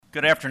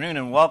Good afternoon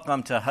and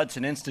welcome to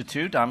Hudson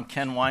Institute. I'm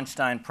Ken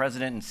Weinstein,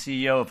 President and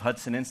CEO of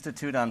Hudson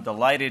Institute. I'm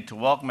delighted to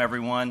welcome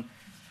everyone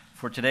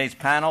for today's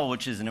panel,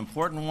 which is an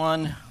important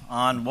one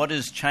on what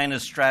is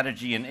China's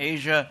strategy in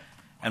Asia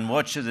and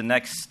what should the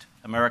next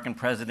American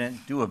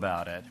president do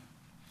about it.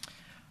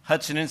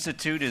 Hudson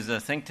Institute is a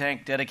think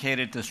tank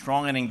dedicated to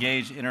strong and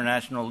engaged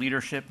international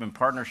leadership and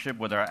partnership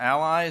with our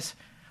allies.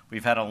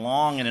 We've had a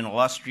long and an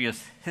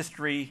illustrious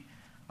history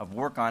of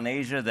work on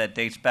Asia that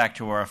dates back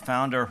to our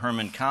founder,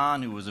 Herman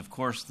Kahn, who was, of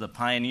course, the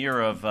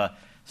pioneer of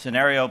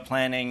scenario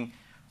planning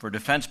for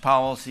defense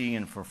policy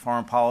and for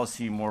foreign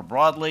policy more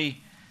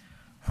broadly.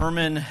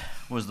 Herman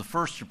was the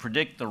first to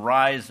predict the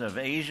rise of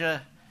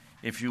Asia,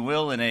 if you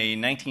will, in a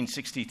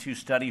 1962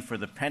 study for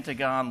the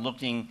Pentagon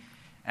looking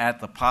at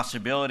the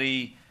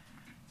possibility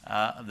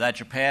that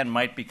Japan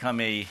might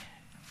become a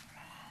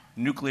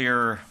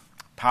nuclear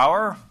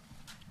power.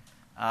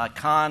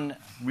 Kahn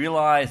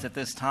realized at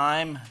this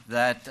time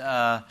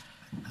that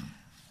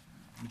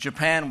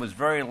Japan was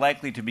very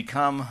likely to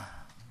become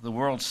the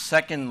world's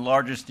second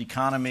largest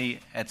economy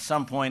at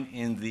some point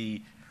in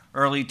the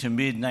early to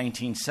mid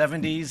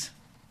 1970s.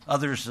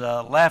 Others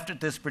laughed at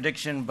this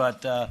prediction,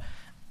 but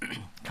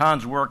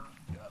Kahn's work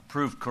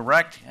proved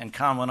correct, and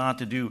Kahn went on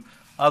to do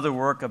other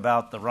work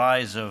about the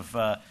rise of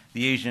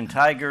the Asian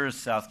tigers,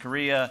 South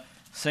Korea,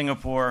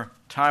 Singapore,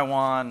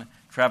 Taiwan,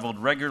 traveled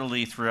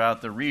regularly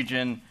throughout the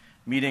region,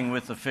 meeting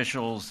with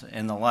officials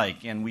and the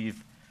like. And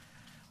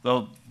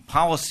though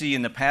policy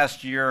in the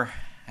past year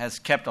has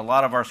kept a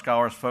lot of our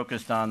scholars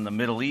focused on the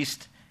Middle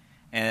East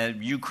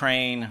and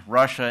Ukraine,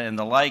 Russia, and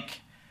the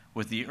like,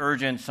 with the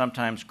urgent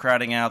sometimes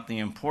crowding out the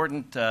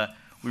important,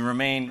 we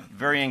remain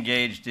very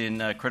engaged in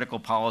critical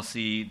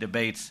policy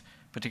debates,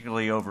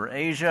 particularly over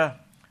Asia.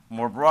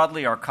 More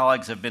broadly, our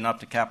colleagues have been up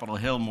to Capitol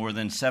Hill more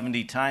than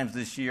 70 times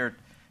this year,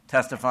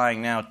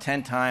 testifying now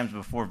 10 times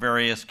before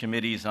various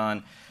committees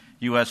on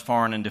U.S.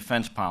 foreign and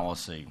defense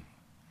policy.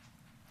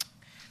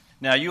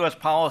 Now, U.S.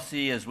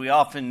 policy, as we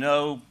often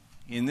know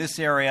in this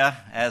area,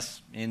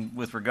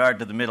 with regard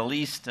to the Middle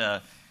East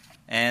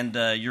and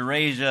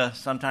Eurasia,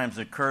 sometimes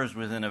occurs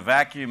within a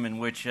vacuum in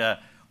which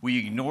we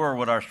ignore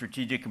what our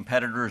strategic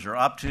competitors are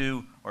up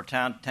to or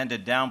tend to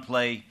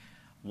downplay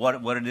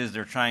what it is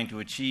they're trying to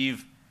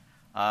achieve.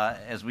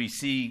 As we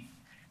see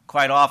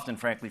quite often,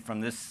 frankly, from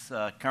this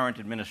current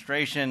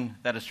administration,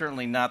 that is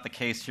certainly not the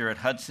case here at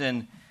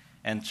Hudson,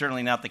 and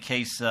certainly not the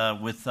case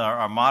with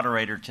our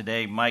moderator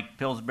today, Mike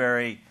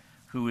Pillsbury,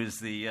 who is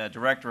the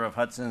director of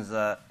Hudson's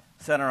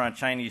Center on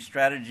Chinese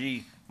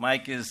Strategy.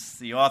 Mike is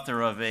the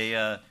author of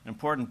an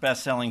important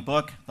best-selling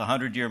book, The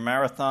 100-Year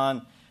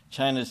Marathon,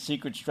 China's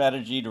Secret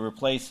Strategy to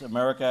Replace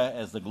America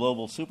as the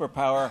Global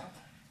Superpower.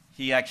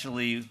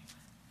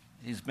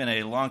 He's been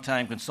a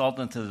longtime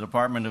consultant to the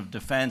Department of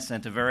Defense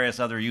and to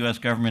various other U.S.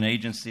 government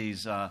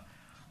agencies and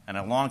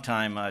a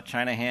longtime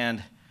China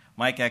hand.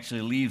 Mike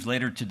actually leaves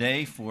later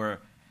today for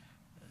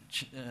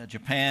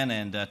Japan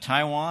and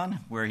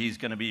Taiwan, where he's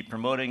going to be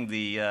promoting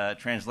the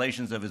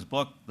translations of his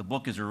book. The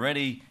book is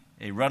already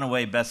a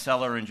runaway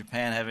bestseller in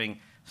Japan, having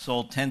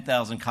sold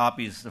 10,000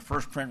 copies. The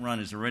first print run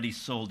is already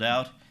sold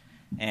out,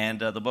 and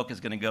the book is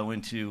going to go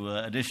into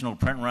additional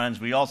print runs.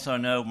 We also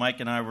know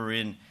Mike and I were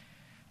in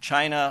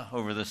China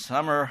over the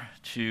summer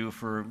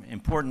for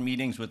important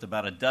meetings with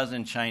about a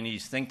dozen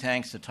Chinese think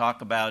tanks to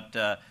talk about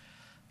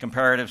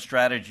comparative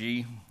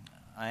strategy.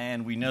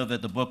 And we know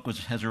that the book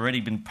has already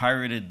been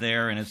pirated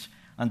there and has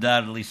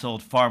undoubtedly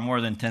sold far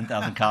more than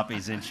 10,000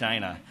 copies in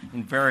China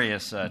in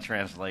various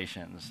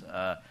translations.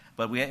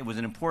 But it was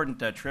an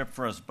important trip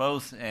for us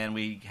both, and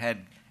we had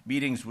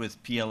meetings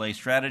with PLA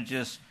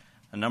strategists,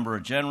 a number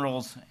of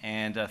generals,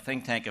 and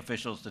think tank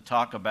officials to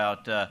talk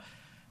about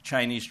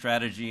Chinese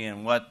strategy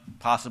and what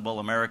possible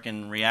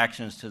American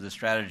reactions to the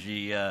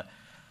strategy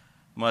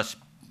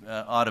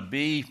ought to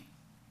be.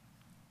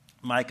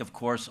 Mike, of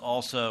course,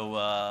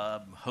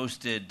 also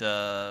hosted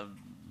the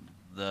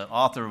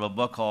author of a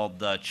book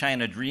called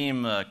China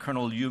Dream,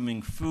 Colonel Yu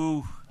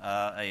Mingfu,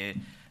 a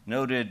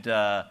noted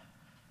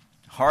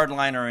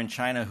hardliner in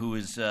China who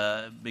has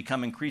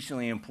become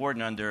increasingly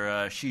important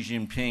under Xi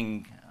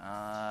Jinping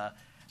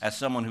as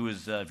someone who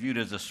is viewed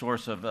as a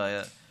source of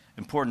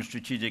important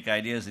strategic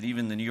ideas. And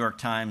even the New York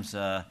Times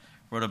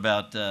wrote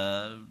about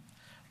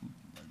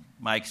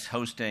Mike's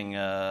hosting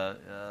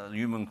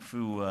Yu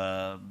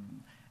Mingfu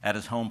at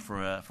his home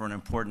for an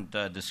important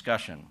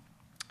discussion.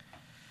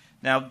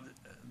 Now,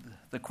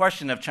 the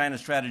question of China's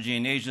strategy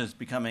in Asia is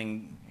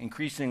becoming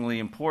increasingly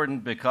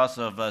important because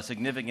of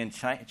significant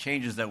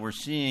changes that we're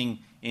seeing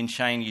in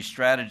Chinese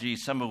strategy,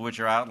 some of which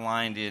are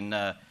outlined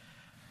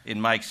in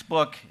Mike's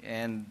book.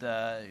 And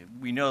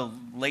we know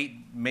late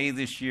May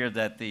this year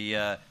that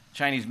the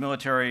Chinese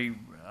military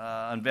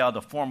unveiled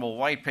a formal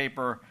white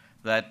paper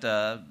that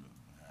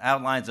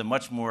outlines a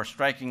much more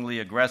strikingly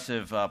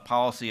aggressive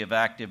policy of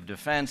active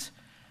defense.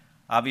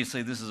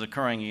 Obviously, this is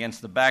occurring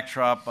against the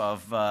backdrop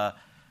of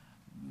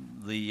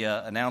the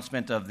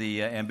announcement of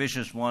the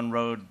ambitious One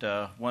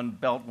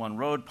Belt, One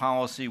Road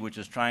policy, which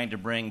is trying to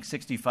bring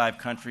 65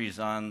 countries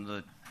on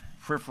the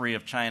periphery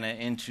of China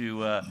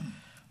into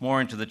more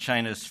into the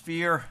China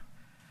sphere.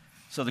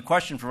 So the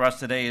question for us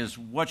today is,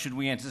 what should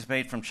we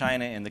anticipate from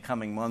China in the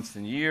coming months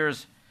and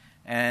years?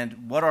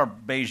 And what are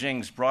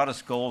Beijing's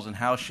broadest goals, and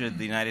how should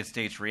the United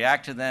States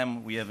react to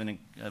them? We have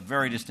a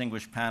very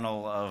distinguished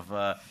panel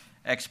of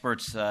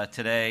experts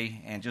today,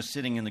 and just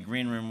sitting in the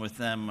green room with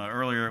them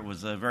earlier, it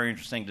was a very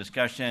interesting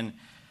discussion.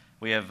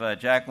 We have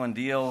Jacqueline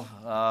Deal,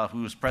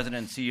 who is President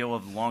and CEO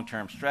of the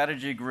Long-Term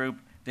Strategy Group,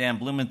 Dan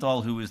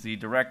Blumenthal, who is the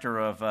Director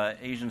of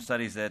Asian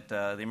Studies at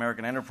the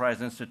American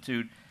Enterprise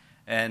Institute,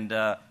 and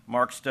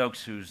Mark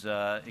Stokes, who's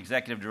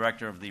Executive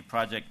Director of the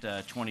Project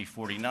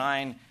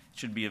 2049. It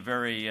should be a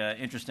very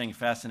interesting,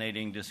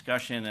 fascinating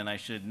discussion, and I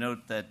should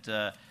note that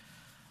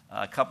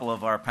a couple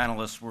of our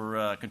panelists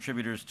were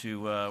contributors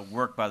to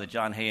work by the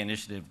John Hay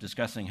Initiative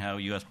discussing how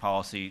U.S.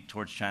 policy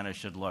towards China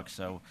should look.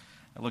 So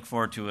I look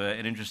forward to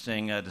an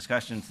interesting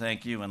discussion.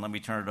 Thank you, and let me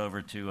turn it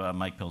over to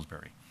Mike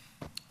Pillsbury.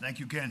 Thank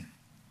you, Ken.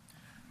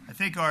 I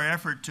think our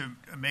effort to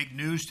make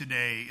news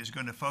today is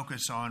going to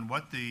focus on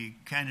what the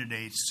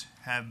candidates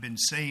have been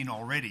saying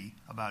already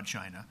about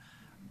China,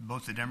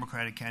 both the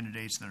Democratic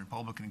candidates and the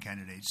Republican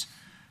candidates,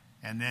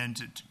 and then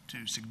to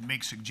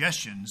make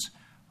suggestions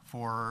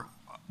for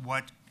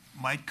what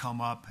might come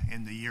up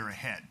in the year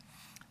ahead.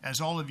 As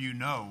all of you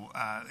know,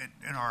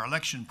 in our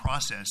election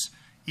process,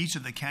 each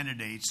of the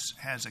candidates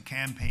has a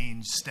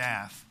campaign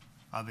staff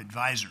of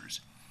advisors.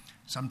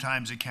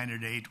 Sometimes a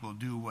candidate will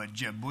do what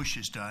Jeb Bush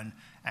has done,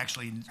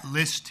 actually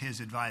list his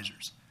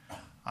advisors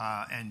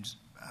and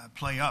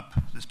play up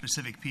the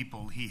specific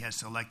people he has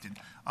selected.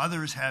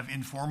 Others have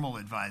informal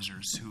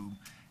advisors who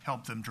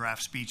help them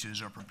draft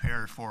speeches or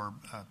prepare for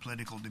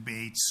political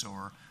debates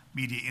or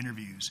media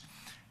interviews.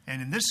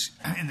 And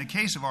in the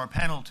case of our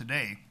panel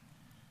today,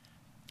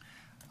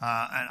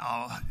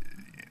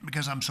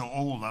 because I'm so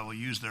old, I will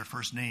use their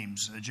first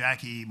names,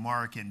 Jackie,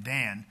 Mark, and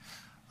Dan.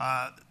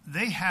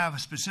 They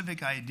have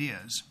specific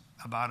ideas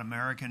about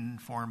American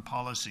foreign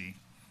policy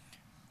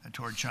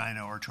toward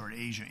China or toward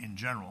Asia in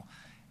general.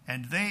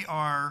 And they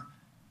are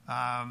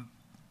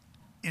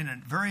in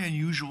a very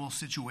unusual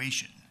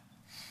situation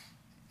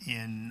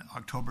in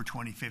October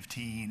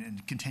 2015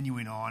 and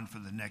continuing on for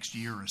the next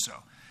year or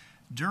so.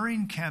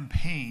 During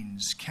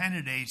campaigns,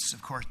 candidates,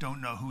 of course,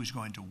 don't know who's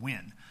going to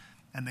win.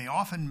 And they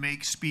often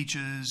make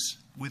speeches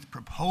with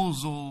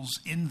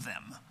proposals in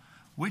them,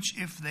 which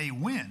if they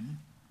win,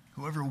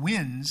 whoever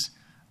wins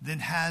then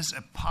has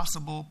a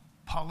possible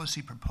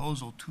policy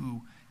proposal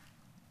to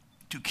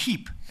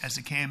keep as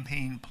a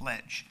campaign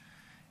pledge.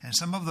 And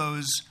some of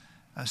those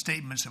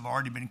statements have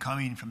already been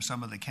coming from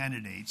some of the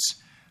candidates.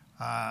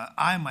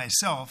 I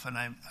myself, and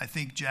I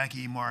think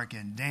Jackie, Mark,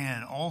 and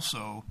Dan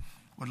also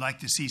would like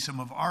to see some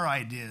of our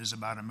ideas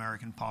about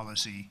American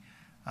policy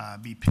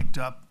be picked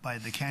up by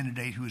the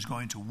candidate who is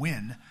going to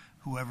win,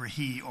 whoever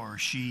he or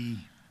she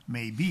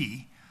may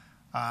be.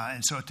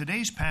 And so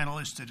today's panel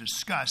is to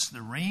discuss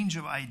the range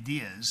of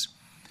ideas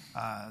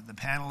the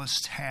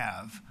panelists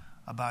have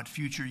about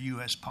future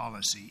U.S.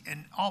 policy,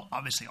 and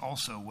obviously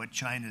also what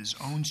China's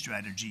own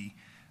strategy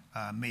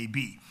may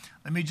be.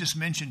 Let me just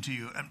mention to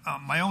you,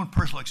 my own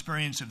personal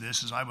experience of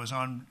this is I was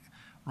on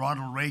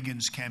Ronald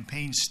Reagan's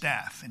campaign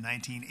staff in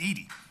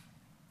 1980.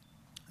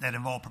 That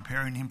involved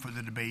preparing him for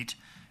the debate.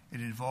 It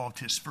involved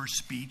his first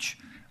speech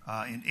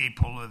in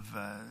April of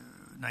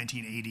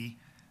 1980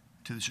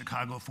 to the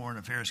Chicago Foreign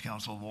Affairs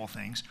Council, of all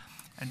things.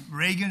 And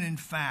Reagan, in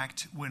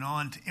fact, went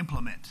on to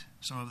implement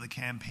some of the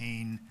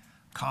campaign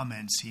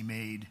comments he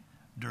made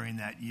during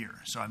that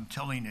year. So I'm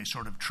telling a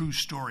sort of true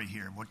story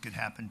here of what could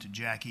happen to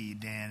Jackie,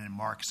 Dan, and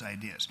Mark's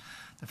ideas.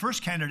 The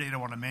first candidate I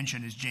want to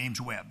mention is James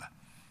Webb.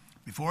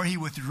 Before he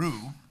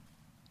withdrew,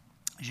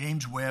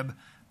 James Webb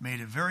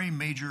made a very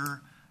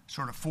major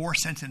sort of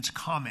four-sentence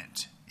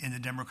comment in the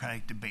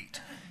Democratic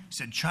debate. He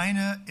said,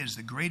 China is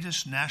the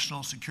greatest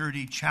national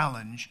security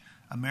challenge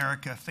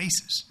America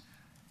faces.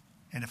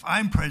 And if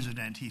I'm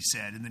president, he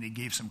said, and then he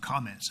gave some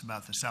comments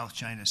about the South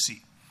China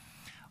Sea.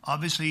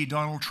 Obviously,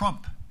 Donald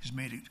Trump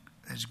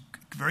has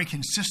very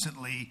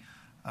consistently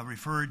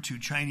referred to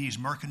Chinese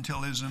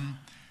mercantilism,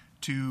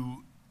 to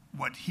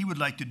what he would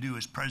like to do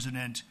as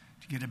president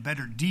to get a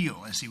better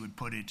deal, as he would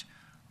put it,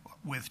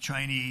 with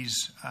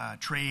Chinese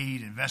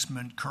trade,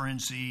 investment,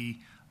 currency,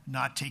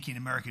 not taking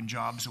American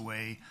jobs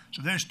away.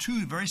 So there's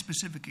two very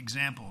specific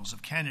examples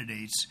of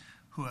candidates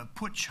who have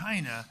put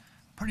China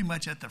pretty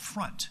much at the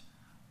front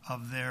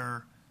of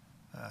their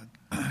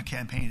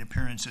campaign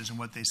appearances and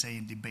what they say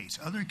in debates.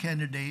 Other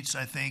candidates,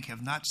 I think,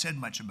 have not said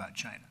much about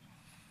China.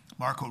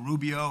 Marco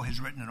Rubio has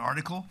written an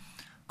article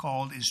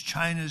called Is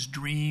China's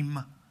Dream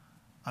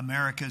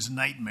America's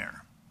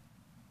Nightmare?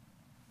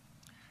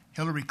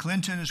 Hillary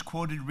Clinton is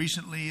quoted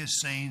recently as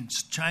saying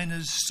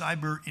China's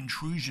cyber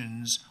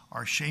intrusions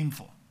are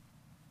shameful.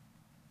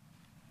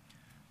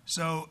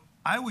 So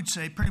I would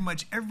say pretty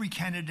much every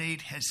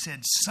candidate has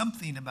said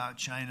something about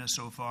China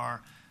so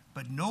far,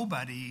 but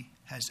nobody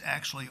has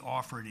actually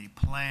offered a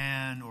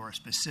plan or a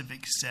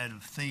specific set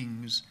of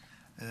things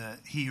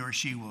he or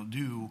she will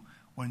do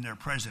when they're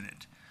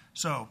president.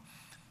 So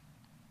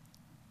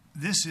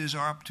this is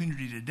our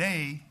opportunity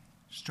today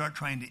start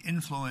trying to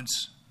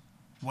influence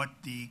what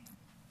the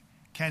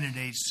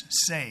candidates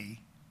say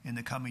in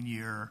the coming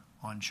year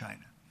on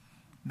China.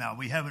 Now,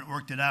 we haven't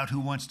worked it out who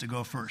wants to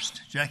go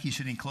first. Jackie,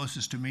 sitting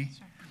closest to me,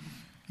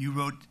 you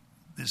wrote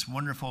this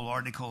wonderful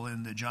article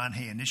in the John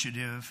Hay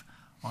Initiative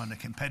on a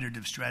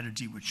competitive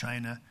strategy with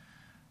China,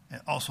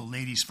 also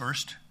ladies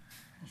first.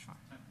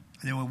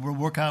 And then we'll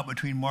work out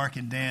between Mark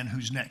and Dan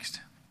who's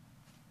next.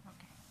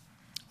 Okay.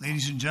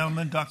 Ladies and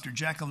gentlemen, Dr.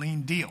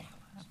 Jacqueline Deal.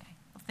 Okay.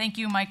 Well, thank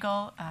you,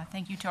 Michael.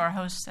 Thank you to our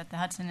hosts at the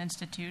Hudson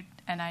Institute.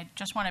 And I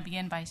just want to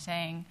begin by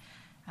saying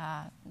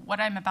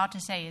what I'm about to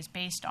say is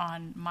based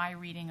on my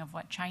reading of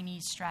what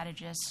Chinese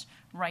strategists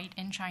write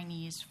in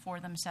Chinese for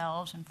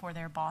themselves and for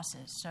their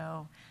bosses.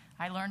 So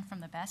I learned from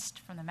the best,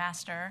 from the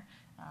master.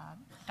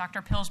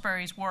 Dr.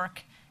 Pillsbury's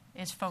work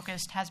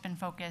has been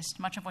focused.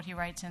 Much of what he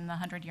writes in the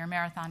 100-Year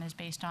Marathon is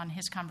based on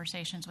his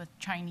conversations with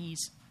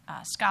Chinese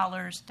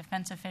scholars,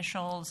 defense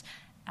officials,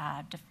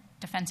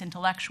 defense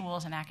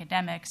intellectuals, and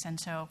academics. And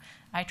so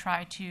I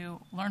try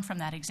to learn from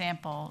that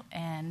example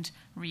and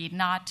read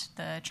not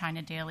the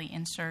China Daily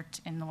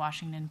insert in the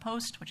Washington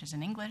Post, which is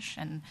in English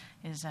and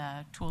is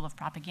a tool of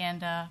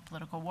propaganda,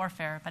 political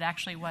warfare, but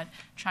actually what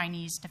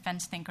Chinese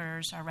defense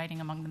thinkers are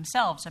writing among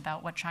themselves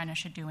about what China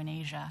should do in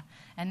Asia.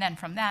 And then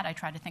from that, I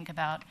try to think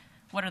about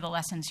what are the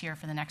lessons here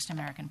for the next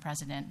American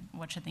president?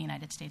 What should the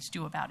United States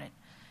do about it?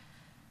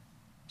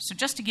 So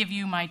just to give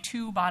you my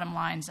two bottom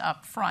lines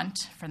up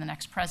front for the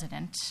next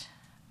president,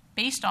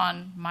 based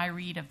on my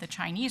read of the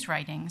Chinese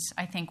writings,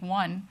 I think,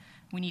 one,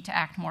 we need to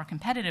act more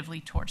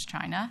competitively towards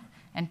China,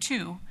 and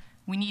two,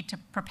 we need to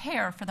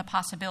prepare for the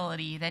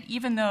possibility that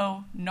even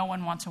though no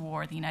one wants a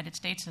war, the United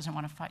States doesn't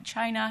want to fight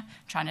China,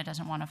 China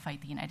doesn't want to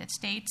fight the United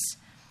States,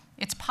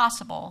 it's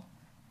possible,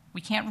 we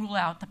can't rule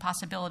out the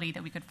possibility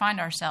that we could find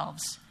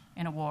ourselves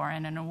in a war,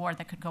 and in a war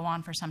that could go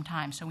on for some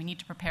time. So we need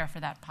to prepare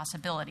for that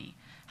possibility.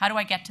 How do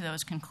I get to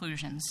those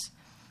conclusions?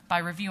 By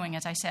reviewing,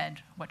 as I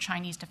said, what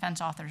Chinese defense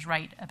authors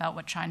write about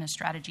what China's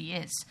strategy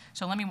is.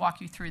 So let me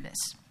walk you through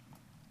this.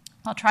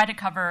 I'll try to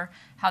cover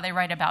how they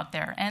write about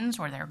their ends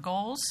or their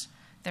goals,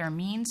 their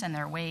means and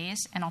their ways,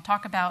 and I'll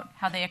talk about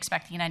how they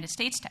expect the United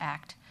States to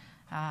act,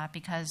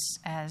 because,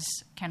 as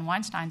Ken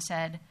Weinstein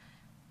said,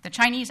 the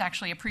Chinese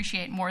actually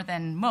appreciate more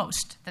than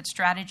most that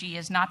strategy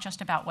is not just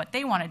about what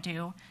they want to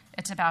do,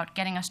 it's about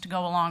getting us to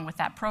go along with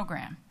that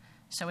program.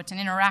 So it's an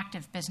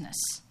interactive business.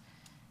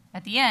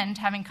 At the end,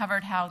 having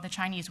covered how the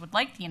Chinese would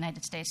like the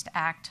United States to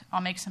act,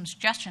 I'll make some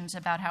suggestions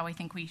about how I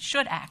think we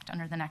should act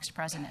under the next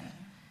president.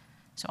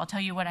 So I'll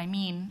tell you what I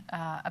mean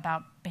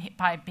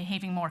by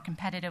behaving more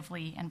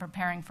competitively and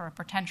preparing for a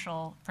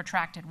potential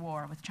protracted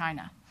war with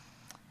China.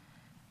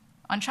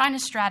 On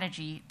China's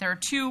strategy, there are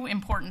two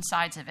important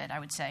sides of it, I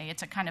would say.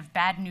 It's a kind of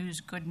bad news,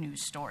 good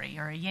news story,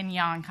 or a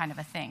yin-yang kind of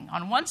a thing.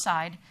 On one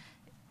side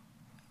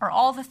are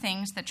all the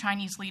things that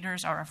Chinese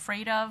leaders are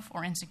afraid of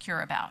or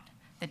insecure about,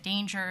 the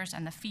dangers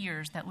and the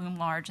fears that loom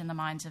large in the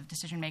minds of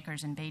decision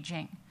makers in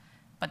Beijing.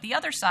 But the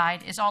other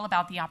side is all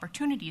about the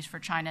opportunities for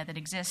China that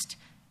exist,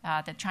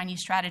 that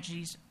Chinese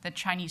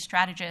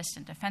strategists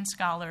and defense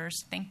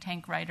scholars, think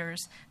tank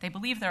writers, they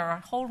believe there are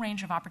a whole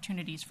range of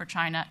opportunities for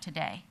China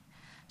today.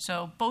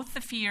 So both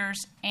the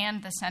fears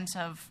and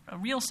a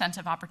real sense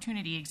of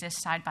opportunity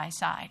exist side by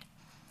side.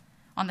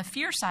 On the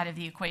fear side of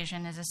the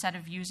equation is a set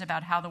of views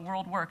about how the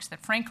world works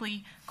that,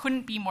 frankly,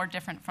 couldn't be more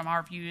different from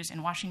our views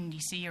in Washington,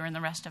 D.C. or in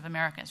the rest of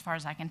America, as far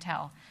as I can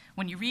tell.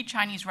 When you read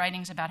Chinese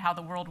writings about how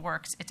the world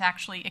works,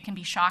 it can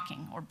be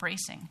shocking or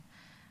bracing.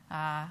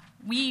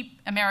 We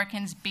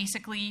Americans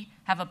basically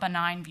have a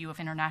benign view of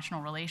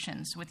international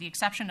relations, with the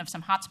exception of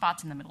some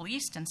hotspots in the Middle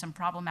East and some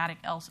problematic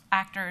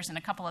actors in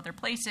a couple other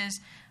places.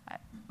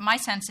 My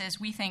sense is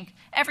we think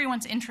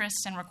everyone's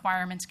interests and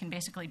requirements can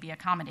basically be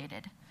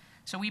accommodated.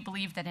 So we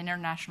believe that an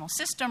international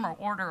system or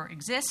order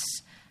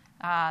exists,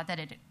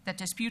 that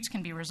disputes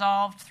can be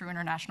resolved through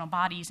international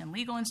bodies and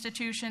legal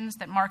institutions,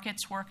 that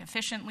markets work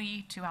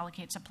efficiently to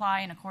allocate supply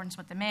in accordance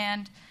with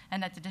demand,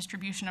 and that the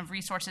distribution of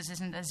resources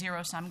isn't a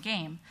zero-sum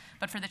game.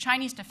 But for the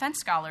Chinese defense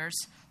scholars,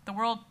 the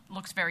world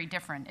looks very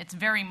different. It's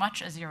very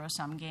much a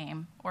zero-sum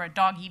game, or a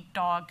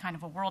dog-eat-dog kind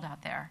of a world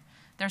out there.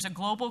 There's a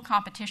global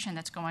competition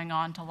that's going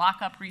on to lock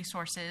up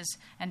resources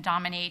and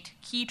dominate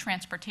key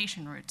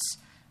transportation routes.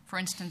 For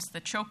instance, the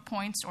choke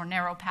points or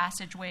narrow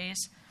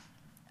passageways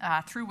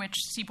through which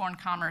seaborne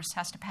commerce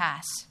has to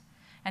pass.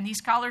 And these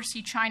scholars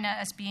see China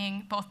as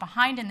being both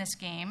behind in this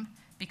game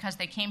because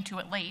they came to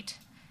it late,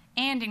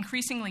 and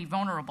increasingly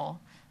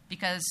vulnerable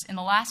because in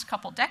the last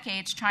couple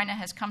decades, China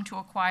has come to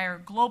acquire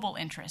global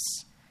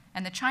interests.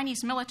 And the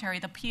Chinese military,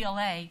 the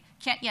PLA,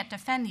 can't yet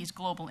defend these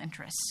global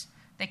interests.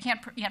 They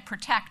can't yet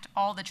protect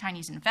all the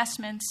Chinese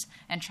investments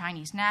and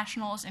Chinese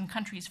nationals in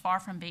countries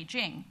far from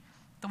Beijing.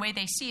 The way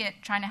they see it,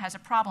 China has a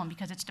problem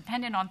because it's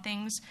dependent on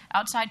things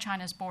outside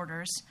China's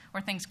borders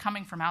or things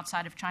coming from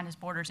outside of China's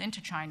borders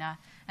into China,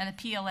 and the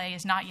PLA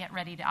is not yet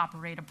ready to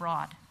operate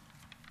abroad.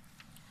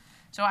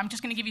 So I'm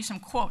just going to give you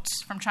some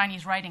quotes from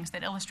Chinese writings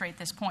that illustrate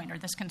this point or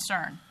this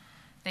concern.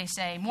 They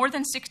say more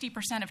than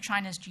 60% of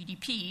China's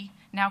GDP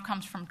now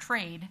comes from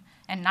trade,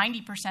 and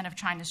 90% of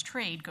China's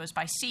trade goes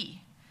by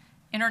sea.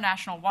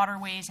 International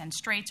waterways and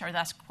straits are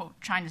thus, quote,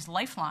 China's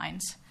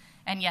lifelines,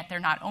 and yet they're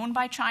not owned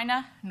by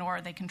China, nor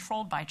are they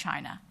controlled by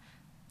China.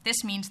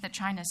 This means that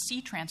China's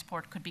sea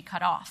transport could be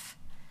cut off.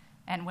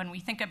 And when we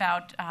think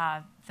about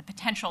the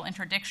potential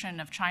interdiction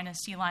of China's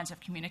sea lines of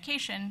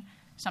communication,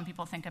 some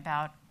people think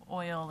about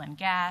oil and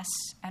gas,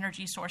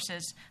 energy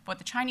sources, but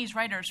the Chinese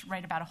writers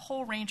write about a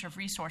whole range of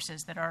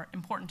resources that are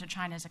important to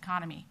China's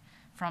economy,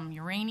 from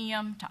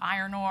uranium to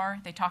iron ore.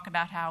 They talk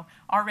about how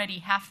already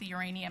half the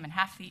uranium and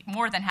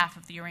more than half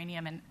of the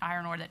uranium and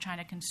iron ore that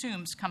China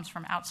consumes comes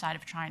from outside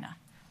of China.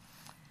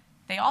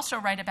 They also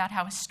write about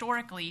how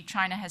historically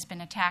China has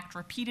been attacked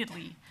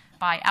repeatedly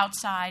by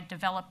outside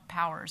developed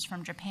powers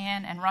from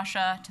Japan and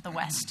Russia to the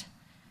West.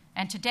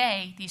 And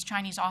today, these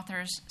Chinese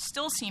authors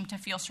still seem to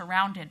feel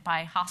surrounded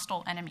by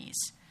hostile enemies.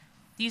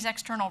 These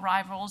external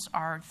rivals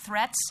are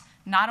threats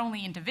not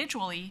only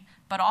individually,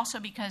 but also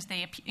because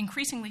they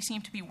increasingly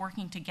seem to be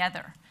working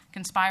together,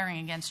 conspiring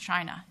against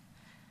China.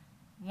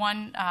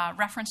 One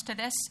reference to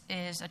this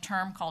is a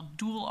term called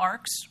dual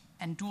arcs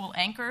and dual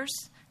anchors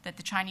that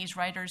the Chinese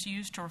writers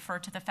use to refer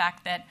to the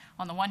fact that,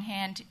 on the one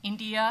hand,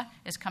 India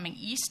is coming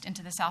east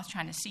into the South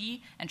China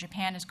Sea, and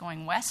Japan is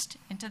going west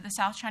into the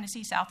South China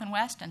Sea, south and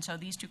west, and so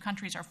these two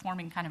countries are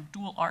forming kind of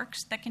dual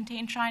arcs that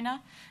contain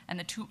China. And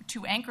the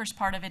two anchors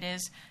part of it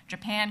is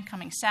Japan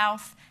coming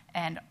south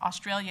and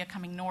Australia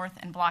coming north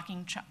and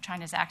blocking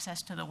China's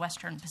access to the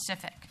Western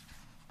Pacific.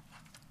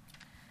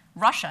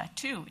 Russia,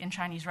 too, in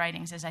Chinese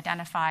writings, is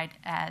identified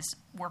as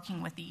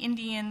working with the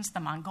Indians, the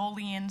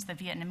Mongolians, the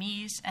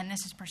Vietnamese, and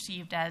this is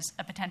perceived as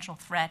a potential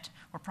threat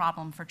or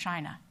problem for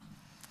China.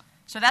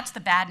 So that's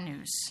the bad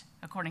news,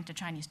 according to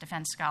Chinese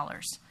defense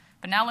scholars.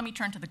 But now let me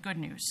turn to the good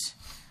news.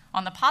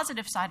 On the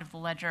positive side of the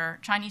ledger,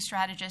 Chinese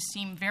strategists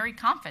seem very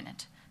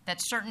confident that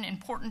certain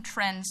important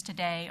trends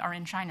today are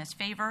in China's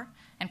favor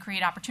and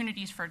create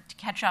opportunities for it to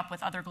catch up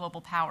with other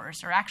global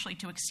powers, or actually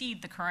to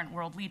exceed the current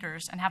world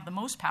leaders and have the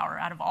most power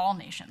out of all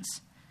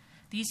nations.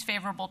 These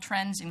favorable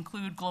trends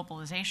include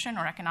globalization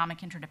or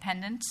economic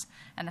interdependence,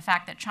 and the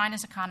fact that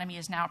China's economy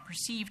is now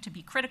perceived to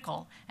be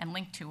critical and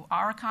linked to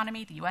our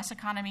economy, the U.S.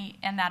 economy,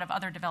 and that of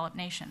other developed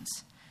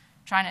nations.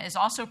 China is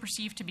also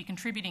perceived to be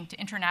contributing to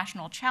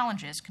international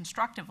challenges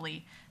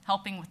constructively,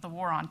 helping with the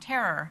war on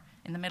terror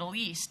in the Middle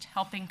East,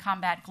 helping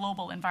combat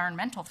global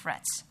environmental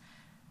threats.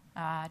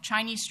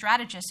 Chinese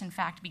strategists, in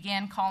fact,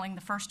 began calling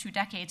the first 2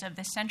 decades of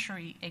this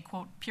century a,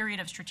 quote, period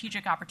of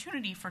strategic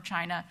opportunity for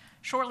China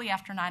shortly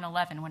after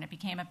 9/11, when it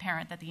became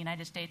apparent that the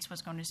United States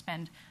was going to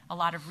spend a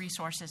lot of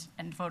resources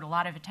and devote a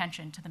lot of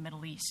attention to the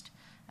Middle East.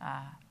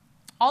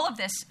 All of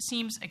this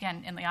seems,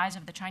 again, in the eyes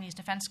of the Chinese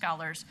defense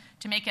scholars,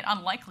 to make it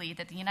unlikely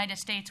that the United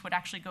States would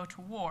actually go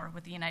to war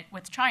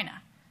with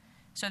China.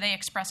 So they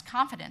express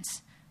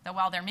confidence that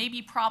while there may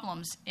be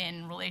problems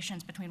in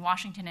relations between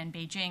Washington and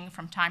Beijing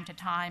from time to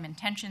time and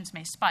tensions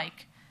may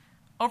spike,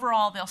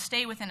 overall they'll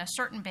stay within a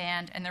certain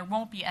band and there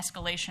won't be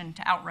escalation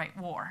to outright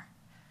war.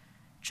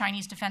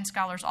 Chinese defense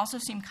scholars also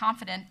seem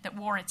confident that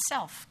war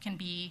itself can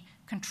be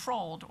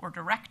controlled or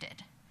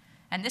directed.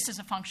 And this is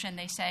a function,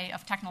 they say,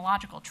 of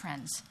technological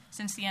trends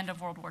since the end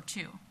of World War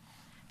II.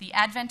 The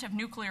advent of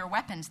nuclear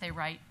weapons, they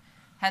write,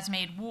 has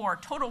made war,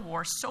 total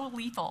war, so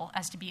lethal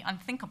as to be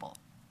unthinkable.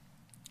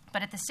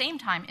 But at the same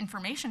time,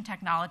 information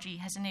technology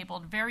has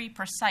enabled very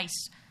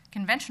precise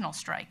conventional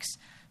strikes.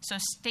 So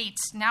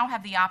states now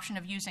have the option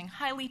of using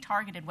highly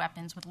targeted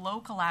weapons with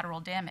low collateral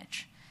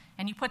damage.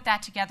 And you put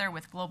that together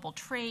with global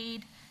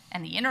trade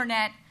and the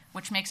internet,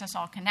 which makes us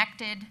all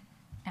connected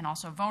and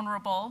also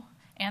vulnerable,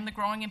 and the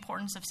growing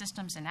importance of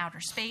systems in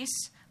outer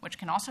space, which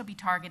can also be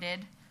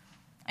targeted.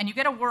 And you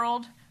get a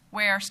world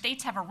where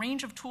states have a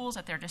range of tools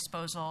at their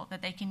disposal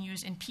that they can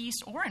use in peace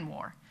or in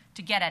war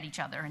to get at each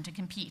other and to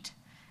compete.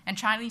 And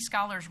Chinese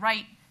scholars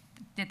write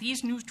that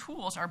these new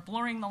tools are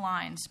blurring the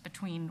lines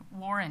between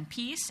war and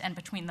peace and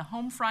between the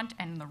home front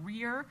and the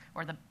rear,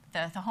 or the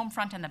home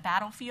front and the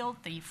battlefield,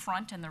 the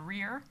front and the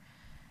rear.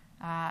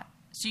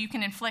 So you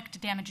can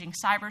inflict damaging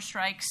cyber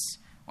strikes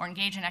or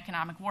engage in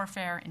economic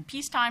warfare in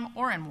peacetime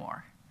or in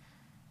war.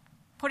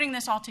 Putting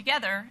this all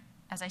together,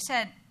 as I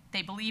said,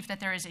 they believe that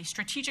there is a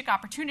strategic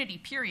opportunity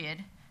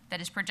period that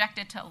is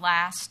projected to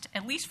last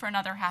at least for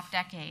another half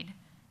decade,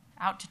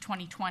 out to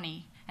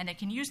 2020, and they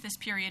can use this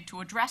period to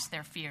address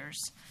their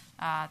fears,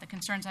 the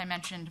concerns I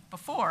mentioned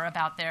before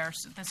about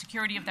the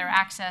security of their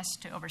access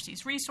to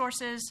overseas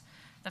resources,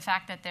 the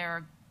fact that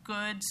their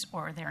goods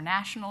or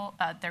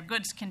their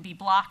goods can be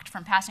blocked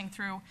from passing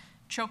through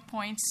choke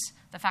points,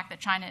 the fact that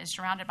China is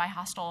surrounded by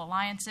hostile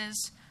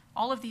alliances.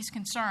 All of these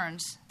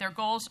concerns, their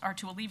goals are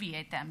to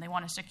alleviate them. They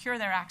want to secure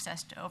their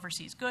access to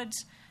overseas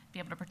goods, be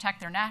able to protect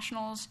their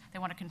nationals. They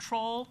want to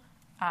control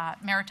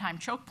maritime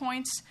choke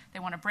points. They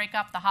want to break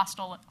up the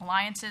hostile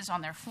alliances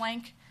on their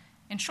flank.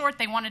 In short,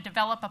 they want to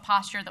develop a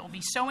posture that will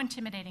be so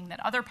intimidating that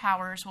other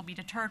powers will be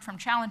deterred from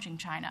challenging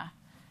China.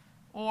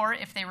 Or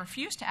if they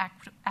refuse to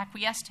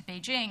acquiesce to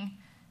Beijing,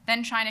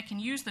 then China can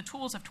use the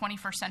tools of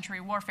 21st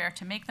century warfare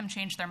to make them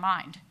change their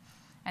mind.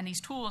 And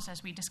these tools,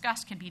 as we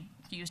discussed, can be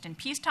used in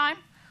peacetime,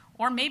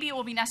 or maybe it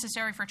will be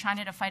necessary for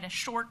China to fight a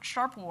short,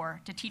 sharp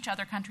war to teach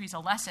other countries a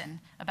lesson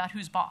about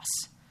who's boss.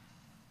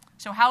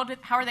 So how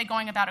are they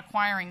going about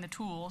acquiring the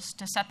tools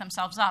to set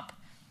themselves up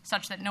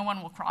such that no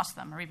one will cross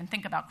them or even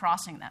think about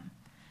crossing them?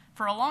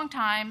 For a long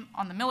time,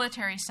 on the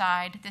military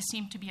side, this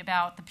seemed to be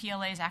about the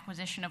PLA's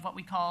acquisition of what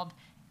we called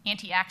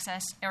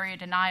anti-access area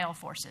denial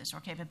forces or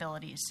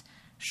capabilities,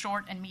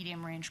 short and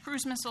medium-range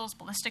cruise missiles,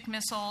 ballistic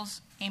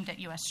missiles aimed at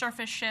U.S.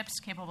 surface ships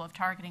capable of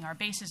targeting our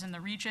bases in the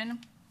region.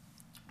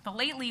 But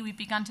lately, we've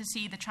begun to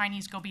see the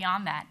Chinese go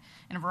beyond that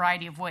in a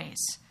variety of ways.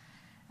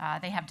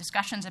 They have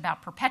discussions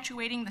about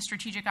perpetuating the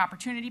strategic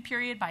opportunity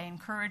period by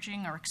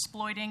encouraging or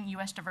exploiting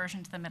U.S.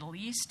 diversion to the Middle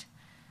East.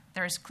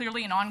 There is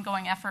clearly an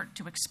ongoing effort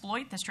to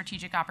exploit the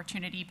strategic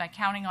opportunity by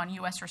counting on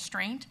U.S.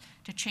 restraint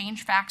to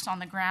change facts on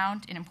the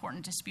ground in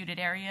important disputed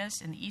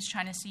areas in the East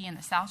China Sea and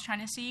the South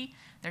China Sea.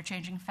 They're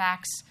changing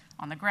facts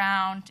on the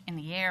ground, in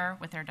the air,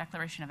 with their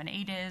declaration of an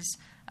ADIZ,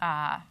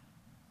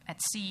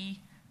 at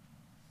sea.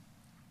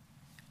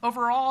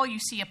 Overall, you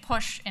see a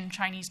push in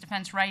Chinese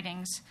defense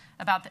writings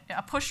about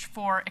a push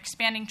for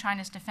expanding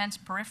China's defense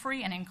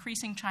periphery and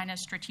increasing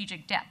China's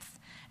strategic depth.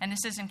 And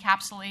this is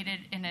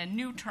encapsulated in a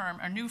new term,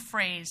 a new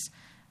phrase,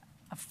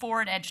 of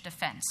forward edge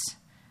defense.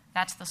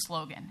 That's the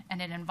slogan.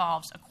 And it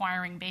involves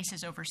acquiring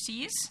bases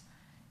overseas,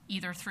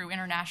 either through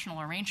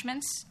international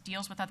arrangements,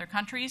 deals with other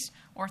countries,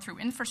 or through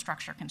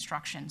infrastructure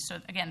construction. So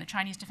again, the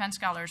Chinese defense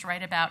scholars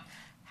write about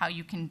how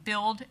you can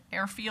build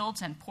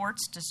airfields and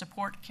ports to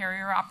support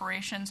carrier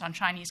operations on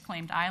Chinese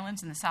claimed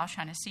islands in the South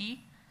China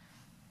Sea.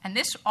 And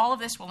all of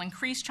this will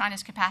increase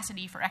China's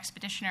capacity for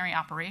expeditionary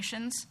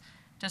operations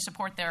to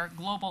support their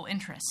global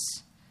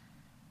interests.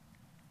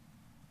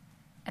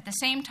 At the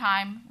same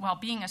time, while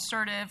being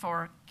assertive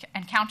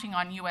and counting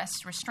on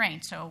U.S.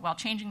 restraint, so while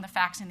changing the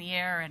facts in the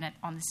air and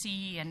on the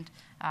sea and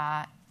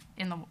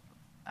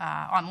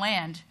on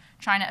land,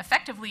 China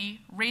effectively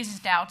raises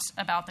doubts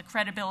about the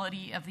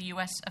credibility of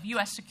U.S.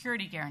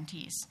 security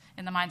guarantees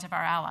in the minds of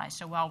our allies.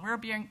 So while we're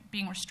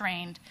being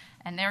restrained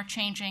and they're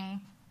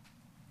changing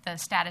the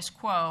status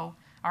quo,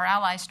 our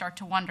allies start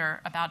to wonder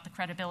about the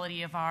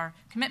credibility of our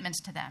commitments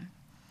to them.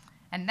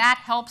 And that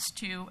helps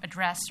to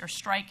address or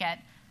strike at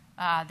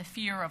the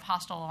fear of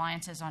hostile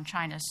alliances on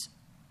China's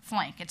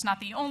flank. It's not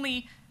the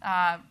only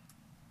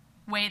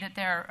way that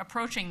they're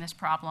approaching this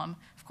problem.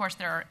 Of course,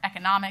 there are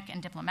economic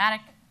and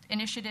diplomatic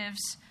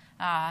initiatives.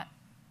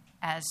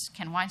 As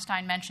Ken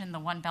Weinstein mentioned, the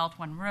One Belt,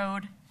 One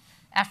Road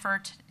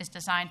effort is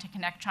designed to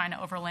connect China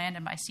over land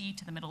and by sea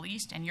to the Middle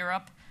East and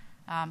Europe.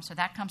 So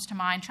that comes to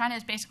mind. China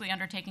is basically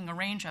undertaking a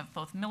range of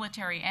both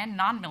military and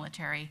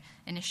non-military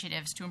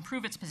initiatives to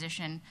improve its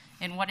position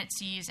in what it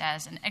sees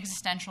as an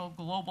existential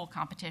global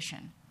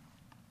competition.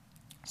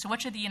 So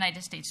what should the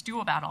United States do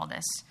about all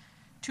this?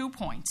 2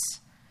 points.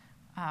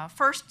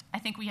 First, I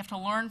think we have to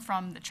learn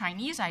from the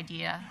Chinese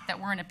idea that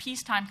we're in a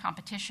peacetime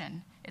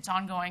competition. It's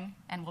ongoing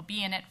and will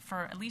be in it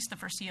for at least the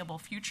foreseeable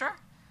future.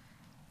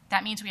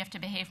 That means we have to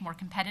behave more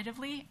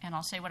competitively, and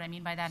I'll say what I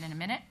mean by that in a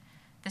minute.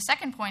 The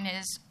second point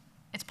is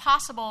it's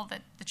possible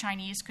that the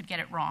Chinese could get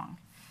it wrong.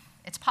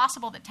 It's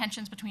possible that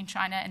tensions between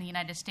China and the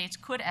United States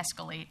could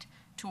escalate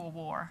to a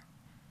war.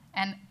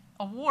 And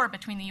a war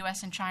between the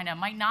U.S. and China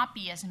might not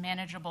be as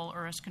manageable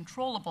or as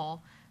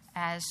controllable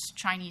as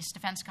Chinese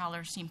defense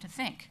scholars seem to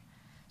think.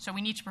 So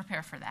we need to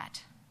prepare for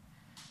that.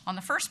 On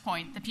the first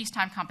point, the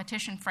peacetime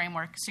competition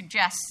framework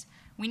suggests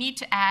we need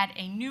to add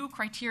a new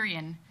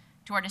criterion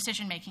to our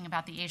decision-making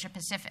about the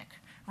Asia-Pacific.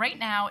 Right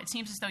now, it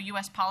seems as though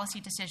U.S. policy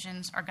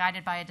decisions are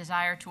guided by a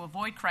desire to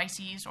avoid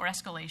crises or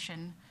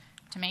escalation,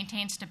 to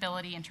maintain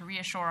stability, and to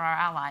reassure our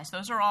allies.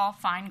 Those are all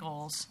fine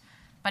goals,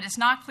 but it's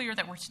not clear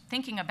that we're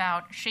thinking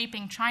about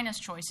shaping China's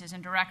choices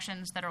in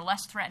directions that are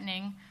less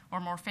threatening or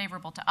more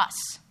favorable to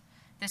us.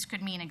 This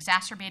could mean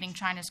exacerbating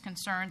China's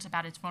concerns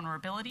about its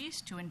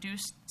vulnerabilities to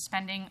induce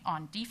spending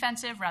on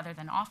defensive rather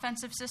than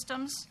offensive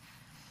systems,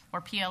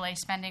 or PLA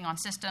spending on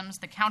systems,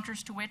 the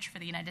counters to which for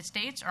the United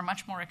States are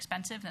much more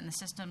expensive than the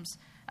systems.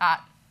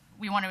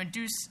 We want to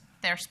induce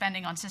their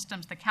spending on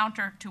systems, the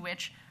counter to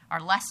which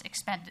are less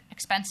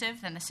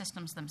expensive than the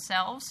systems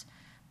themselves,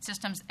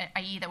 systems,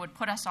 i.e., that would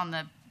put us on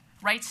the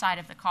right side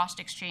of the cost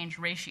exchange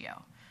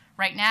ratio.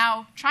 Right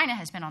now, China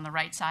has been on the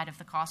right side of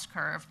the cost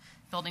curve,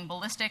 building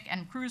ballistic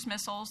and cruise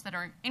missiles that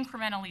are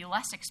incrementally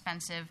less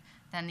expensive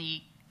than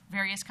the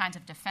various kinds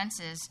of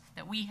defenses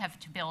that we have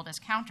to build as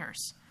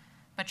counters.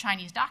 But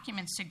Chinese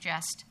documents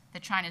suggest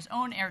that China's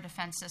own air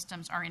defense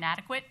systems are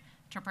inadequate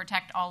to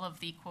protect all of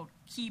the, quote,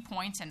 key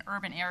points in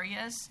urban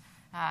areas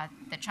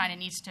that China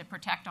needs to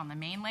protect on the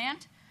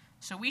mainland.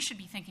 So we should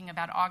be thinking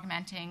about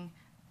augmenting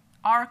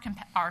our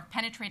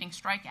penetrating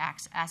strike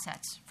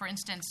assets, for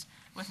instance,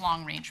 with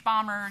long-range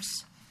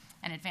bombers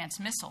and advanced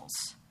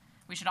missiles.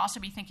 We should also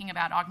be thinking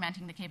about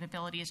augmenting the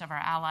capabilities of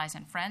our allies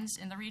and friends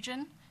in the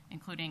region,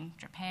 including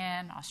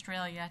Japan,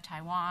 Australia,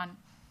 Taiwan.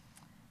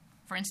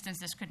 For instance,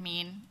 this could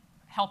mean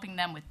helping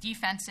them with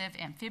defensive,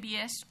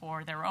 amphibious,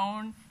 or their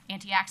own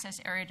anti-access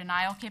area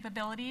denial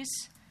capabilities.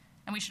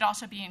 And we should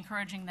also be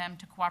encouraging them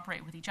to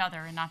cooperate with each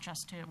other and not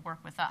just to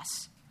work with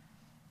us.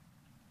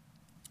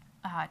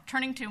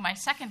 Turning to my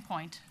second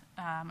point,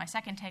 my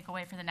second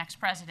takeaway for the next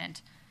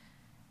president,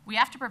 we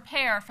have to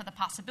prepare for the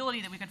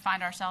possibility that we could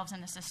find ourselves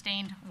in a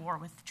sustained war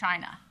with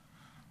China.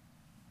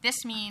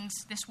 This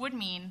would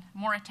mean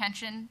more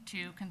attention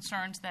to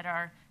concerns that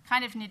are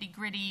kind of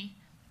nitty-gritty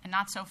and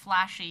not so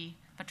flashy,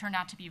 but turn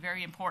out to be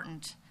very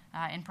important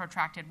in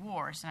protracted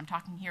wars. And I'm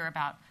talking here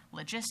about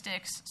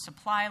logistics,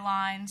 supply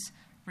lines,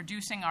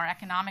 reducing our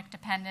economic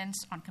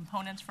dependence on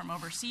components from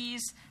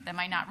overseas that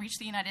might not reach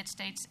the United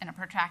States in a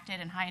protracted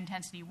and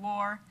high-intensity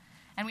war.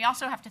 And we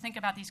also have to think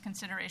about these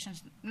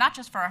considerations not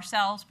just for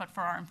ourselves, but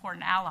for our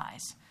important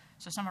allies.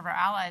 So some of our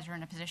allies are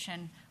in a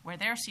position where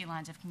their sea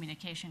lines of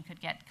communication could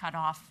get cut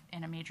off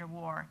in a major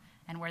war,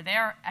 and where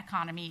their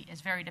economy is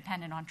very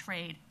dependent on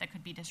trade that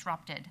could be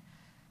disrupted.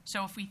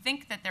 So if we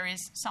think that there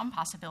is some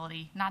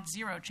possibility, not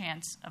zero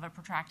chance, of a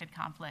protracted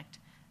conflict,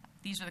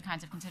 these are the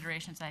kinds of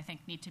considerations that I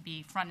think need to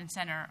be front and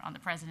center on the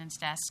president's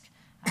desk,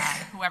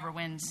 whoever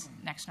wins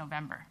next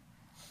November.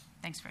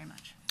 Thanks very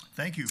much.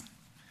 Thank you.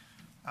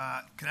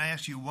 Can I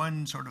ask you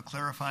one sort of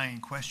clarifying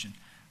question?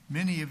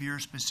 Many of your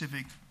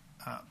specific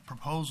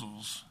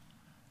proposals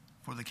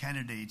for the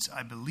candidates,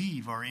 I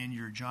believe, are in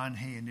your John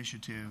Hay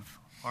Initiative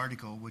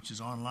article, which is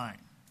online.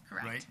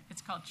 Correct. Right?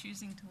 It's called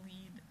Choosing to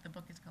Lead. The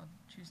book is called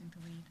Choosing to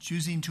Lead.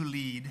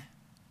 ChoosingToLead.org.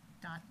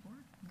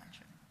 I'm not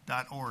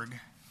sure. .org.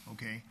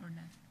 Okay. Or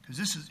no.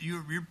 Because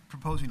you're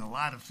proposing a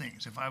lot of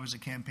things. If I was a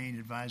campaign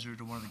advisor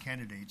to one of the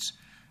candidates,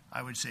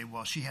 I would say,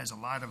 well, she has a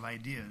lot of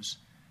ideas,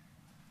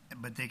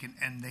 but they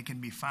can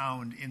be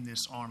found in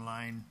this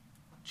online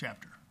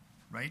chapter,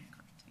 right?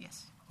 Correct.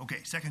 Yes.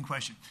 Okay. Second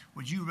question: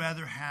 would you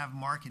rather have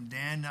Mark and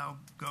Dan now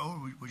go,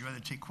 or would you rather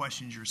take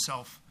questions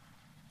yourself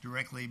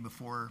directly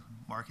before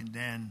Mark and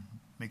Dan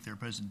make their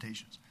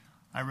presentations?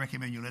 I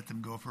recommend you let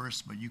them go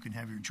first, but you can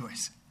have your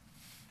choice.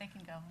 They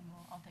can go, and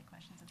I'll take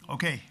questions at the end.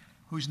 Okay.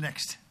 Who's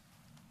next?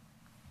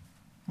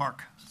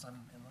 Mark. Is that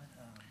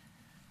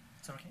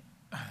okay?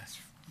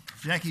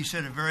 Jackie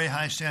set a very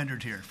high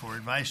standard here for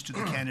advice to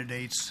the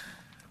candidates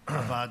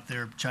about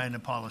their China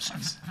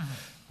policies.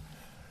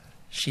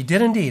 She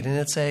did indeed, and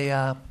it's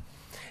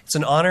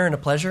an honor and a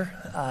pleasure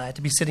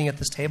to be sitting at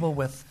this table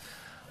with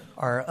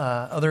our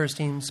other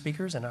esteemed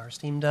speakers and our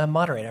esteemed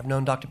moderator. I've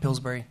known Dr.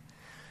 Pillsbury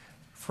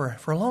for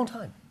a long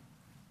time.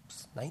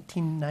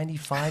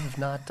 1995, if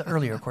not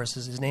earlier. Of course,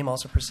 his name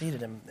also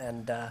preceded him,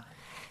 and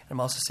I'm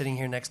also sitting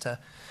here next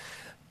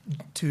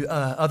to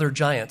other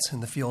giants in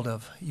the field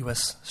of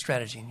U.S.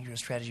 strategy and U.S.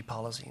 strategy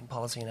policy and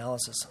policy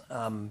analysis.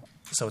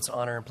 So it's an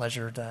honor and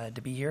pleasure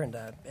to be here and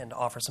to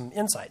offer some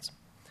insights.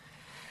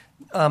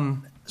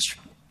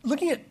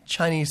 Looking at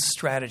Chinese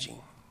strategy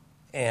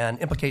and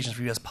implications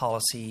for U.S.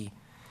 policy,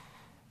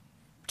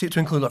 to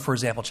include, for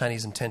example,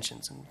 Chinese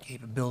intentions and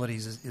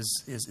capabilities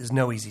is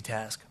no easy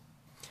task.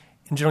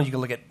 In general, you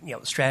can look at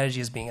strategy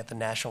as being at the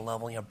national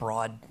level,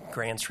 broad,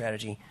 grand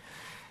strategy.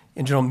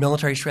 In general,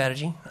 military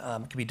strategy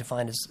can be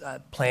defined as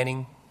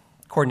planning,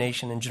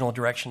 coordination, and general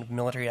direction of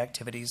military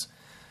activities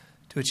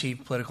to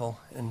achieve political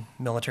and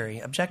military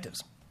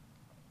objectives.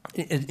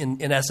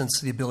 In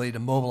essence, the ability to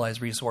mobilize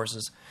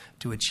resources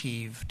to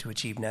achieve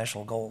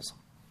national goals.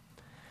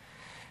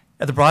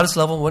 At the broadest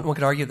level, one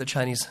could argue that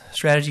Chinese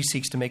strategy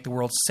seeks to make the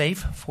world safe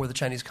for the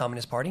Chinese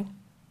Communist Party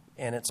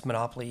and its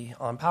monopoly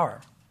on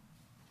power.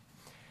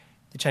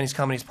 The Chinese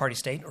Communist Party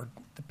state, or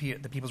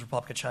the People's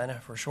Republic of China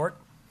for short,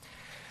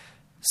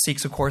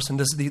 seeks, of course, and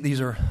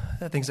these are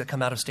things that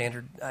come out of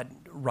standard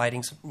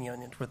writings,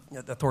 with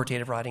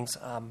authoritative writings.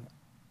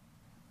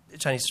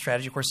 Chinese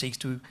strategy, of course, seeks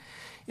to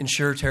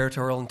ensure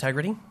territorial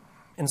integrity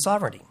and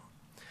sovereignty.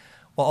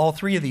 While all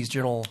three of these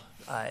general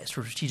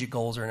strategic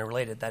goals are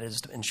interrelated, that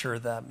is, to ensure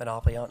the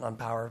monopoly on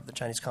power of the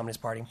Chinese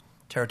Communist Party,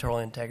 territorial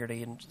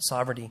integrity, and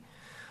sovereignty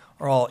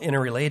are all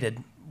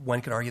interrelated.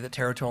 One could argue that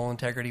territorial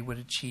integrity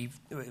would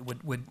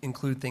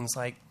include things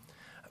like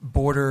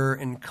border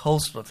and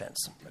coastal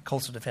defense.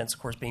 Coastal defense,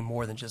 of course, being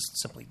more than just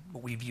simply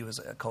what we view as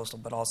a coastal,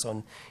 but also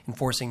in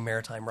enforcing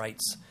maritime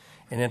rights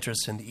and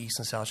interests in the East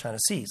and South China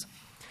Seas.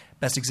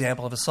 Best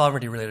example of a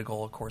sovereignty-related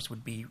goal, of course,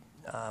 would be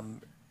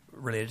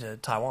related to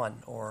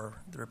Taiwan,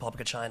 or the Republic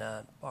of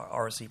China,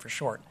 ROC for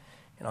short.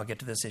 And I'll get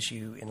to this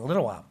issue in a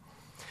little while.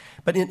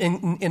 But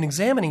in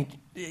examining,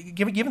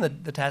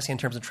 given the task in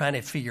terms of trying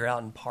to figure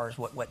out and parse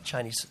what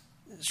Chinese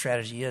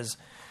strategy is,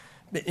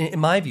 in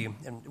my view,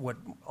 and what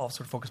I'll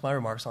sort of focus my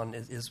remarks on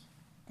is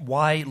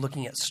why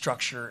looking at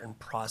structure and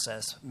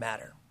process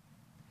matter.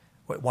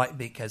 Why?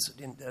 Because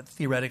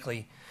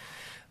theoretically,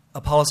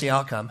 a policy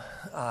outcome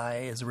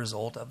is a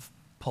result of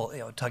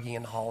tugging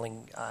and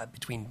hauling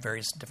between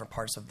various different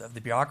parts of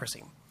the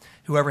bureaucracy.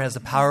 Whoever has the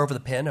power over the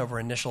pen over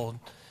initial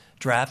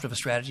draft of a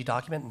strategy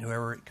document, and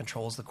whoever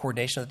controls the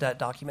coordination of that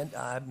document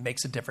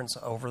makes a difference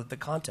over the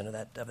content of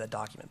that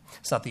document.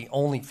 It's not the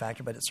only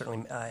factor, but it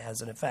certainly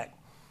has an effect.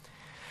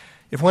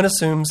 If one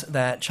assumes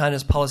that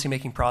China's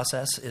policymaking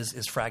process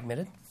is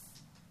fragmented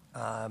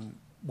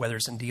whether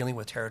it's in dealing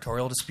with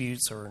territorial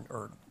disputes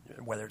or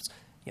whether it's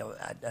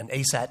an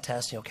ASAT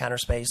test, counter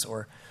space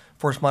or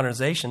force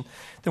modernization,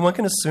 then one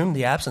can assume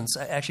the absence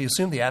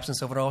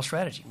of an overall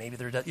strategy. Maybe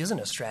there isn't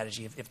a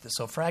strategy if they're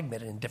so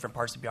fragmented and different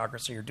parts of the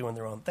bureaucracy are doing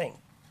their own thing.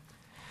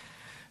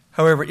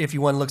 However, if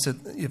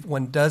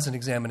one does an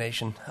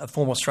examination of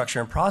formal structure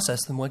and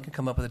process, then one can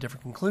come up with a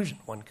different conclusion.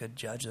 One could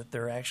judge that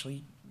there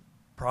actually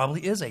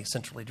probably is a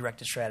centrally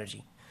directed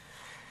strategy.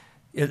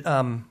 At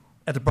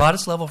the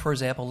broadest level, for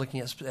example,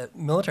 looking at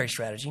military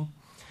strategy,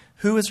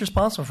 who is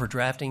responsible for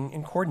drafting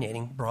and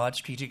coordinating broad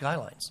strategic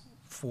guidelines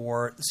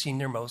for the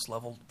senior-most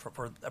level,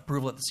 for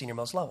approval at the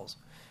senior-most levels,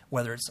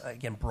 whether it's,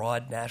 again,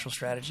 broad national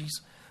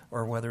strategies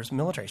or whether it's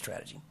military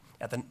strategy?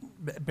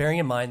 Bearing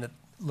in mind that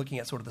looking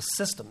at sort of the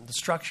system, the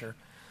structure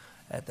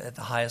at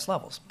the highest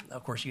levels.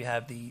 Of course, you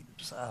have the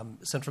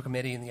Central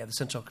Committee, and you have the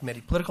Central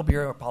Committee Political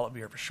Bureau, or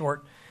Politburo for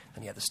short,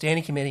 and you have the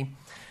Standing Committee.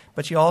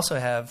 But you also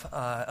have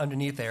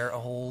underneath there a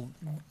whole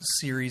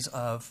series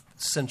of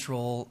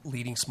central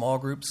leading small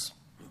groups,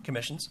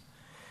 commissions,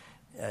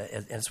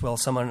 as well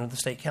as some under the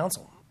State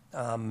Council.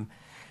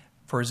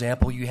 For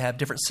example, you have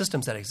different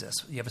systems that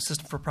exist. You have a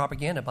system for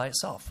propaganda by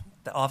itself.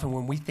 That often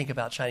when we think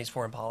about Chinese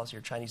foreign policy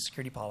or Chinese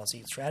security policy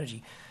and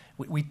strategy,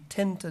 we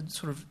tend to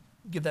sort of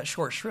give that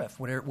short shrift,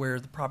 where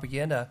the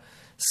propaganda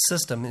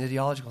system, the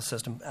ideological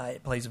system,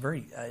 plays a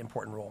very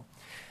important role.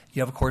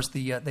 You have, of course,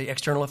 the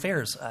external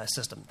affairs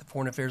system, the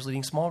foreign affairs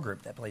leading small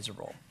group that plays a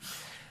role.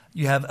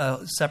 You have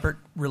a separate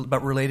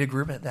but related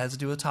group that has to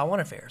do with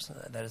Taiwan affairs.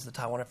 That is the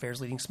Taiwan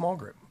affairs leading small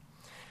group.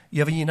 You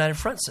have a united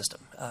front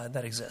system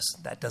that exists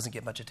that doesn't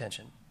get much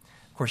attention.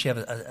 Of course, you have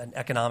an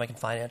economic and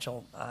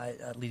financial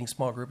leading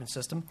small group and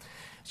system.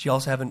 So you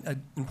also have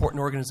an important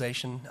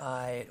organization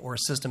or a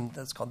system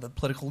that's called the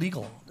political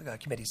legal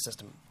committee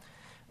system,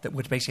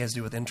 which basically has to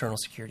do with internal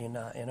security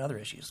and other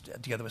issues,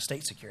 together with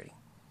state security.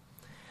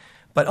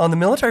 But on the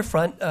military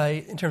front,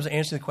 in terms of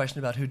answering the question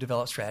about who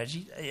develops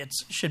strategy,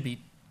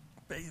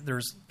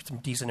 there's some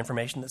decent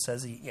information that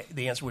says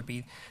the answer would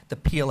be the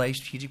PLA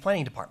Strategic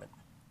Planning Department.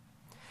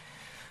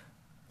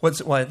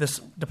 Why this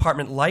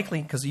department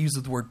likely, because it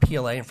uses the word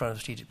PLA in front of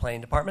the Strategic Planning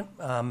Department,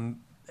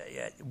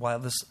 while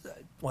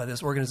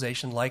this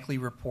organization likely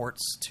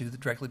reports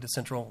directly to the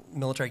Central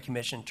Military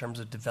Commission in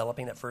terms of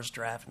developing that first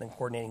draft and then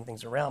coordinating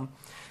things around,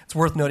 it's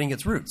worth noting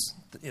its roots.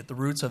 The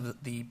roots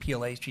of the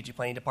PLA Strategic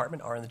Planning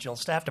Department are in the General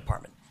Staff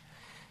Department.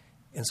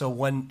 And so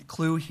one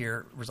clue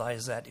here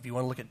resides that if you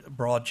want to look at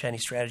broad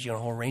Chinese strategy on a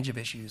whole range of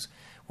issues,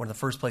 one of the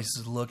first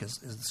places to look is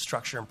the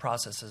structure and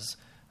processes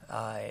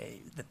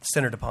that's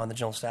centered upon the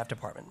General Staff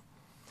Department.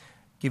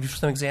 Give you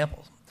some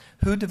examples.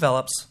 Who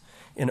develops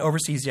and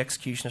oversees the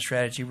execution of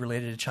strategy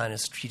related to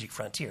China's strategic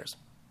frontiers,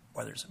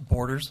 whether it's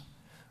borders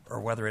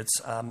or whether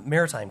it's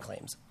maritime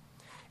claims?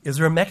 Is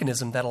there a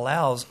mechanism that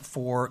allows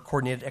for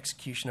coordinated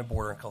execution of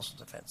border and coastal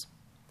defense?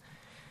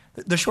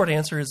 The short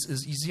answer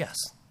is yes.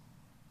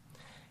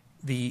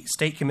 The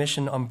State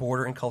Commission on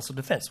Border and Coastal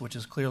Defense, which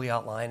is clearly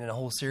outlined in a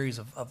whole series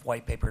of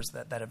white papers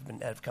that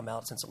have come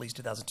out since at least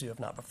 2002, if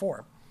not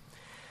before.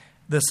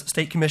 This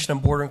State Commission on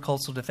Border and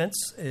Coastal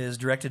Defense is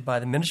directed by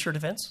the Minister of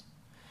Defense.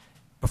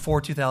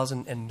 Before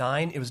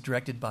 2009, it was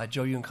directed by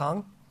Zhou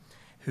Yunkang,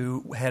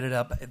 who headed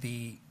up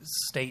the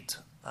state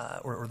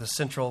or the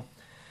Central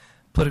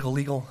Political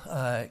Legal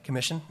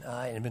Commission,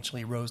 and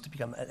eventually rose to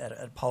become at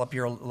a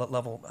Politburo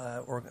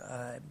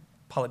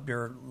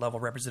level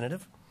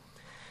representative.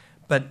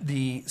 But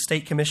the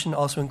State Commission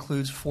also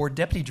includes 4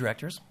 deputy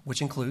directors,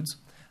 which includes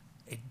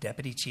a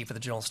deputy chief of the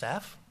General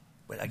Staff,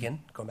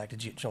 again, going back to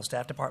the General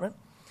Staff Department.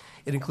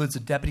 It includes a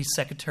deputy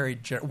secretary,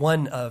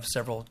 one of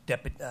several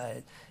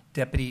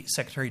deputy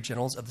secretary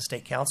generals of the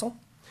State Council,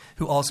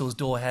 who also is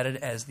dual-headed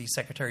as the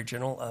Secretary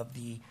General of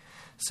the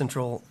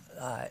Central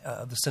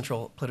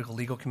Political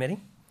Legal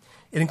Committee.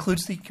 It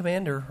includes the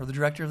commander or the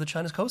director of the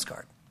China's Coast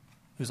Guard,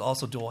 who's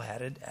also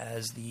dual-headed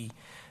as the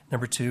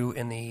number 2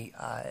 in the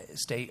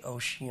State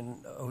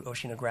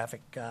Oceanographic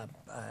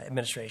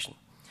Administration.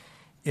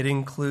 It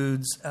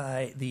includes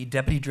the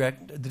deputy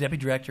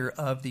director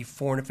of the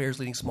Foreign Affairs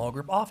Leading Small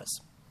Group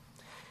Office.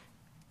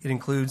 It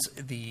includes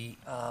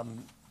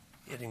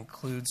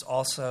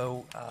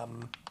also.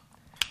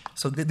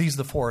 So these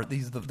are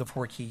the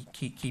four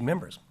key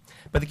members.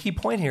 But the key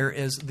point here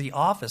is the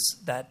office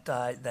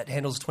that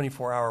handles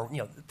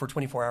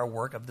 24-hour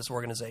work of this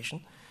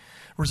organization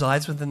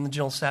resides within the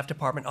General Staff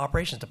Department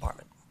Operations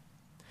Department.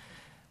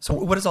 So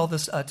what does all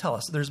this tell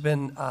us? There's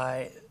been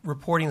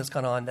reporting that's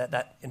gone on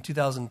that in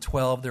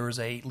 2012 there was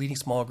a leading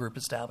small group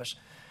established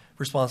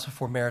responsible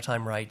for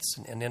maritime rights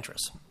and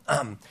interests.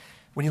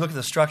 When you look at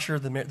the structure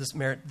of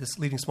this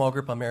leading small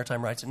group on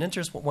maritime rights and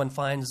interests, what one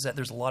finds is that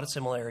there's a lot of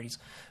similarities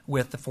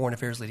with the Foreign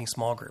Affairs Leading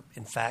Small Group.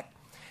 In fact,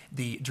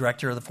 the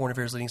director of the Foreign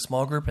Affairs Leading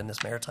Small Group and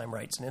this maritime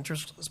rights and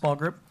interests small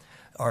group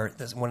are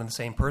one and the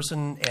same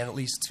person, and at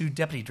least 2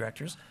 deputy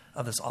directors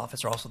of this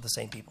office are also the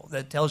same people.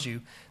 That tells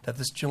you that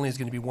this generally is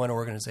going to be one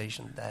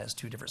organization that has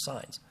 2 different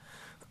signs.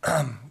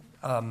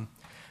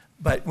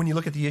 But when you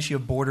look at the issue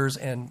of borders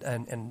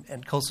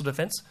and coastal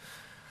defense,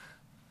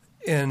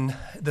 In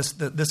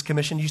this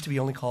commission used to be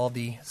only called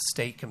the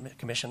State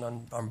Commission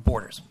on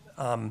Borders.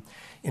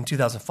 In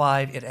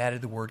 2005, it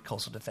added the word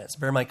coastal defense.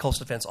 Bear in mind,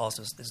 coastal defense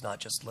also is not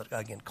just,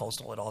 again,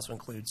 coastal. It also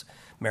includes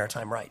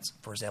maritime rights,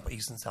 for example,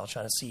 East and South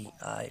China Sea,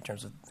 in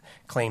terms of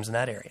claims in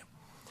that area.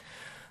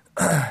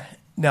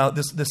 Now,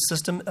 this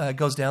system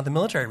goes down to the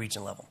military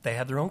region level. They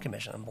have their own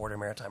commission on border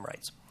and maritime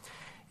rights.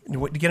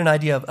 To get an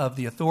idea of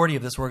the authority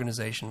of this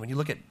organization, when you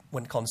look at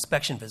what called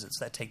inspection visits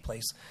that take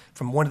place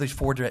from one of these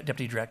 4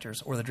 deputy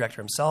directors or the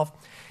director himself,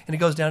 and it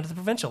goes down to the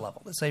provincial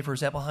level. Let's say, for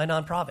example,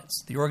 Hainan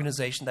Province, the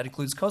organization that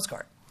includes Coast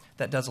Guard,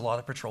 that does a lot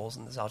of patrols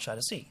in the South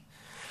China Sea.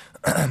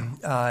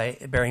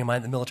 Bearing in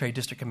mind the military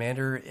district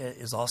commander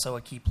is also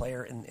a key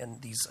player in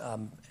the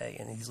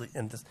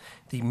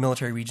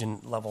military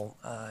region level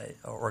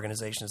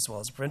organization as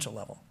well as the provincial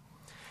level.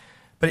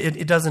 But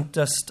it doesn't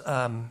just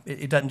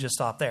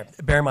stop there.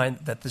 Bear in mind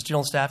that this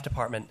General Staff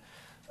Department,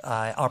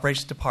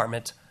 Operations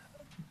Department,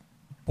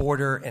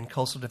 Border and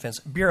Coastal Defense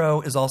Bureau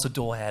is also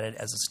dual-hatted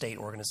as a state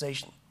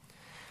organization.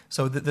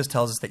 So this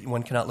tells us that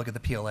one cannot look at the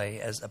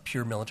PLA as a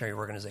pure military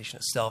organization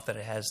itself, that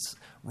it has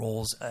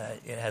roles,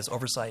 it has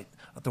oversight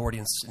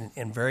authority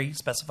in very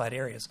specified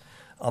areas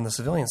on the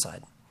civilian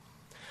side.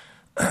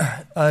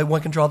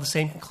 One can draw the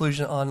same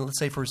conclusion on, let's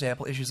say, for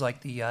example, issues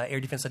like the Air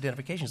Defense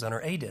Identification Zone,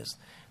 or ADIZ,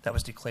 that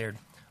was declared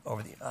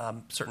over the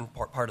certain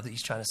part of the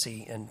East China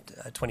Sea in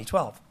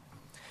 2012.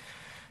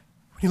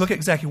 When you look at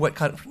exactly what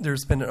kind of,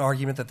 there's been an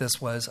argument that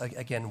this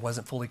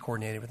wasn't fully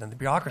coordinated within the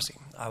bureaucracy.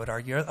 I would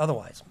argue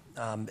otherwise,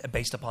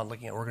 based upon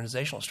looking at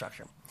organizational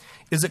structure.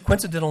 Is it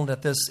coincidental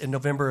that this, in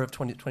November of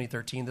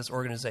 2013, this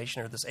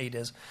organization, or this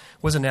ADIZ,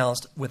 was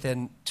announced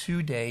within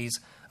 2 days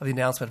of the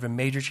announcement of a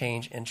major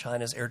change in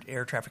China's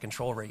air traffic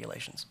control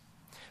regulations?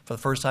 For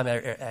the first time,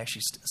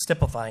 actually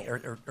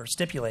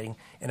stipulating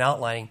and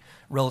outlining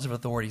relative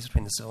authorities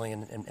between the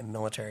civilian and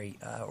military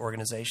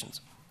organizations.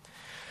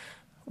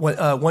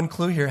 One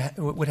clue here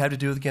would have to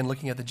do with, again,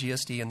 looking at the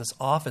GSD and this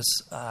office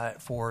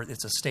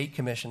it's a state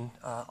commission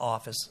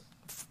office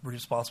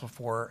responsible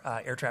for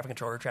air traffic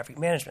control, air traffic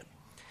management.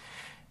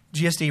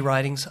 GSD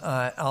writings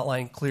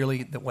outline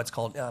clearly that what's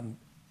called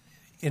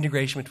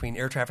integration between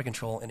air traffic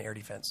control and air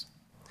defense.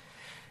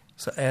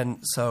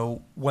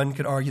 So one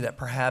could argue that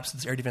perhaps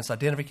this Air Defense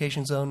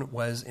Identification Zone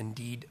was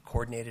indeed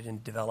coordinated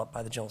and developed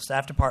by the General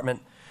Staff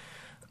Department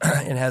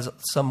and has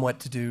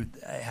somewhat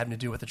having to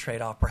do with the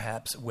trade-off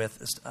perhaps with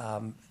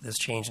this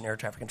change in air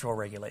traffic control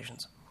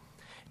regulations.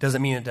 It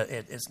doesn't mean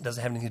it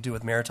doesn't have anything to do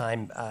with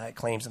maritime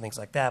claims and things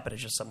like that, but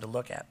it's just something to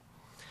look at.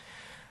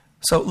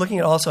 So looking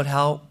also at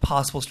how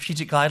possible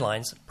strategic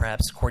guidelines,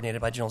 perhaps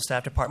coordinated by General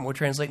Staff Department, would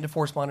translate into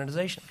force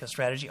modernization, because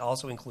strategy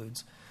also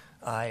includes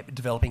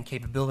developing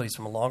capabilities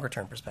from a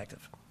longer-term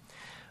perspective.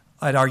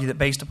 I'd argue that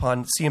based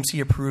upon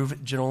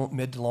CMC-approved general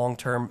mid- to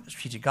long-term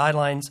strategic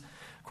guidelines,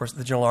 of course,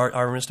 the General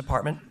Armaments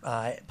Department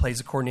plays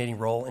a coordinating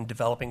role in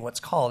developing what's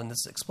called, and this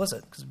is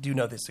explicit because we do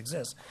know this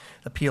exists,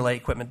 the PLA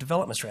Equipment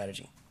Development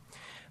Strategy.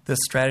 This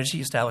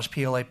strategy established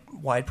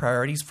PLA-wide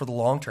priorities for the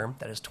long term,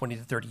 that is 20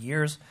 to 30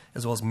 years,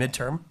 as well as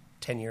mid-term,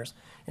 10 years,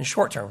 and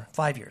short-term,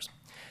 5 years.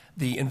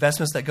 The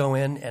investments that go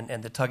in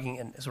and the tugging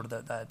and sort of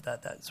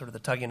the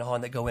tugging and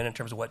hauling that go in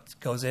terms of what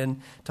goes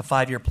in to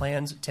 5-year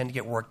plans tend to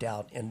get worked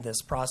out in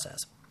this process.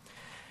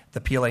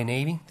 The PLA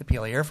Navy, the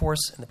PLA Air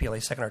Force, and the PLA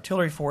 2nd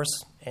Artillery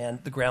Force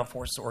and the ground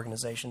forces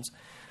organizations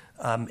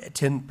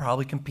tend to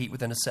probably compete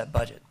within a set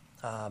budget,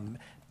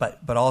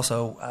 but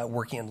also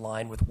working in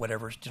line with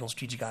whatever general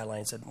strategic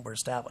guidelines that were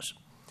established.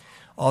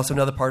 Also,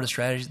 another part of the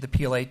strategy, the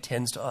PLA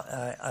tends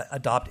to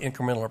adopt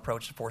incremental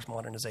approach to force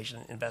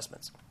modernization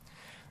investments.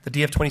 The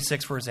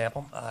DF-26, for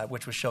example,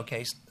 which was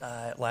showcased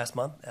last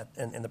month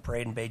in the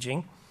parade in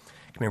Beijing,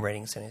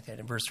 commemorating the 70th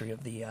anniversary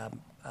of the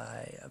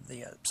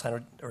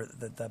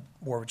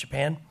war with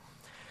Japan,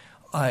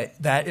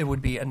 that it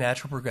would be a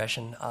natural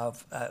progression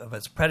of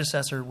its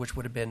predecessor, which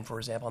would have been, for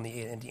example,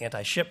 in the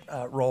anti-ship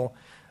role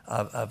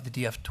of the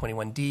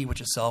DF-21D, which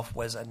itself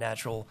was a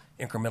natural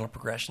incremental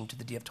progression to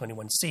the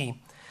DF-21C,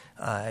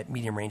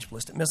 medium-range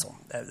ballistic missile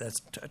that's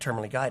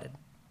terminally guided.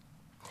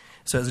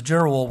 So as a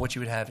general rule, what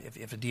you would have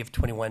if the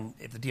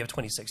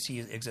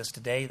DF-26C exists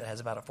today, that has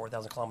about a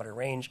 4,000-kilometer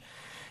range,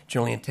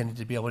 generally intended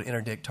to be able to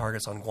interdict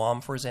targets on Guam,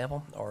 for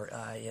example, or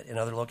in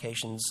other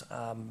locations,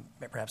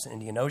 perhaps in the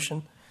Indian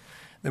Ocean.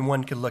 Then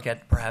one could look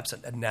at perhaps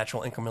a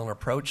natural incremental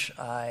approach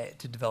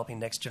to developing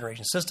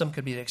next-generation system.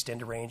 Could be to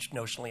extend a range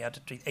notionally out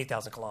to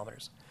 8,000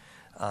 kilometers.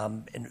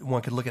 And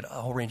one could look at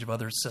a whole range of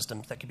other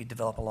systems that could be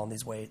developed along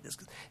these ways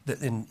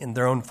in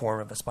their own form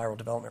of a spiral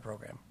development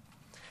program.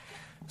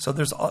 So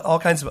there's all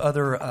kinds of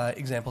other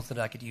examples that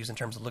I could use in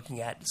terms of looking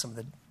at some of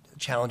the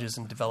challenges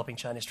in developing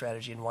China's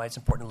strategy and why it's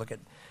important to look at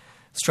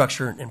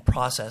structure and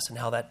process and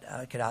how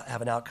that could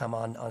have an outcome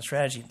on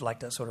strategy. I'd like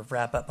to sort of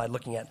wrap up by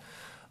looking at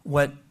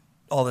what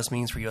all this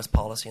means for U.S.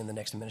 policy in the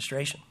next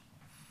administration.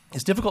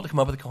 It's difficult to come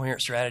up with a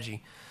coherent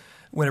strategy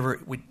whenever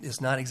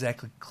it's not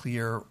exactly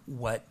clear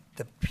what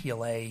the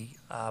PLA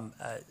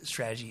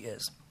strategy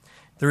is.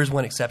 There is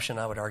one exception,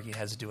 I would argue,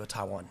 has to do with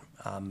Taiwan.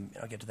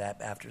 I'll get to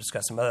that after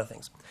discussing some other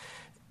things.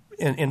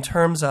 In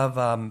terms of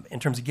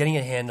getting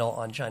a handle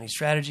on Chinese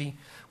strategy,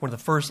 one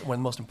of the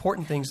most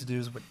important things to do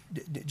is what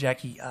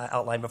Jackie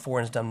outlined before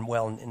and has done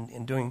well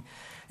in doing,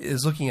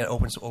 is looking at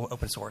open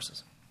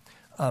sources.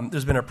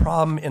 There's been a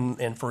problem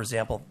in for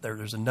example,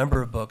 there's a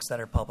number of books that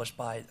are published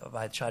by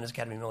China's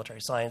Academy of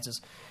Military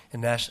Sciences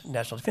and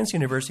National Defense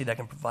University that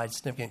can provide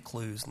significant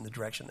clues in the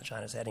direction that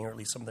China's heading, or at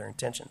least some of their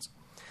intentions.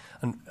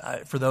 And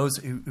for those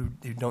who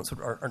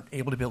aren't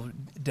able to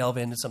delve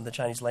into some of the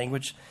Chinese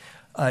language,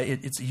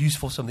 it's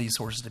useful for some of these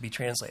sources to be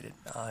translated.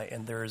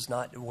 And there is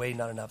not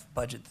enough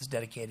budget that's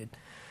dedicated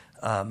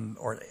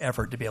or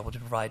effort to be able to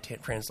provide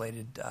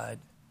translated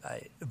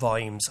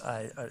volumes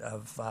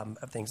of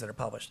things that are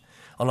published.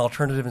 An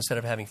alternative, instead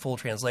of having full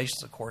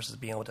translations, of course, is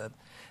being able to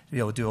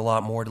do a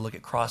lot more to look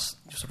at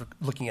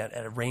looking at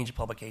a range of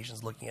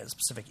publications, looking at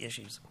specific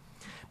issues.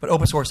 But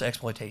open source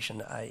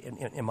exploitation,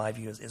 in my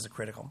view, is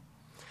critical.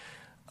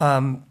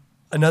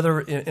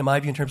 Another, in my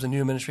view, in terms of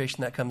new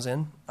administration that comes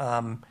in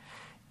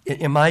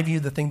my view,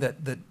 the thing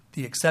that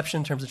the exception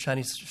in terms of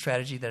Chinese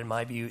strategy that, in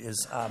my view,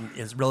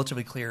 is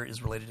relatively clear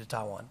is related to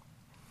Taiwan.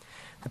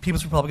 The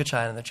People's Republic of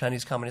China, the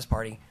Chinese Communist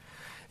Party,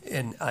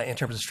 in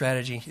terms of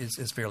strategy,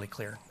 is fairly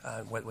clear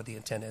what the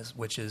intent is,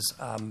 which is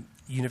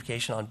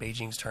unification on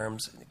Beijing's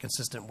terms,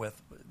 consistent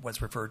with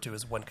what's referred to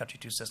as one country,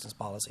 two systems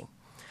policy.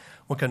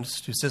 One country,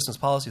 two systems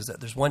policy is that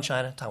there's one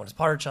China, Taiwan is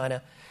part of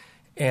China,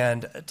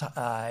 and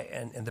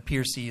the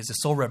PRC is the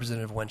sole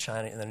representative of one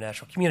China in the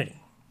international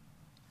community.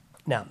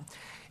 Now,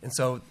 and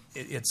so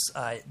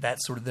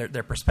that's sort of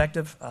their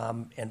perspective,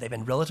 and they've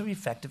been relatively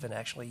effective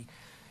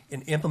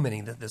in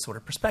implementing this sort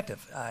of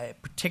perspective,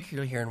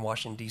 particularly here in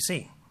Washington,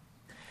 D.C.,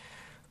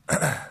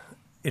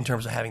 in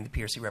terms of having the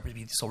PRC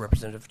be the sole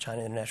representative of China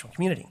in the international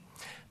community.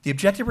 The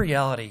objective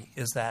reality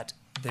is that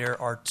there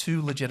are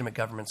two legitimate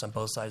governments on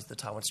both sides of the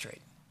Taiwan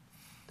Strait,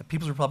 the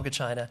People's Republic of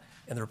China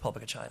and the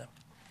Republic of China.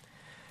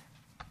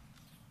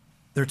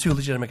 There are two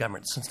legitimate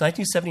governments. Since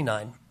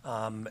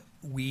 1979,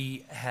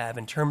 we have,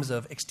 in terms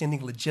of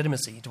extending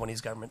legitimacy to one of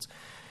these governments,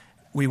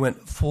 we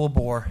went full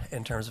bore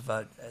in terms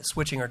of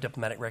switching our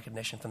diplomatic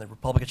recognition from the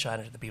Republic of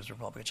China to the People's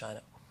Republic of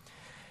China.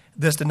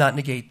 This did not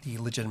negate the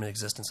legitimate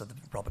existence of the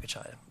Republic of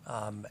China.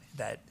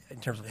 That, in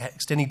terms of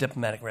extending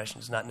diplomatic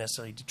relations, does not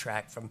necessarily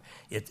detract from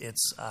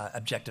its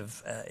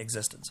objective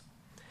existence.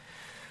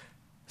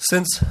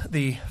 Since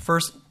the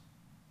first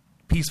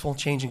peaceful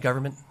change in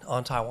government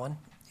on Taiwan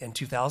in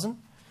 2000,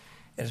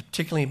 and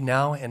particularly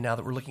now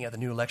that we're looking at the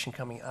new election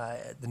coming,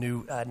 the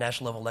new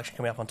national level election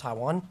coming up on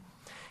Taiwan,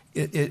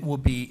 it will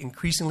be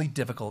increasingly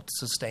difficult to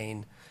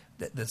sustain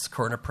this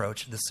current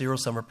approach, the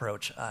zero-sum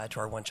approach to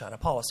our one China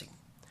policy.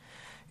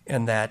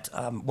 And that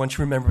once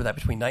you remember that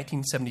between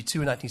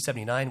 1972 and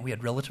 1979, we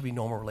had relatively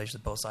normal relations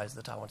with both sides of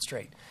the Taiwan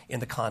Strait in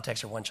the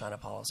context of one China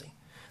policy.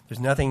 There's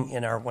nothing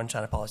in our one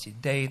China policy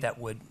today that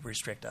would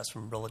restrict us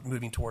from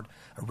moving toward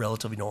a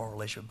relatively normal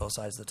relationship with both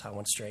sides of the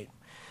Taiwan Strait.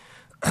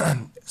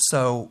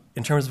 So,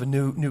 in terms of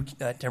in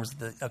terms of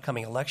the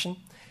upcoming election,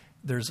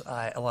 there's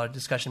a lot of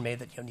discussion made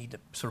that you need to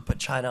sort of put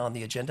China on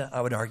the agenda.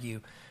 I would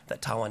argue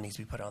that Taiwan needs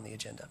to be put on the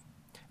agenda.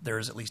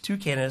 There's at least two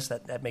candidates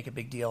that make a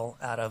big deal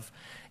out of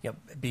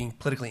being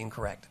politically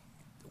incorrect.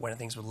 One of the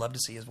things we'd love to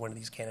see is one of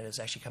these candidates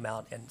actually come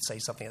out and say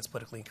something that's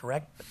politically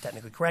incorrect but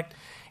technically correct,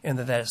 and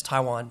that is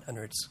Taiwan,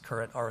 under its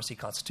current ROC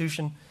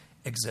constitution,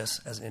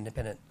 exists as an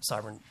independent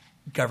sovereign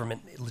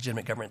government,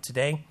 legitimate government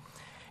today,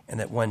 and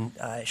that one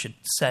should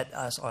set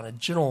us on a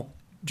general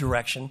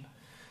direction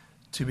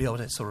to be able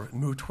to sort of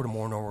move toward a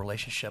more normal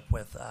relationship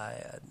with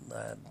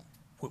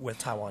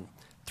Taiwan.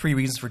 Three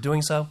reasons for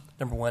doing so.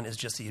 Number one is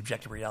just the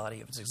objective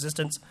reality of its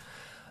existence.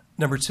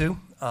 Number two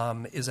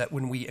is that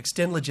when we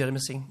extend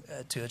legitimacy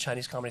to the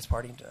Chinese Communist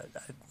Party,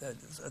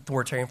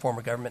 authoritarian form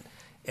of government,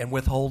 and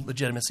withhold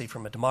legitimacy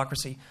from a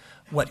democracy,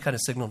 what kind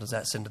of signal does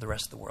that send to the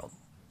rest of the world?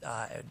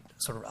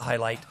 Sort of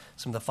highlight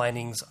some of the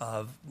findings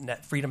of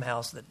Freedom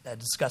House that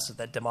discusses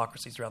that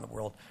democracies around the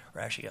world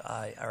are actually,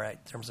 in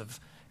terms of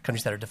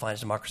countries that are defined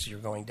as democracy, are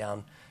going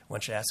down. One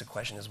should ask the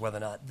question is whether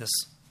or not this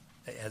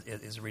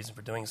is a reason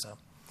for doing so.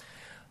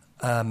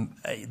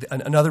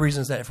 Another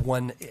reason is that if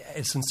one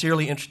is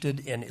sincerely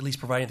interested in at least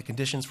providing the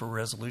conditions for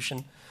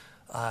resolution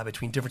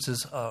between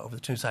differences over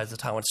the two sides of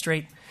the Taiwan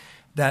Strait,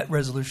 that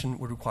resolution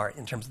would require,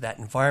 in terms of that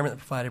environment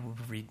that provided,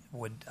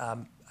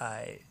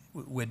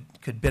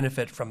 could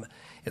benefit from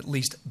at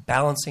least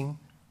balancing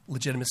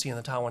legitimacy in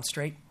the Taiwan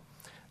Strait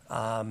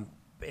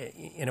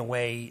in a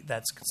way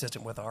that's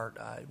consistent with our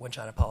one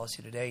China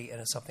policy today, and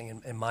is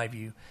something, in my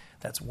view,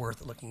 that's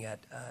worth looking at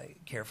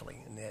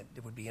carefully. And that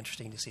it would be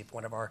interesting to see if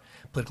one of our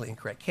politically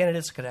incorrect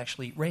candidates could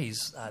actually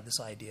raise this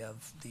idea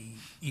of the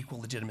equal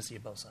legitimacy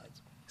of both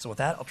sides. So with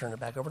that, I'll turn it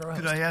back over to our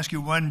host. Could I ask you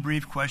one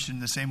brief question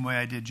the same way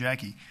I did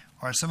Jackie?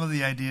 Are some of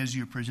the ideas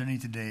you're presenting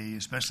today,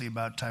 especially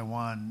about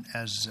Taiwan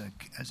as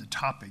a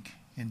topic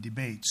in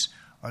debates,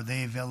 are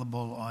they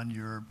available on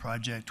your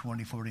Project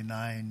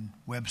 2049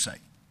 website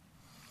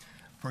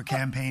for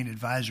campaign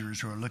advisors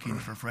who are looking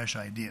for fresh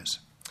ideas?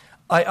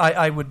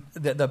 I would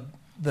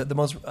the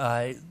most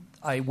I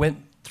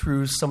went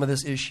through some of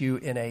this issue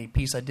in a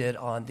piece I did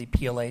on the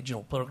PLA,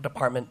 General Political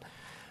Department,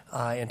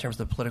 in terms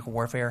of political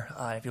warfare.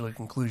 If you look at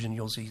conclusion,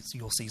 you'll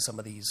see some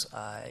of these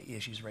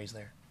issues raised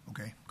there.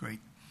 Okay, great.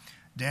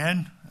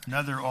 Dan,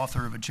 another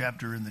author of a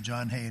chapter in the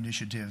John Hay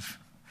Initiative,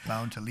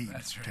 Bound to Lead,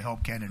 That's right. to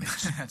help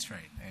candidates. That's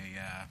right.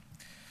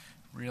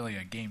 Really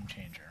a game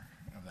changer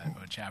of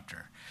that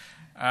chapter.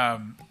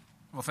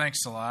 Well,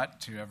 thanks a lot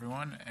to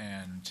everyone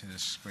and to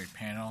this great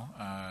panel.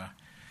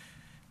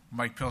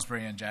 Mike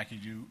Pillsbury and Jackie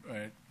do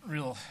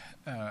real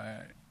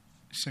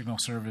signal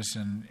service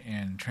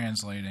in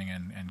translating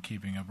and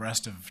keeping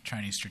abreast of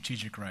Chinese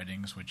strategic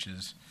writings, which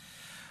is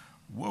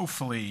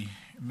woefully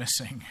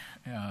missing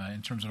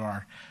in terms of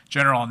our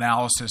general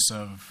analysis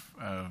of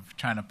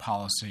China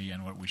policy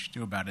and what we should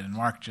do about it. And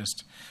Mark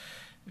just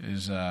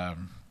is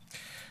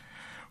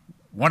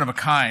one of a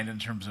kind in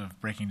terms of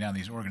breaking down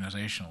these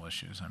organizational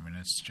issues. I mean,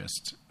 it's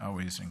just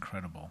always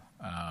incredible.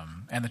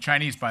 And the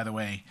Chinese, by the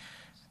way,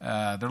 there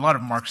are a lot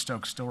of Mark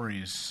Stokes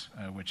stories,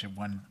 which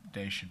one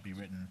day should be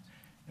written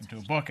into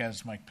a book,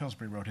 as Mike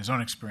Pillsbury wrote his own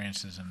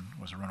experiences and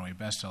was a runaway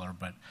bestseller.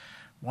 But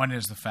one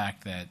is the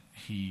fact that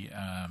he,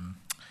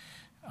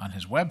 on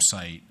his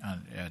website,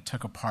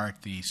 took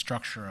apart the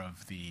structure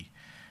of the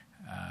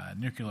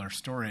nuclear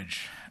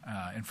storage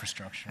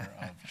infrastructure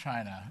of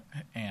China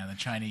and the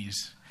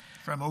Chinese.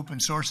 From open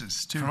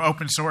sources, too. From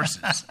open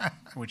sources,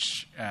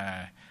 which,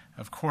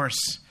 of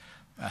course,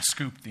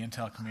 scooped the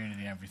intel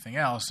community and everything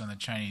else, and the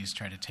Chinese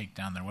tried to take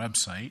down their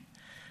website,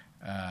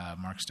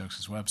 Mark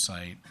Stokes'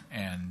 website,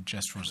 and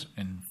just was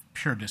in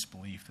pure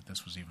disbelief that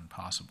this was even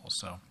possible.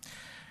 So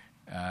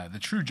the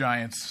true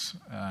giants,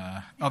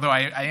 although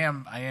I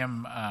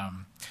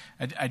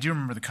do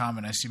remember the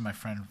comment, I see my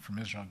friend from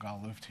Israel,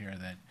 Gal Luft, here,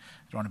 that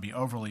I don't want to be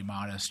overly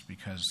modest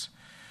because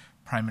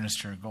Prime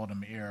Minister Golda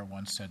Meir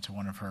once said to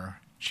one of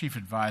her chief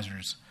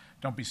advisors,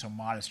 "Don't be so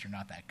modest, you're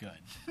not that good."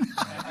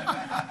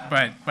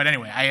 But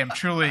anyway, I am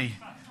truly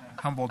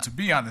humbled to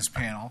be on this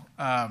panel.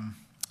 Let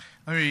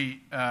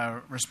me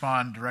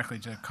respond directly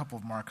to a couple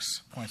of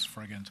Mark's points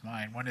before I get into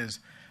mine. One is,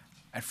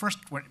 at first,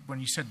 when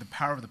you said the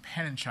power of the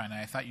pen in China,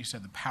 I thought you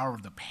said the power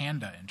of the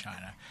panda in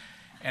China.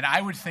 And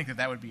I would think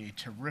that would be a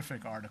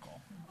terrific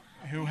article.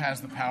 Who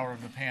has the power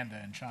of the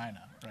panda in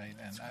China, right?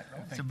 And I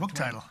think it's a book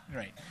title.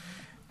 Right.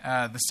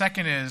 The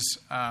second is,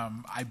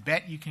 I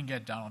bet you can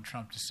get Donald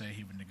Trump to say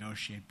he would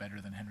negotiate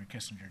better than Henry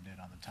Kissinger did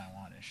on the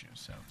Taiwan issue.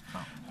 So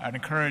I'd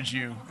encourage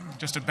you,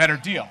 just a better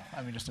deal.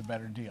 I mean, just a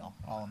better deal,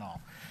 all in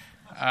all.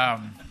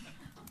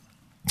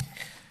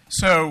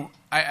 So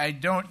I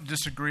don't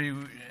disagree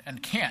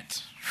and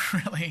can't,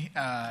 really.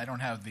 I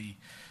don't have the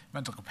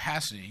mental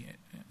capacity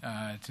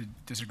to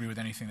disagree with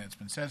anything that's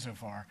been said so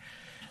far.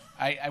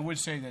 I would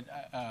say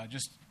that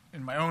just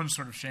in my own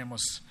sort of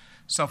shameless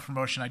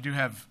self-promotion, I do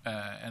have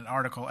an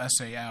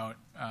essay out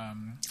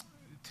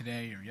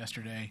today or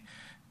yesterday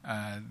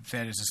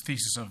that is a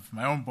thesis of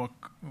my own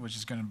book, which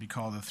is going to be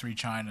called The Three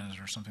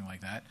Chinas or something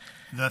like that.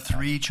 The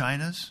Three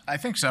Chinas? I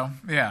think so,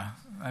 yeah.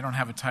 I don't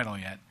have a title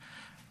yet.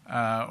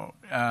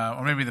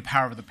 Or maybe The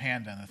Power of the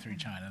Panda and the Three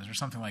Chinas or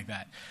something like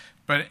that.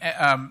 But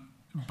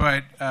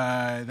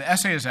the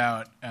essay is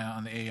out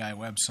on the AI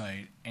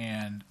website,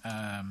 and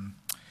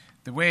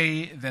the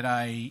way that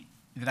I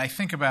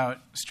think about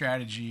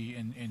strategy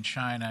in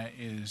China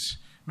is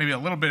maybe a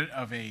little bit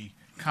of a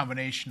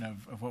combination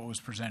of what was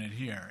presented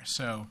here.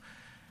 So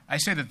I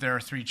say that there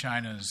are three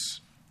Chinas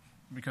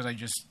because I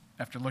just,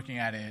 after looking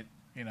at it,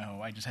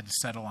 I just had to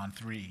settle on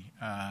three.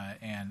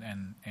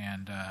 And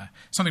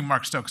something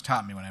Mark Stokes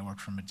taught me when I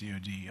worked for a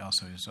DOD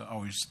also is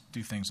always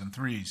do things in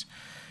threes.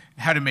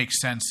 How to make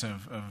sense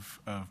of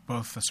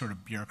both the sort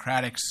of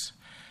bureaucratics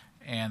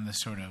and the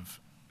sort of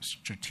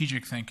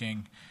strategic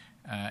thinking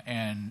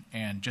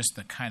and just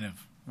the kind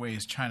of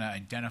ways China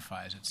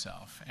identifies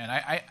itself.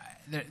 And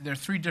there are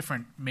three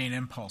different main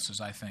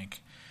impulses, I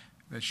think,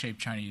 that shape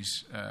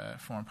Chinese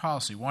foreign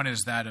policy. One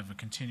is that of a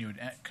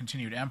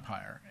continued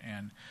empire,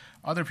 and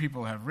other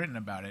people have written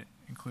about it,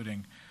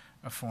 including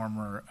a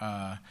former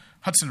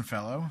Hudson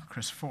Fellow,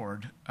 Chris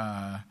Ford,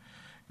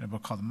 in a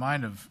book called The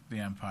Mind of the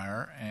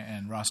Empire,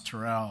 and Ross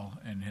Terrell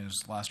in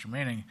his Last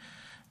Remaining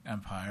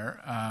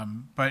Empire.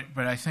 But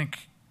I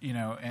think,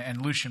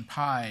 and Lucian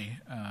Pai,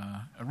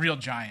 a real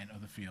giant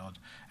of the field.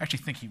 I actually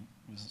think he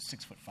was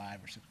 6'5"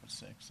 or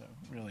 6'6", so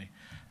really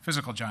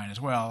physical giant as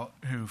well,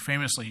 who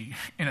famously,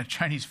 in a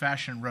Chinese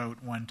fashion,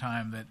 wrote one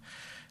time that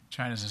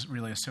China is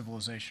really a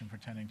civilization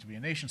pretending to be a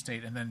nation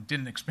state, and then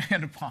didn't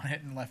expand upon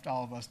it and left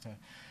all of us to,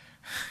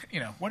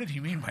 what did he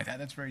mean by that?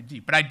 That's very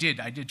deep. But I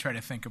did try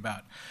to think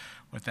about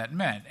what that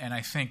meant, and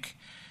I think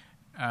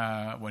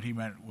what he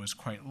meant was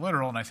quite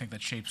literal, and I think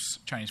that shapes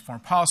Chinese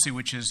foreign policy,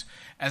 which is,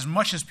 as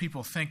much as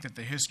people think that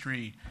the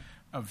history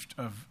of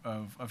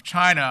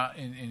China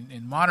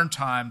in modern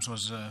times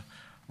was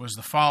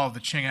the fall of the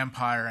Qing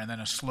Empire and then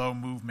a slow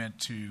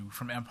movement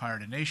from empire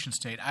to nation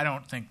state, I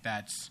don't think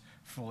that's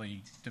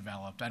fully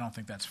developed. I don't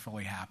think that's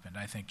fully happened.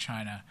 I think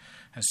China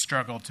has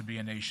struggled to be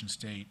a nation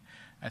state.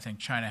 I think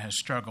China has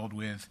struggled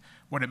with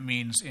what it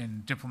means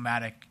in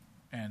diplomatic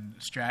and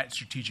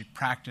strategic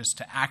practice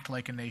to act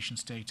like a nation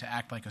state, to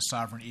act like a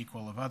sovereign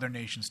equal of other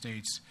nation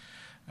states,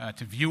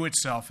 to view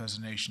itself as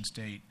a nation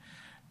state.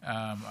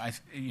 I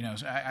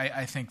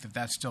think that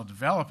that's still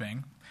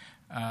developing.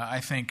 I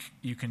think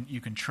you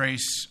can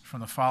trace from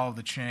the fall of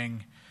the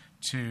Qing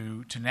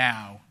to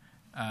now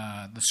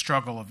the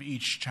struggle of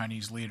each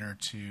Chinese leader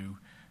to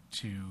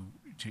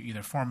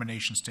either form a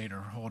nation state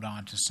or hold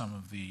on to some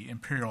of the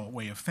imperial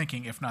way of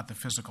thinking, if not the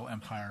physical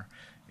empire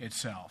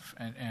itself.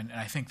 And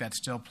I think that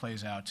still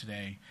plays out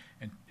today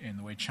in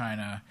the way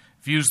China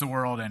views the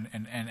world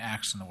and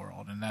acts in the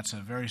world. And that's a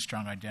very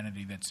strong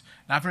identity that's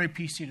not very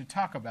PC to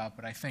talk about,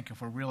 but I think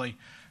if we're really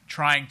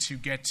trying to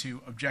get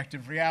to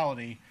objective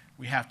reality,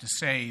 we have to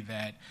say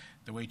that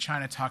the way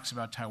China talks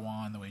about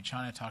Taiwan, the way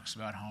China talks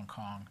about Hong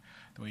Kong,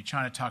 the way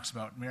China talks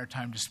about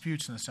maritime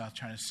disputes in the South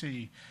China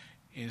Sea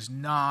is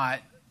not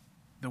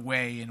the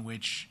way in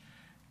which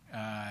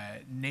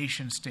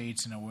nation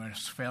states in a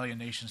Westphalian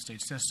nation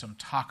state system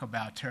talk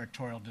about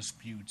territorial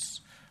disputes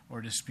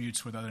or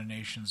disputes with other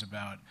nations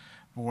about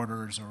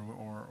borders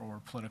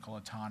or political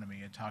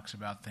autonomy. It talks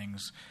about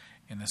things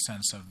in the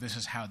sense of this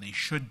is how they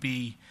should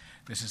be,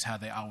 this is how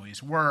they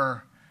always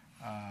were,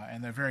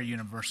 and they're very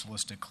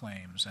universalistic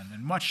claims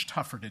and much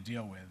tougher to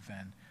deal with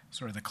than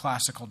sort of the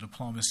classical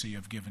diplomacy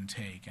of give and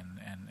take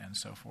and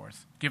so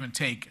forth. Give and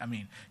take,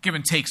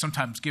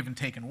 sometimes give and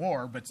take in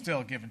war, but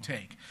still give and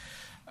take.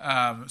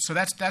 So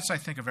that's I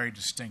think, a very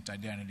distinct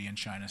identity in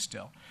China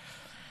still.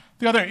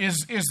 The other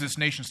is this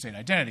nation-state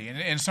identity. And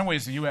in some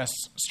ways, the U.S.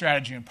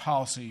 strategy and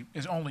policy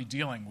is only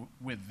dealing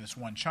with this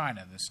one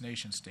China, this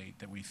nation-state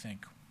that we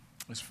think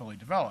is fully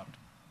developed.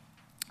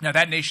 Now,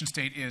 that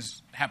nation-state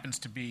happens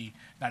to be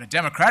not a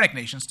democratic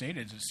nation-state.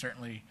 It is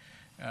certainly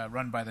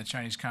run by the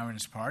Chinese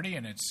Communist Party,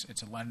 and it's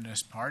a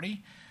Leninist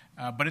party.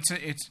 But it's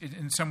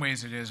in some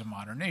ways it is a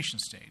modern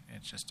nation-state.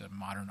 It's just a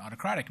modern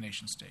autocratic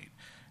nation-state.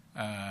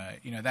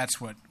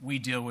 That's what we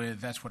deal with.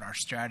 That's what our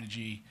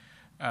strategy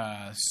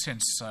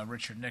since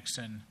Richard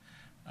Nixon,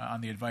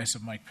 on the advice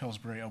of Mike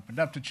Pillsbury, opened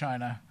up to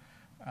China,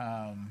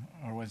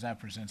 or was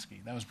that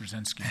Brzezinski? That was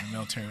Brzezinski in the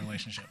military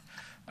relationship.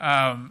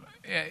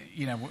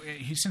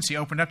 Since he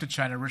opened up to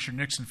China, Richard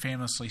Nixon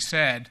famously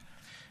said,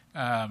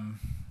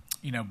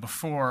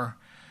 before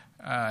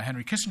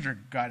Henry Kissinger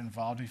got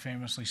involved, he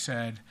famously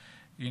said,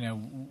 in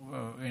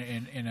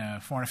a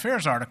foreign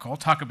affairs article,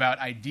 talk about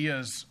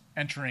ideas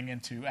entering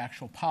into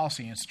actual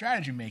policy and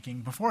strategy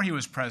making. Before he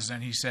was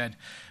president, he said,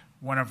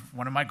 one of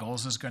my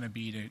goals is going to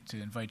be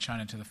to invite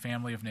China to the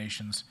family of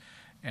nations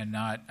and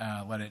not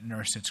let it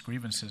nurse its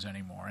grievances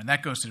anymore. And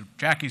that goes to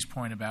Jackie's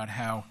point about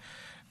how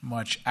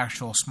much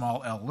actual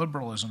small L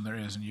liberalism there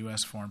is in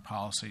U.S. foreign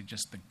policy,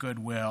 just the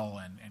goodwill,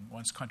 and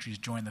once countries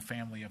join the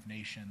family of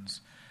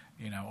nations,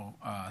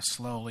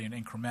 slowly and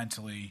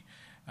incrementally,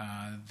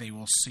 they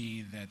will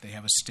see that they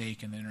have a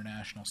stake in the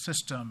international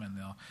system, and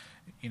they'll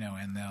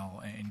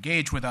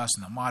engage with us,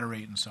 and they'll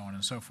moderate, and so on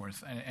and so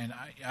forth. And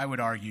I would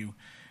argue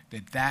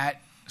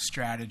that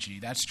strategy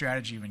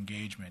of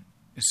engagement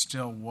is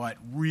still what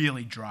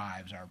really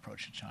drives our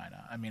approach to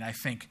China. I mean, I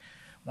think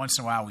once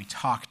in a while we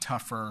talk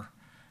tougher.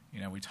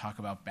 We talk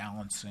about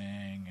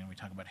balancing, and we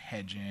talk about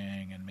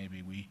hedging, and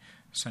maybe we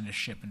send a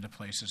ship into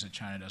places that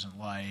China doesn't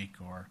like,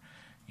 or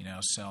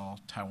sell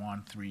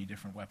Taiwan 3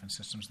 different weapon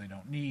systems they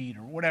don't need,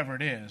 or whatever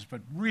it is.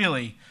 But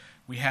really,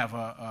 we have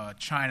a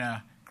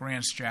China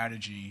grand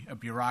strategy, a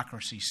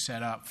bureaucracy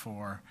set up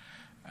for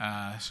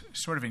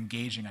sort of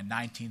engaging a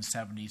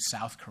 1970s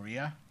South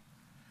Korea,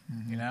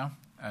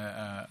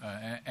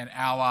 an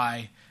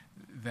ally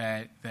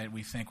that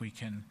we think we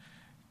can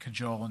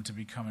cajole into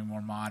becoming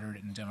more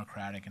moderate and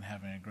democratic and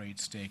having a great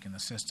stake in the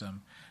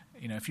system.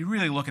 If you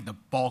really look at the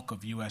bulk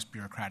of U.S.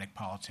 bureaucratic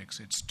politics,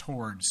 it's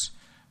towards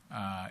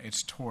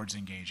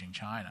engaging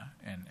China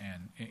and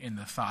in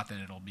the thought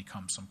that it'll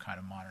become some kind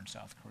of modern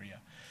South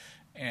Korea.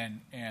 And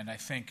I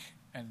think,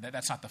 and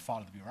that's not the fault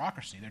of the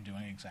bureaucracy. They're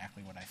doing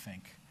exactly what I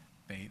think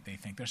they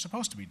think they're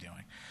supposed to be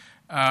doing.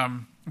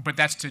 But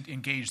that's to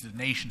engage the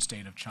nation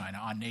state of China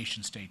on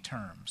nation state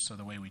terms. So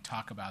the way we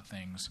talk about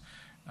things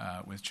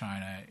with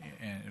China,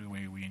 and the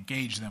way we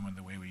engage them, and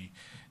the way we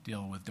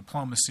deal with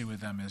diplomacy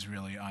with them is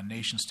really on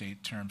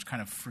nation-state terms,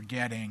 kind of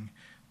forgetting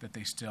that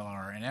they still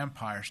are an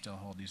empire, still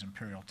hold these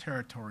imperial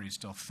territories,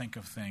 still think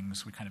of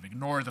things. We kind of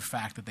ignore the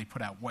fact that they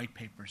put out white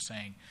papers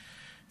saying,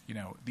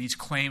 these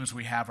claims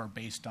we have are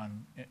based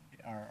on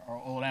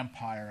our old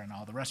empire and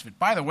all the rest of it.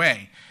 By the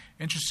way,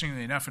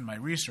 interestingly enough, in my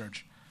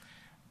research,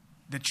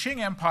 the Qing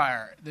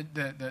Empire,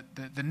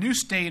 the new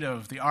state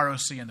of the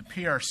ROC and the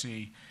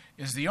PRC,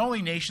 is the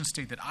only nation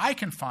state that I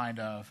can find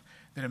of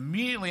that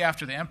immediately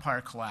after the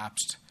empire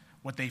collapsed,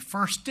 what they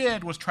first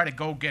did was try to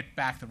go get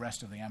back the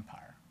rest of the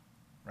empire,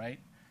 right?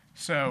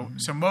 So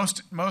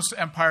most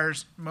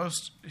empires,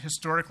 most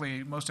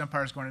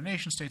empires going to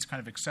nation states kind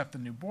of accept the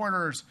new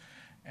borders,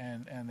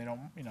 and they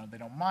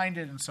don't mind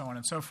it, and so on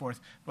and so forth.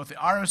 Both the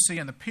ROC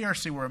and the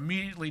PRC were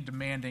immediately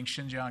demanding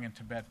Xinjiang and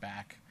Tibet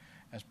back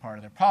as part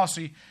of their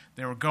policy.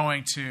 They were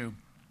going to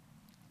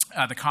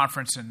the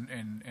conference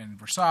in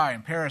Versailles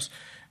in Paris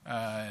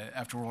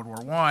after World War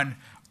I,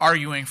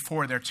 arguing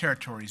for their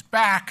territories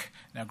back.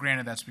 Now,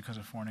 granted, that's because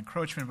of foreign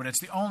encroachment, but it's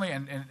the only,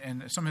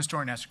 and some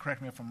historian has to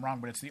correct me if I'm wrong,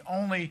 but it's the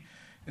only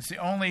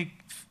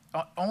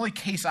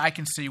case I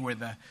can see where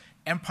the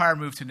empire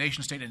moved to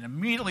nation state and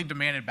immediately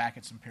demanded back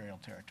its imperial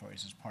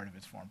territories as part of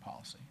its foreign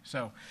policy.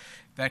 So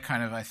that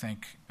kind of, I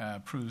think,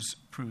 proves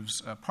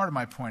part of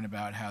my point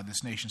about how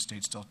this nation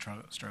state's still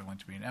struggling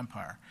to be an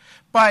empire.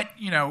 But,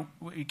 you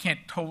can't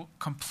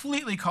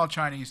completely call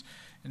Chinese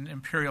an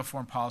imperial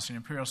foreign policy, an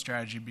imperial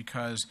strategy,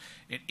 because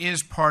it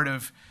is part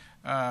of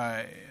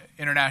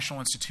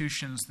international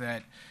institutions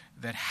that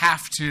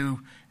have to,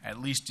 at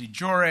least de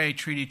jure,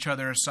 treat each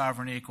other as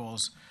sovereign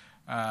equals,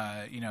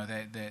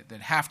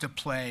 that have to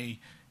play,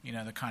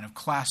 the kind of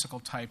classical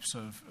types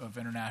of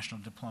international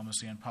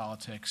diplomacy and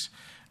politics,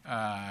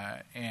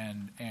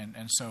 and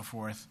so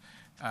forth.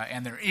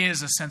 And there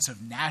is a sense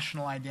of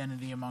national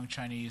identity among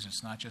Chinese.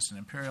 It's not just an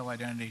imperial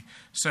identity.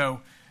 So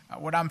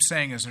what I'm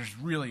saying is there's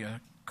really a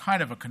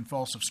kind of a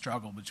convulsive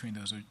struggle between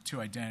those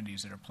two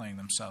identities that are playing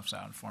themselves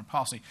out in foreign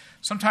policy.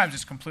 Sometimes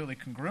it's completely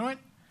congruent.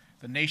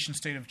 The nation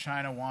state of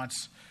China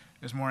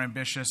is more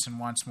ambitious and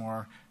wants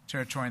more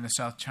territory in the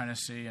South China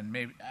Sea, and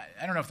maybe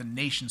I don't know if the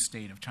nation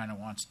state of China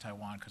wants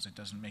Taiwan because it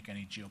doesn't make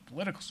any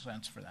geopolitical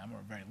sense for them, or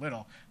very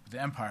little, but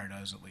the empire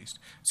does at least.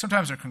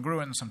 Sometimes they're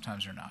congruent and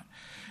sometimes they're not.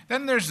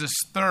 Then there's this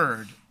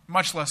third,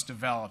 much less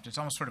developed, it's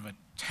almost sort of a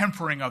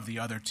tempering of the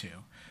other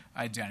two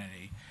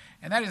identity,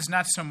 and that is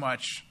not so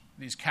much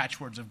these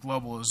catchwords of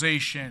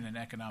globalization and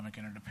economic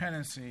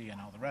interdependency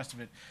and all the rest of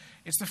it.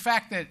 It's the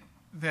fact that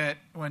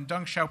when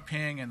Deng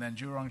Xiaoping and then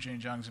Zhu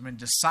Rongjiang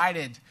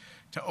decided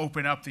to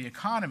open up the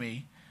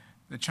economy,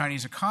 the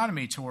Chinese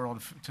economy to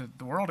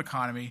the world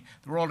economy,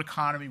 the world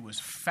economy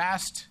was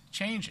fast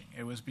changing.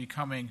 It was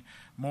becoming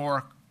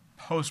more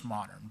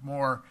postmodern,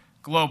 more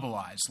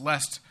globalized,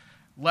 less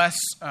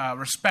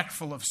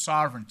respectful of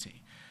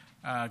sovereignty.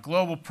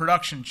 Global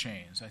production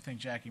chains, I think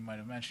Jackie might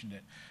have mentioned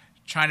it.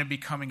 China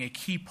becoming a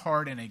key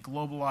part in a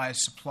globalized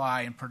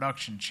supply and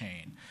production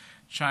chain.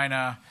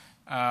 China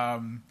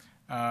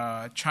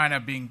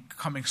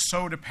becoming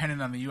so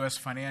dependent on the U.S.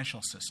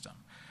 financial system.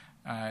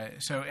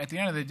 So at the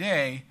end of the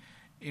day,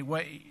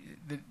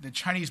 the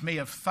Chinese may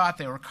have thought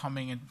they were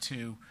coming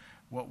into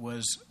what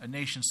was a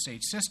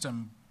nation-state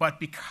system, but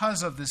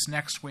because of this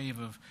next wave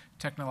of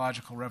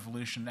technological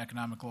revolution,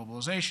 economic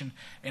globalization,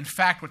 in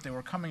fact, what they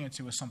were coming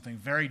into was something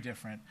very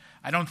different.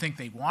 I don't think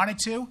they wanted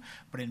to,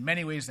 but in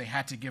many ways they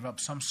had to give up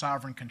some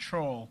sovereign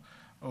control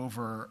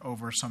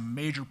over some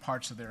major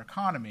parts of their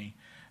economy.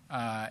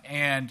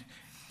 And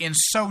in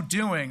so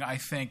doing, I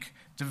think,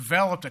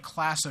 developed a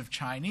class of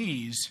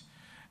Chinese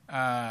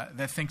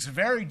that thinks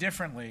very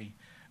differently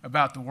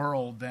about the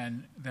world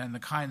than the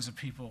kinds of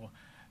people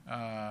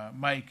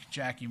Mike,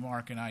 Jackie,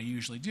 Mark, and I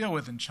usually deal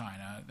with in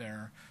China.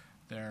 They're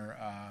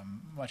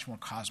much more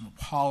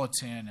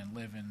cosmopolitan and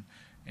live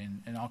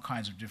in all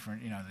kinds of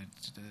different,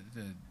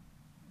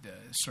 the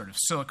sort of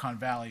Silicon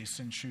Valley,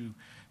 Hsinchu,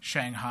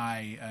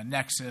 Shanghai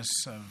nexus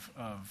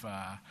of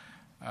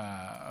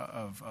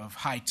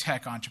high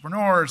tech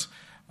entrepreneurs.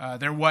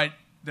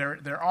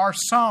 There are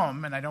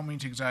some, and I don't mean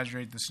to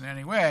exaggerate this in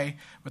any way,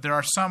 but there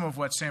are some of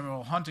what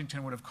Samuel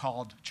Huntington would have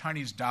called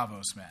Chinese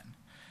Davos men,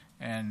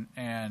 and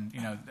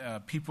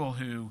people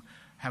who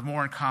have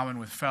more in common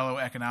with fellow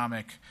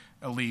economic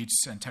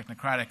elites and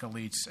technocratic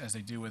elites as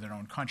they do with their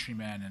own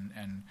countrymen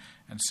and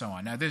so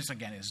on. Now, this,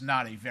 again, is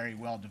not a very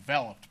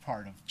well-developed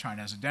part of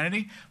China's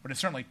identity, but it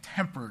certainly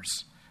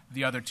tempers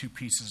the other two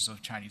pieces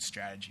of Chinese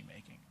strategy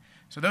making.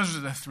 So those are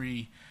the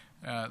three,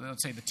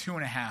 let's say the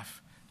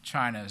 2.5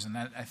 Chinas, and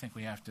that I think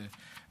we have to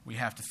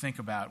think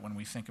about when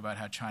we think about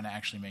how China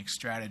actually makes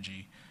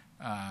strategy,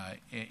 and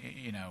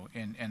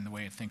the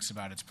way it thinks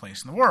about its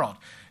place in the world.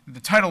 The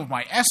title of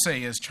my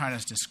essay is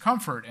China's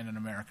Discomfort in an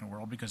American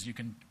World, because you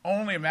can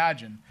only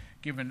imagine,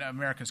 given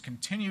America's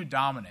continued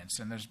dominance,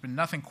 and there's been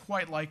nothing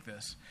quite like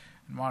this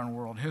in modern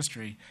world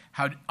history,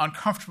 how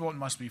uncomfortable it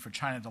must be for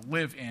China to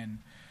live in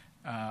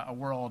a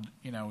world,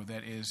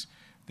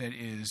 that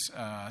is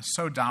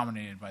so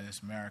dominated by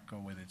this America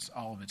with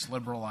all of its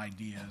liberal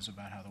ideas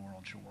about how the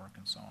world should work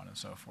and so on and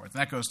so forth. And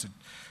that goes to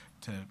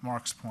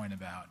Mark's point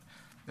about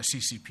the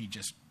CCP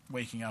just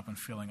waking up and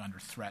feeling under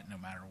threat no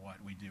matter what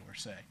we do or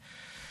say.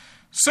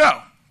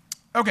 So,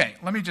 okay,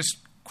 let me just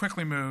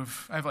quickly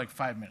move. I have like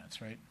 5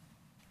 minutes, right?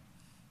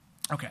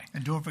 Okay.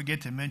 And don't forget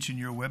to mention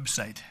your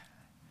website.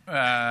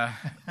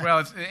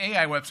 Well, the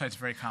AI website's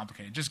very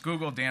complicated. Just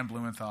Google Dan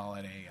Blumenthal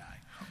at AI.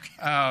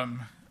 Okay.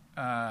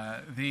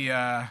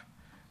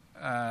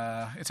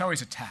 It's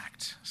always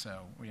attacked,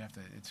 so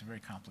it's a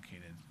very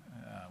complicated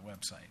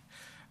website.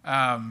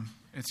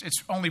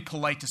 It's only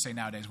polite to say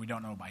nowadays we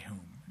don't know by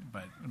whom,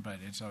 but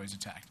it's always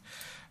attacked.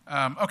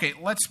 Okay,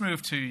 let's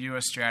move to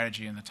U.S.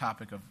 strategy and the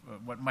topic of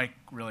what Mike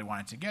really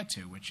wanted to get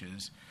to, which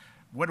is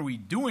what are we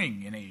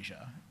doing in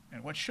Asia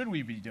and what should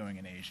we be doing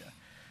in Asia?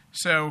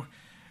 So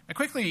I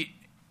quickly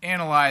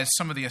analyzed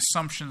some of the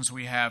assumptions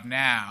we have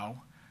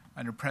now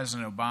under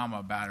President Obama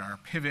about our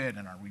pivot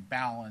and our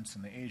rebalance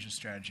and the Asia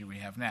strategy we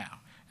have now.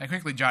 I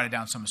quickly jotted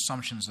down some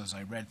assumptions as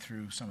I read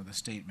through some of the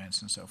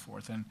statements and so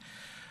forth. And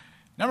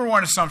number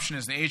one assumption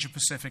is the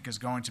Asia-Pacific is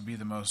going to be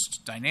the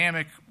most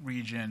dynamic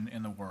region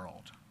in the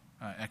world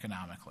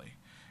economically,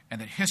 and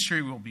that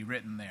history will be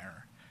written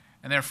there,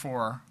 and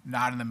therefore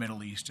not in the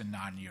Middle East and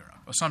not in Europe.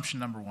 Assumption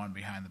number one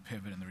behind the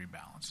pivot and the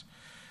rebalance.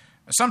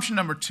 Assumption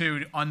number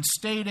two,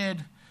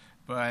 unstated,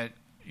 but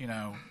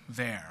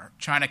there,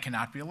 China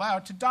cannot be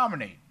allowed to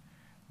dominate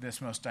this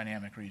most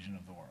dynamic region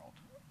of the world.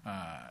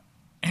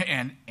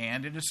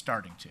 And it is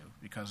starting to,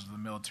 because of the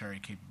military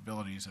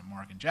capabilities that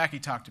Mark and Jackie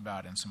talked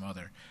about and some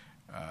other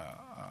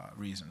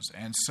reasons.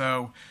 And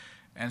so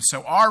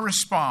our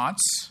response,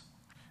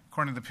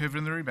 according to the pivot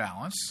and the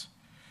rebalance,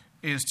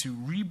 is to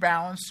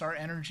rebalance our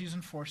energies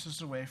and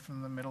forces away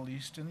from the Middle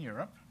East and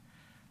Europe,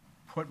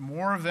 put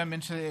more of them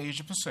into the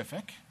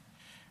Asia-Pacific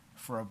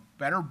for a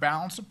better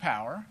balance of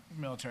power,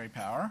 military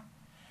power,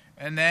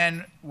 and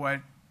then what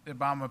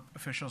Obama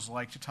officials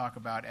like to talk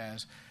about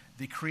as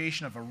the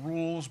creation of a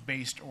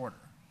rules-based order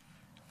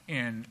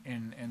in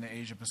the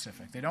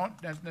Asia-Pacific. They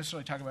don't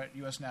necessarily talk about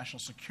U.S. national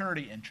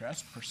security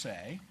interests per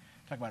se.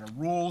 Talk about a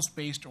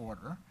rules-based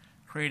order,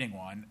 creating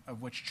one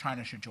of which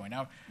China should join.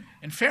 Now,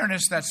 in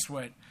fairness, that's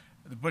what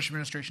the Bush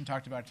administration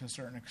talked about to a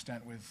certain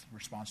extent with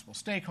responsible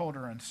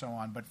stakeholder and so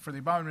on. But for the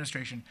Obama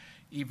administration,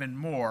 even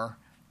more,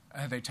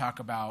 they talk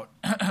about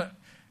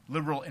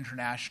liberal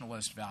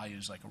internationalist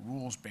values like a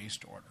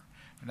rules-based order.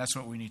 And that's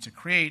what we need to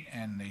create,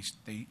 and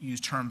they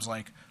use terms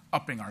like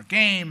upping our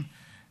game,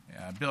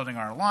 building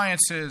our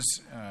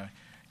alliances.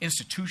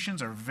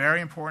 Institutions are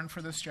very important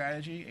for this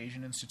strategy,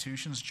 Asian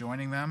institutions,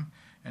 joining them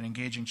and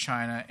engaging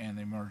China and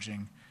the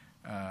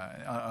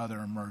other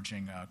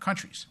emerging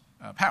countries,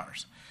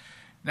 powers.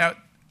 Now,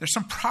 there's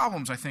some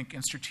problems, I think,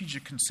 in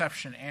strategic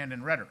conception and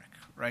in rhetoric,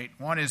 right?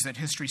 One is that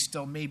history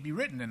still may be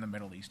written in the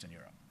Middle East and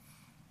Europe,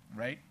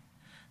 right?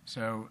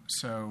 So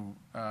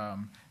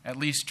at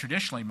least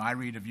traditionally, my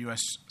read of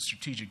U.S.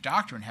 strategic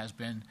doctrine has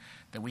been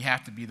that we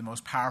have to be the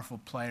most powerful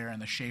player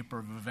and the shaper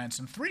of events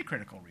in three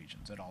critical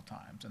regions at all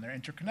times, and they're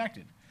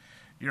interconnected.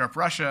 Europe,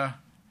 Russia,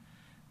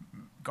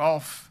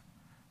 Gulf,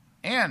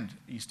 and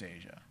East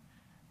Asia.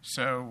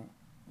 So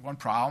one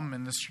problem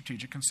in the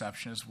strategic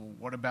conception is, well,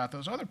 what about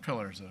those other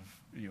pillars of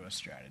U.S.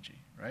 strategy,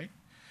 right?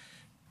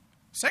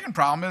 Second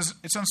problem is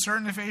it's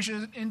uncertain if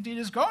Asia indeed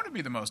is going to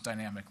be the most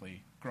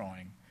dynamically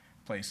growing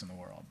place in the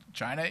world.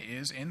 China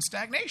is in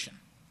stagnation.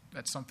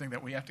 That's something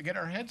that we have to get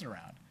our heads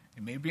around.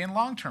 It may be in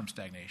long-term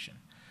stagnation.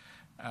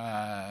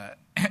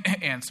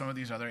 And some of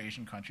these other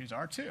Asian countries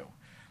are too.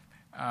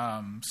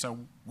 So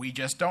we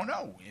just don't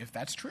know if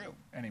that's true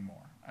anymore.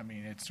 I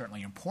mean, it's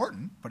certainly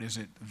important, but is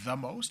it the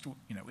most?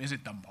 Is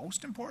it the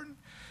most important?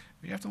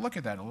 We have to look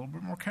at that a little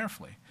bit more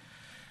carefully.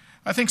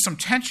 I think some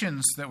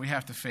tensions that we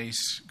have to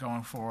face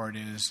going forward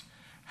is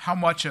how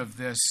much of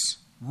this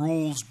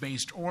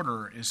rules-based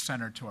order is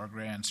centered to our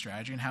grand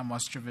strategy and how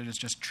much of it is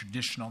just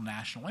traditional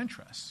national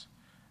interests.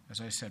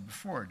 As I said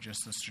before,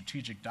 just the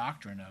strategic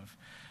doctrine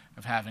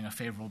of having a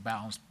favorable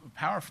balance of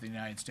power for the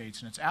United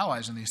States and its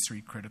allies in these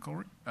three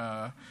critical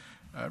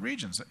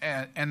regions.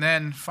 And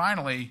then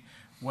finally,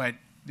 what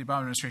the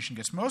Obama administration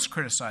gets most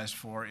criticized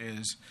for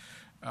is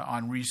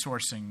on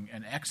resourcing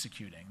and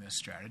executing this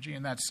strategy.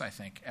 And that's, I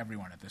think,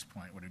 everyone at this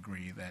point would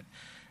agree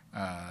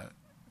that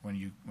when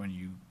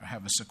you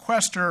have a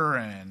sequester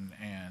and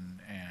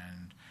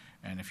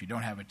if you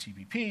don't have a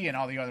TPP and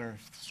all the other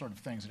sort of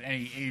things that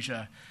any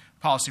Asia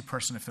policy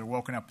person, if they're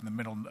woken up in the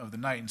middle of the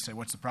night and say,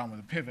 what's the problem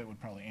with the pivot, would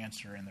probably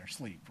answer in their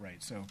sleep,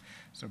 right? So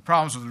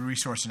problems with the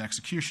resource and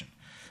execution.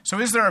 So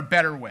is there a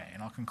better way?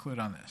 And I'll conclude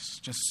on this.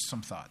 Just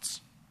some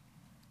thoughts.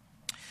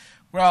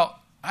 Well,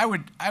 I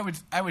would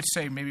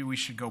say maybe we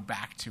should go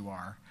back to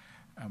our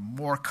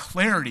more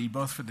clarity,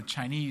 both for the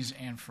Chinese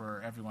and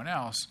for everyone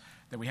else,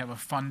 that we have a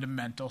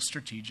fundamental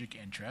strategic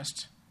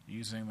interest,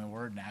 using the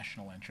word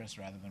national interest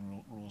rather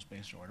than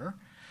rules-based order,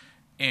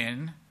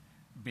 in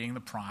being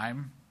the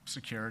prime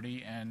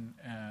security and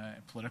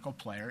political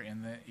player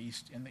in the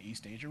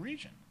East Asia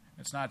region.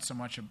 It's not so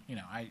much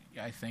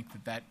I think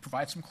that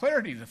provides some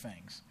clarity to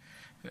things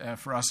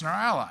for us and our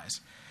allies,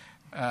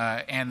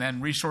 and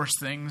then resource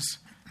things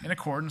in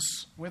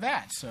accordance with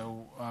that.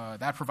 So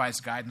that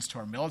provides guidance to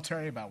our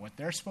military about what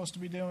they're supposed to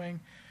be doing,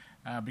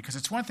 because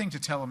it's one thing to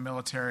tell a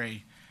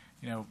military,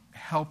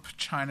 help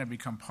China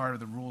become part of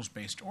the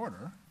rules-based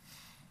order.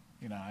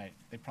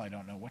 They probably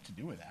don't know what to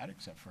do with that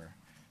except for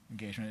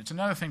engagement. It's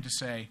another thing to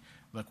say,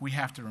 look, we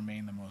have to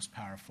remain the most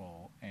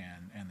powerful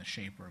and the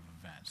shaper of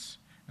events.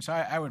 And so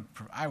I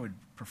would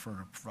prefer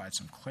to provide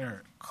some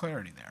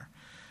clarity there.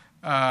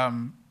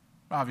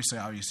 Obviously,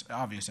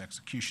 obvious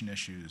execution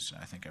issues.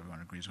 I think everyone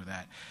agrees with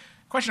that.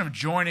 Question of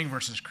joining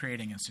versus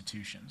creating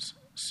institutions.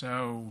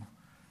 So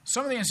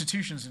some of the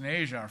institutions in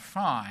Asia are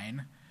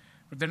fine,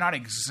 but they're not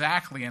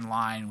exactly in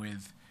line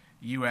with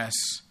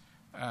U.S.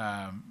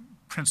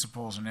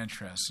 Principles and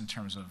interests in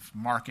terms of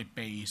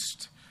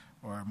market-based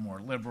or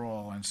more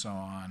liberal and so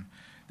on.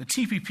 The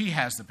TPP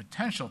has the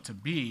potential to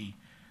be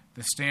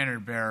the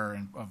standard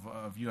bearer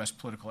of U.S.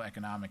 political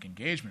economic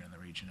engagement in the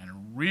region and a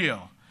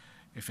real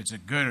if it's a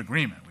good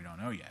agreement, we don't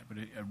know yet, but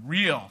a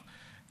real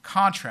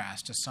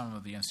contrast to some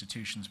of the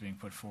institutions being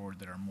put forward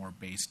that are more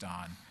based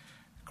on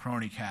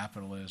crony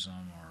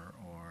capitalism or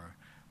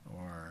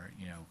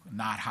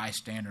not high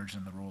standards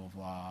in the rule of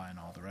law and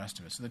all the rest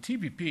of it. So the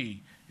TPP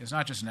is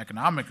not just an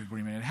economic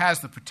agreement. It has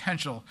the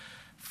potential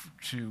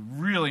to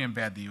really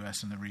embed the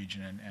U.S. in the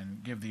region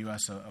and give the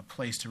U.S. a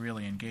place to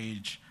really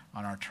engage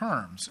on our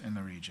terms in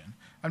the region.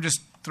 I'm just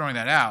throwing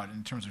that out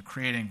in terms of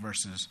creating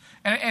versus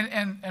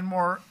and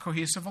more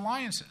cohesive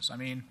alliances. I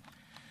mean,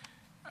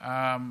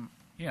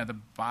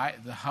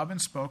 the hub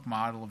and spoke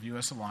model of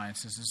U.S.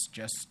 alliances is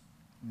just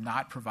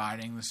not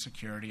providing the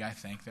security I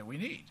think that we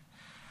need.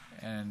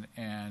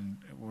 And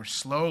we're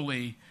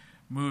slowly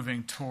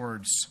moving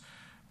towards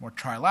more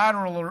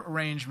trilateral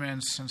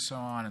arrangements and so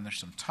on, and there's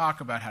some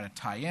talk about how to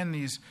tie in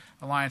these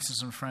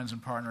alliances and friends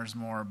and partners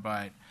more,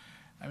 but,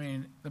 I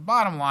mean, the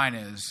bottom line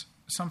is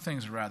some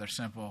things are rather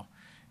simple.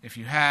 If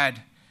you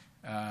had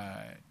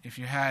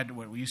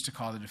what we used to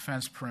call the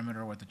defense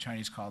perimeter, what the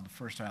Chinese called the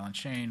first island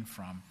chain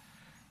from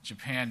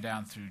Japan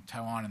down through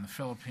Taiwan and the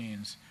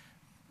Philippines,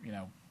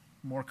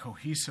 more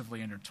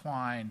cohesively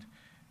intertwined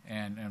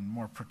and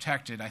more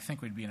protected, I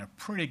think we'd be in a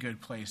pretty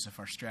good place if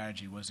our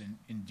strategy was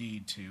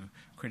indeed to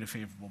create a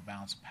favorable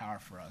balance of power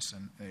for us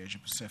in the Asia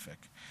Pacific.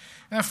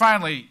 And then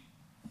finally,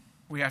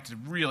 we have to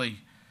really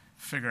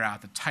figure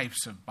out the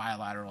types of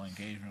bilateral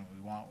engagement we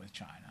want with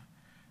China.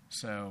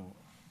 So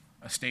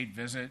a state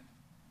visit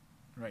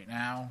right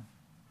now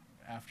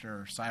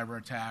after cyber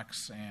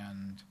attacks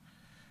and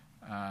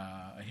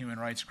a human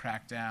rights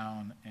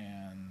crackdown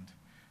and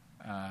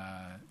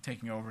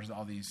taking over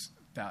all these.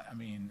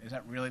 Is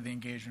that really the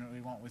engagement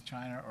we want with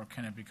China, or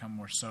can it become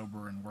more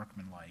sober and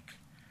workmanlike?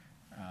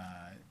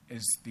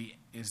 Is the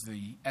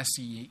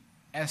SCED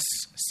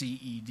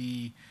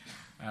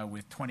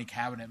with 20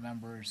 cabinet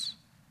members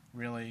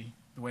really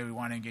the way we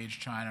want to engage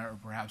China, or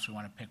perhaps we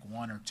want to pick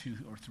one or two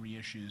or three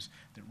issues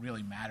that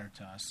really matter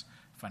to us: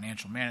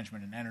 financial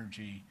management and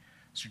energy,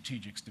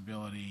 strategic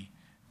stability,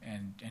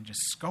 and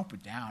just scope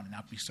it down and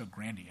not be so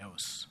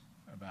grandiose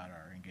about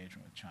our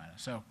engagement with China.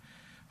 So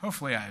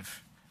hopefully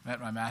I've met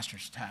my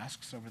master's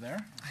tasks over there,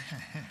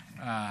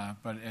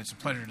 but it's a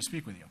pleasure to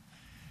speak with you.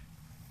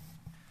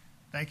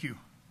 Thank you.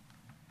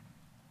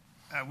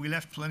 We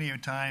left plenty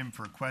of time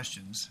for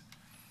questions.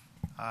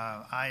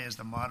 I, as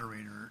the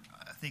moderator,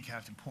 I think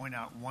have to point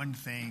out one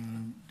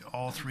thing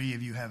all three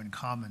of you have in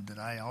common that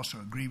I also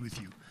agree with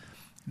you,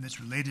 and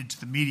that's related to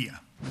the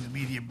media. When the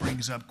media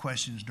brings up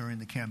questions during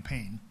the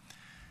campaign,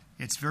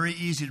 it's very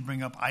easy to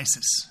bring up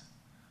ISIS.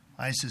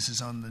 ISIS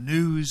is on the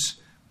news,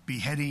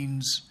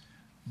 beheadings,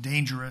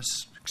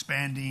 dangerous,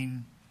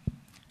 expanding.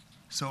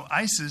 So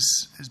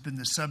ISIS has been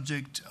the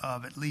subject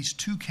of at least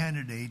two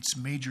candidates'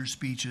 major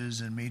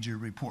speeches and major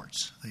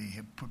reports. They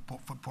have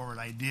put forward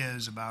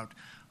ideas about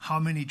how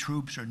many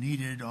troops are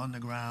needed on the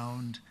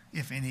ground,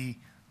 if any,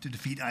 to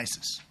defeat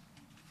ISIS,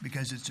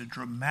 because it's a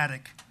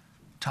dramatic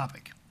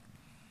topic.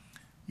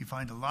 You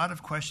find a lot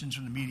of questions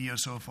from the media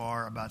so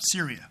far about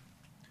Syria.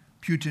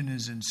 Putin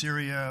is in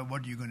Syria.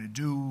 What are you going to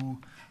do?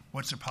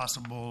 What's a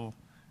possible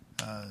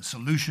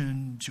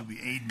solution? Should we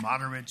aid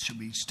moderates? Should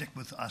we stick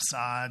with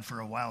Assad for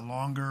a while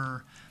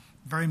longer?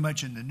 Very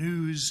much in the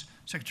news.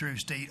 Secretary of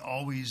State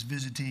always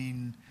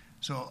visiting.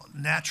 So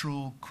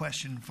natural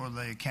question for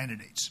the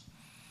candidates.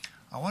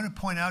 I want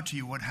to point out to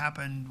you what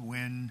happened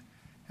when,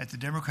 at the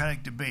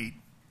Democratic debate,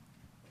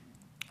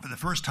 for the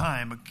first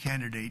time, a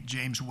candidate,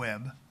 James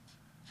Webb,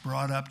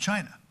 brought up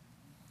China.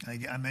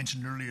 I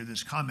mentioned earlier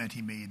this comment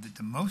he made that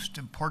the most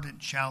important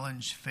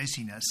challenge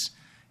facing us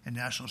in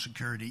national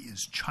security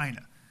is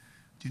China.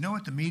 Do you know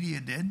what the media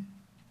did?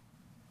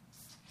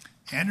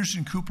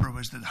 Anderson Cooper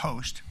was the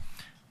host.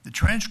 The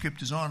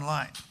transcript is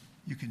online.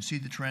 You can see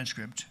the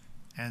transcript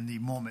and the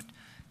moment.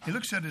 He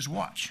looks at his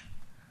watch,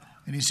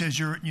 and he says,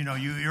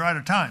 "You're out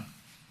of time."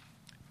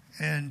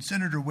 And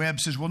Senator Webb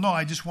says, "Well, no,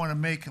 I just want to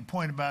make a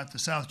point about the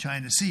South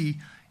China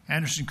Sea."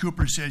 Anderson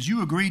Cooper says,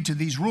 "You agreed to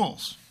these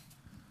rules.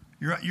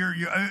 You're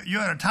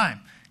out of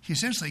time." He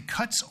essentially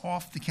cuts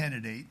off the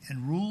candidate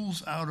and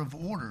rules out of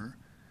order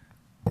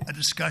a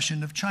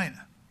discussion of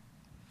China.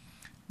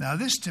 Now,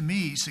 this to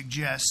me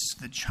suggests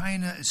that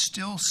China is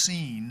still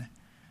seen,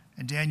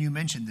 and Dan, you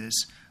mentioned this,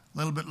 a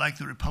little bit like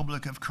the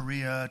Republic of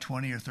Korea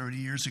 20 or 30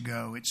 years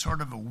ago. It's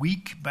sort of a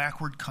weak,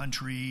 backward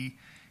country.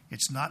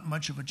 It's not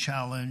much of a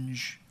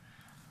challenge.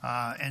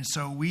 And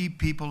so we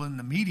people in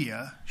the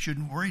media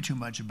shouldn't worry too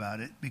much about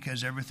it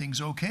because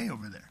everything's okay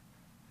over there.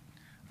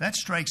 That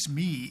strikes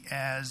me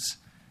as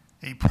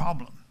a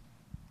problem.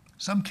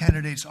 Some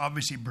candidates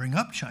obviously bring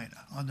up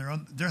China on their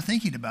own. They're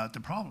thinking about the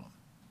problem.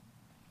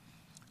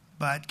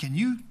 But can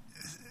you,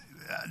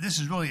 this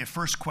is really a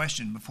first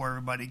question before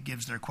everybody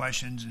gives their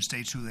questions and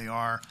states who they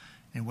are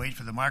and wait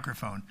for the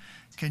microphone.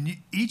 Can you,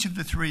 each of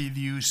the three of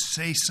you,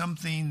 say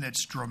something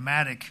that's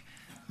dramatic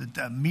that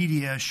the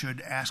media should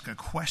ask a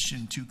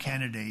question to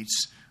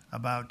candidates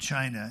about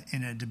China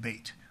in a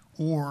debate?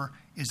 Or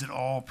is it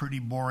all pretty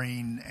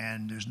boring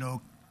and there's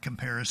no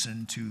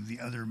comparison to the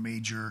other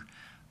major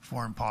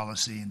foreign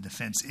policy and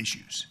defense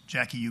issues.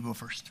 Jackie, you go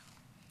first.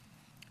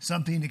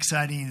 Something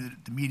exciting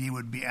that the media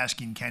would be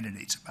asking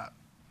candidates about.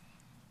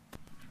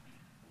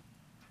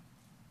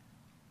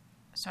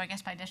 So I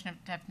guess by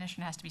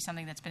definition it has to be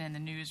something that's been in the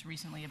news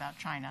recently about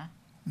China.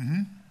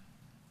 Mm-hmm.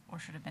 Or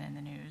should have been in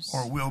the news.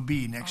 Or will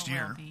be next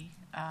year. Will be.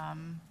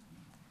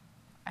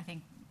 I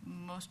think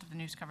most of the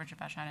news coverage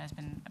about China has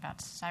been about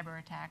cyber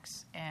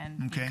attacks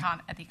and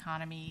the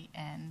economy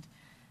and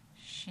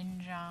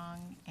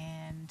Xinjiang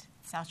and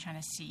South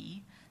China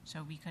Sea.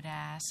 So we could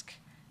ask,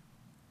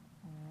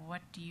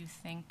 what do you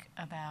think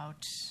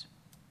about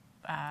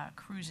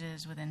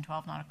cruises within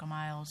 12 nautical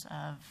miles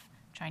of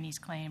Chinese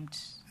claimed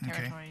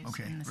territories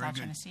in the South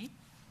China Sea?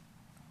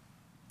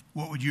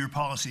 What would your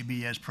policy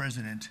be as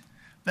president?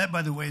 That,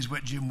 by the way, is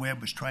what Jim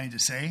Webb was trying to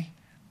say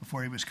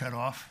before he was cut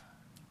off.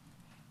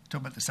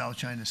 Talk about the South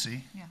China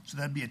Sea. Yeah. So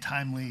that'd be a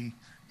timely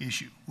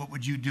issue. What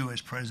would you do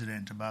as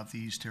president about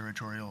these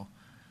territorial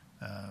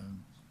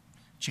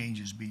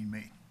changes being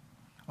made?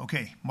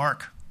 Okay,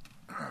 Mark,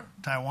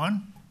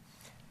 Taiwan?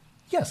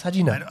 Yes, how do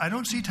you know? I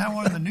don't see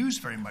Taiwan in the news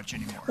very much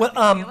anymore. Well,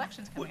 the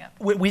election's coming up.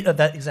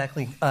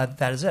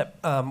 That is it.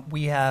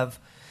 We have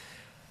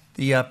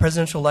the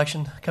presidential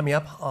election coming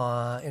up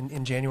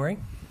in January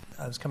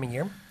this coming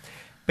year.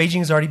 Beijing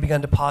has already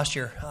begun to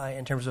posture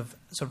in terms of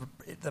sort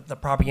of the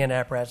propaganda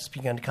apparatus has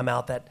begun to come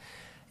out that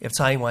if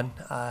Tsai Ing-wen,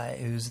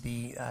 who's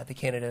the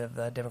candidate of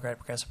the Democratic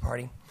Progressive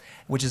Party,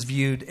 which is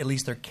viewed, at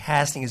least their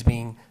casting as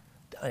being,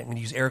 I'm going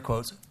to use air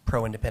quotes,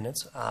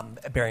 pro-independence,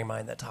 bearing in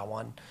mind that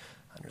Taiwan,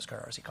 under its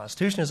current RC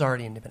Constitution, is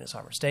already an independent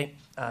sovereign state.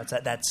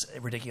 That's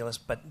ridiculous,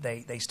 but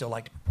they still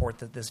like to purport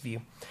this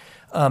view.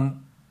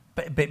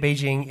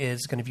 Beijing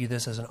is going to view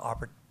this as an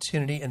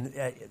opportunity, and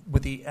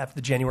after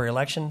the January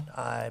election,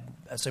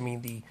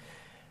 assuming the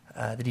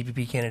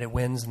DPP candidate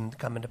wins and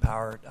come into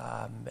power,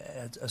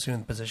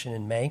 assuming the position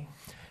in May,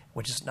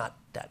 which is not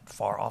that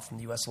far off from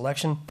the U.S.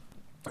 election,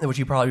 which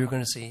you probably are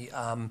going to see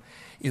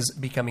is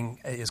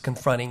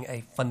confronting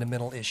a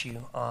fundamental issue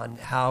on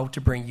how to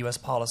bring U.S.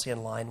 policy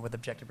in line with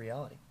objective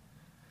reality,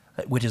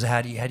 which is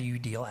how do you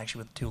deal actually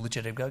with two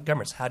legitimate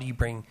governments? How do you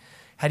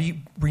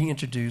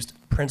reintroduce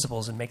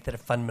principles and make that a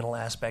fundamental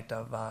aspect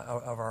of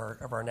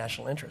our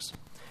national interests?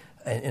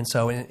 And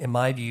so, in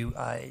my view,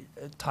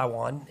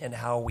 Taiwan and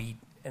how we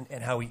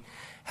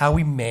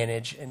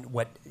manage and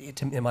what,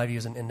 in my view,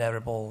 is an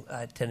inevitable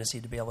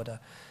tendency to be able to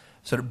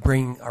sort of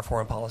bring our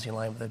foreign policy in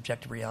line with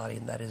objective reality,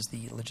 and that is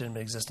the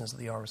legitimate existence of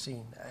the ROC.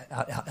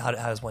 How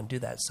does one do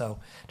that? So,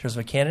 in terms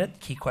of a candidate, the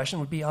key question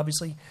would be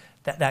obviously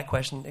that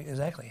question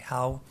exactly.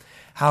 How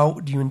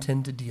do you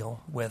intend to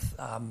deal with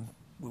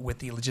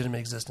the legitimate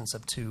existence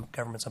of two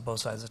governments on both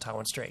sides of the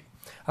Taiwan Strait?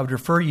 I would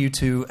refer you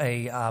to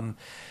a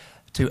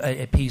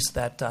piece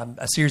that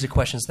a series of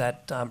questions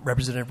that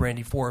Representative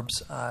Randy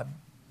Forbes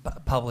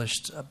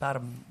published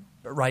about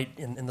right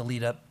in the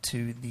lead up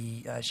to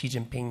the Xi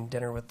Jinping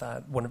dinner with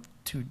one of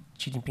two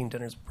Xi Jinping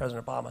dinners with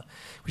President Obama,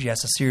 which he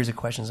asked a series of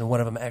questions, and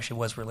one of them actually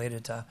was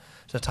related to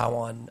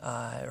Taiwan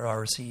or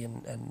ROC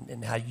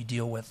and how you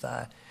deal with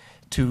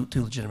two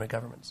legitimate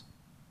governments.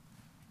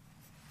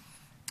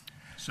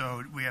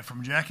 So we have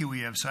from Jackie, we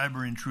have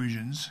cyber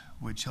intrusions,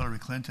 which Hillary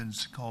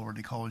Clinton's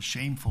already called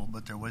shameful,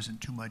 but there wasn't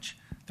too much.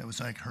 That was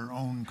like her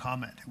own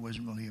comment. It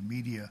wasn't really a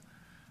media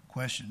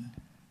question.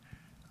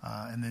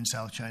 And then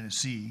South China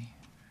Sea,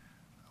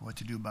 what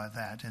to do about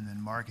that. And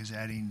then Mark is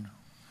adding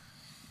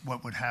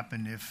what would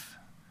happen if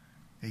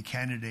a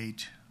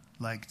candidate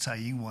like Tsai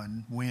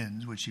Ing-wen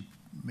wins, which he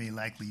may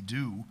likely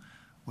do.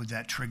 Would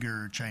that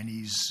trigger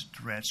Chinese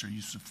threats or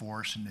use of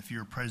force? And if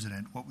you're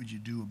president, what would you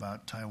do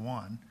about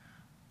Taiwan?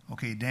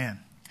 Okay, Dan.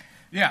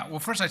 Yeah, well,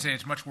 first I'd say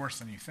it's much worse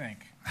than you think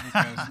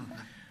because,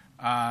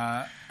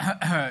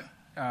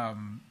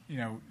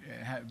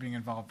 being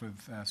involved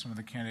with some of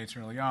the candidates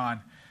early on,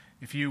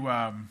 if you,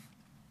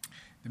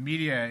 the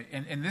media,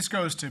 and this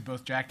goes to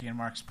both Jackie and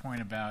Mark's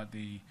point about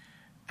the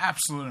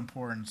absolute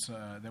importance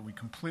that we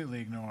completely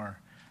ignore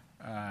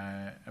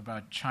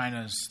about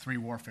China's three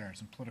warfares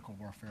and political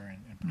warfare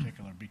in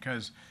particular,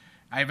 because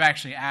I've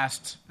actually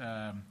asked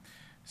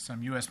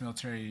some U.S.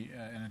 military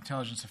and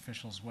intelligence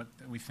officials what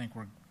we think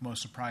we're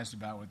most surprised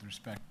about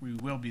we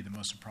will be the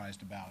most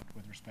surprised about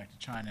with respect to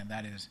China, and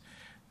that is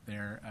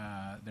their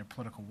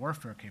political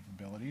warfare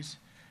capabilities.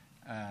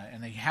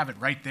 And they have it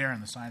right there in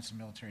the Science of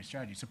Military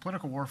Strategy. So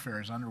political warfare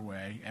is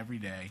underway every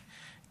day,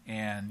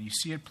 and you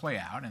see it play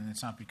out, and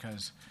it's not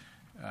because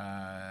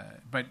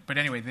but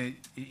anyway,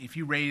 if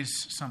you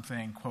raise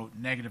something, quote,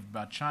 negative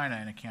about China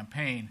in a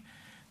campaign,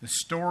 the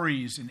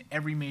stories in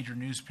every major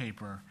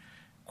newspaper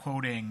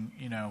quoting,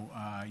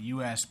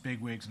 U.S.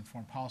 bigwigs and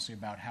foreign policy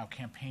about how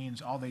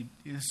campaigns,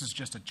 this is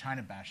just a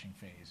China bashing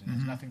phase. It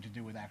has nothing to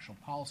do with actual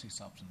policy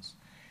substance.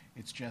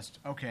 It's just,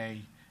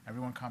 okay,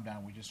 everyone calm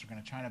down. We just are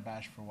going to China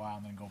bash for a while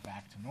and then go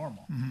back to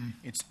normal. Mm-hmm.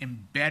 It's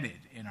embedded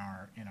in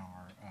our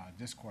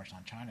discourse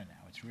on China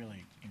now. It's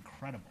really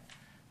incredible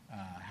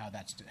how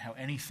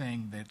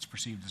anything that's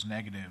perceived as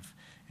negative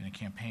in a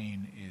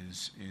campaign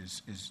is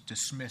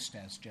dismissed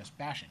as just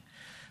bashing.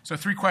 So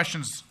 3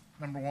 questions.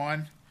 Number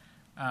 1.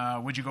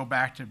 would you go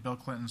back to Bill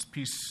Clinton's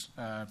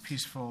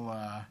peaceful,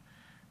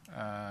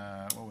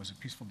 what was it,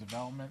 peaceful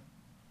development?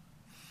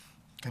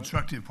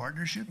 Constructive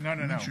partnership?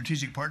 No.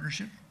 Strategic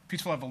partnership?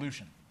 Peaceful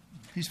evolution.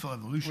 Peaceful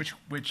evolution.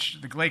 Which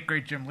the late,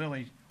 great Jim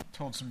Lilly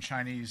told some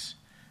Chinese,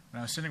 when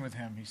I was sitting with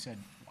him, he said,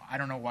 I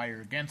don't know why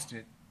you're against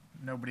it.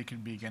 Nobody can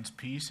be against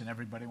peace, and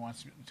everybody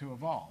wants to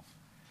evolve.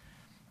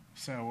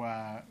 So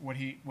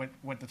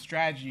what the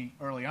strategy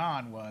early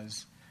on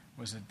was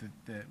that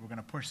we're going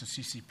to push the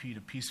CCP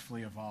to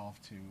peacefully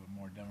evolve to a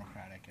more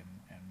democratic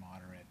and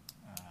moderate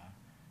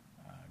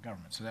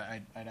government. So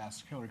I'd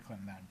ask Hillary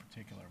Clinton that in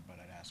particular, but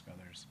I'd ask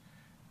others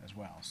as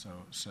well.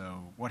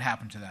 So what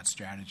happened to that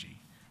strategy,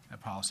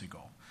 that policy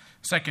goal?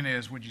 Second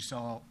is, would you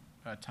sell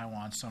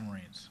Taiwan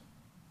submarines?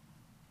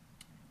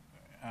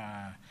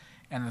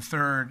 And the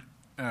third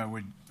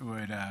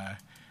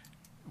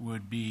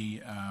would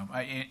be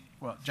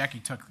Jackie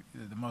took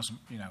the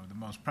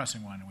most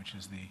pressing one, which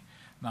is the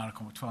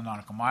 12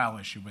 nautical mile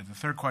issue. But the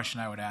third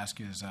question I would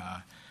ask is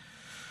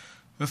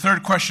the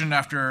third question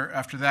after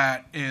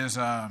that is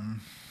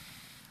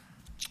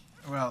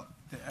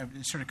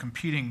it's sort of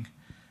competing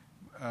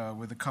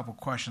with a couple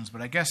questions,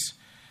 but I guess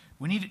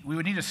we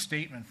would need a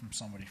statement from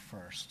somebody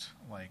first,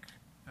 like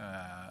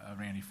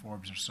Randy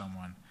Forbes or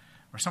someone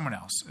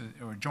else,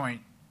 or a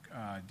joint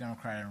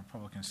Democrat and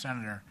Republican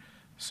senator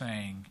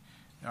saying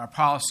our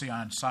policy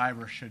on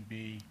cyber should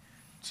be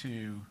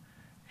to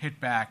hit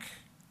back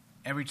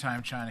every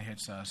time China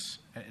hits us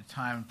at a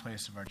time and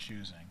place of our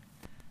choosing.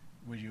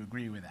 Would you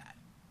agree with that?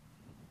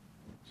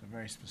 So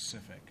very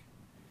specific.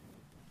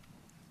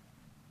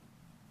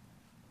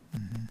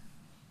 Mm-hmm.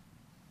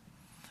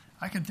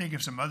 I can think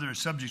of some other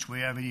subjects we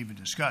haven't even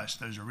discussed.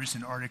 There's a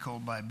recent article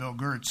by Bill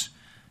Gertz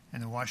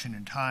in the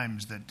Washington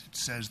Times that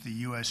says the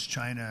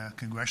U.S.-China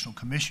Congressional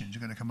Commission is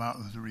going to come out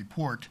with a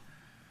report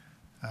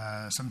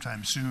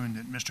sometime soon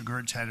that Mr.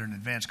 Gertz had an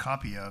advance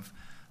copy of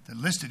that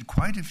listed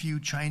quite a few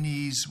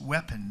Chinese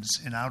weapons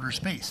in outer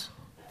space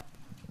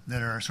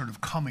that are sort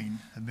of coming,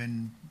 have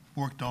been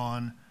worked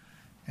on,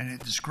 and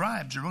it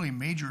describes a really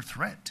major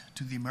threat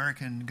to the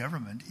American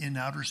government in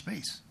outer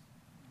space.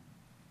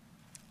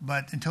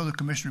 But until the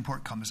commission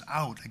report comes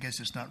out, I guess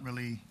it's not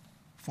really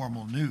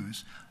formal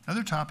news.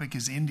 Another topic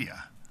is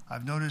India.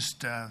 I've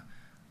noticed a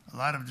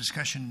lot of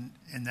discussion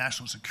in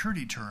national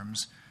security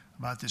terms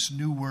about this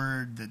new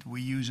word that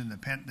we use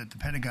that the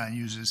Pentagon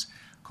uses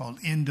called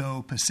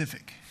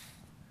Indo-Pacific,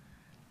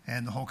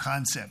 and the whole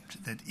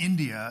concept that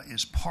India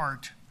is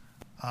part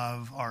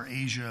of our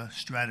Asia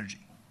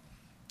strategy.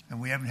 And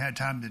we haven't had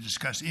time to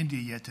discuss India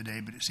yet today,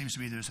 but it seems to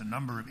me there's a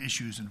number of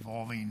issues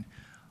involving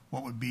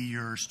what would be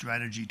your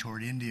strategy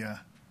toward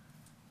India.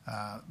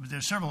 But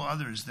there's several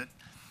others that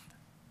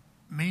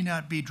may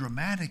not be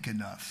dramatic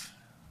enough.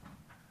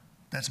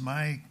 That's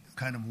my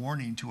kind of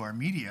warning to our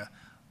media.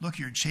 Look,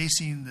 you're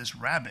chasing this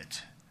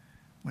rabbit.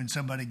 When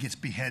somebody gets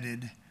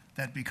beheaded,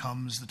 that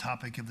becomes the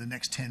topic of the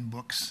next 10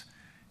 books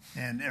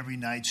and every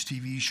night's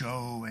TV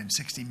show and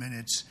 60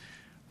 Minutes.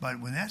 But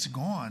when that's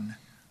gone,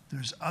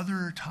 there's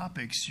other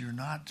topics you're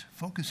not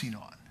focusing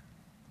on.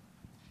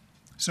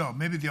 So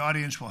maybe the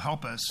audience will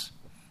help us.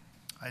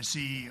 I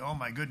see, oh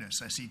my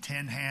goodness, I see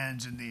 10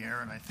 hands in the air,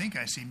 and I think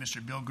I see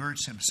Mr. Bill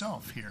Gertz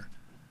himself here,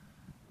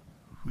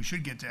 who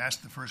should get to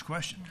ask the first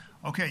question.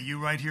 Okay,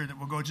 you right here.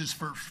 We'll go just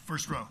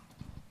first row.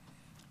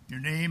 Your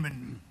name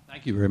and...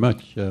 Thank you very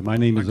much. My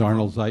name is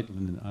Arnold Zeitlin,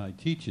 and I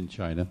teach in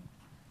China.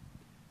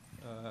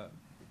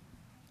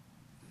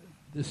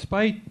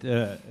 Despite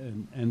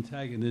an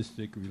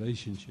antagonistic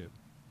relationship,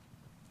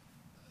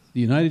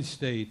 the United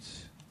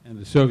States and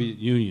the Soviet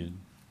Union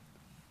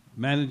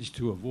managed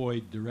to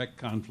avoid direct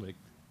conflict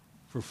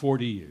for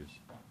 40 years.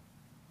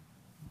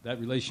 That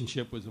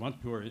relationship was much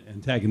more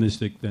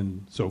antagonistic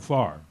than so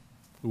far,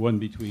 the one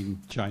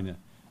between China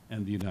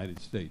and the United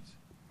States.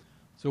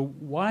 So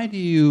why do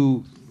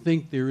you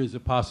think there is a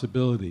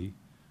possibility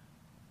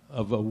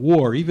of a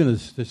war, even a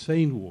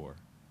sustained war,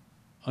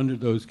 under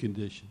those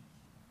conditions?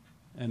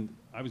 And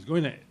I was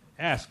going to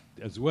ask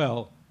as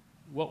well,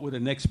 what would a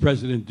next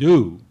president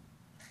do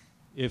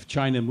if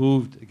China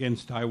moved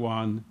against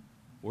Taiwan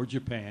or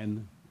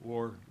Japan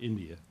or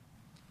India?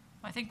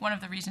 Well, I think one of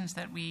the reasons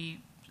that we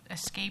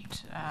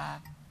escaped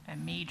a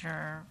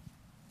major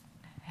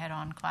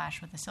head-on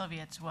clash with the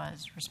Soviets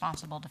was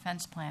responsible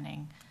defense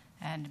planning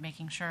and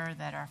making sure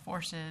that our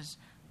forces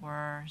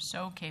were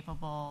so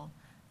capable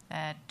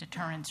that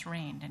deterrence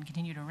reigned and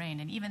continued to reign.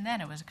 And even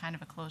then, it was kind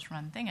of a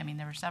close-run thing. I mean,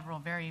 there were several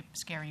very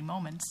scary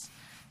moments,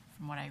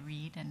 from what I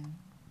read and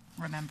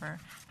remember,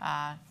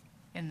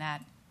 in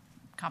that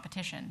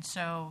competition.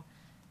 So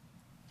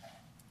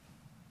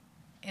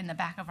in the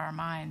back of our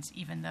minds,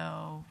 even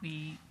though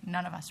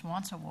none of us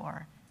wants a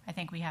war, I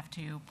think we have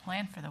to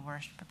plan for the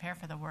worst, prepare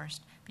for the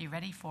worst, be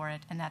ready for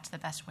it, and that's the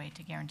best way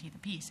to guarantee the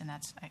peace. And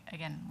that's,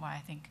 again, why I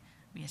think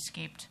we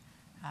escaped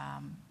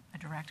a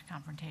direct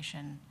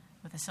confrontation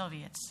with the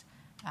Soviets.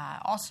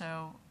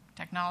 Also,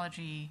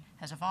 technology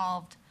has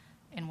evolved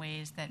in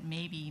ways that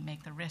maybe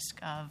make the risk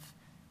of,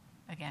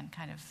 again,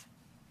 kind of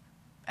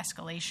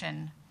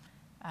escalation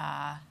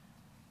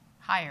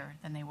higher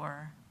than they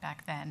were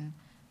back then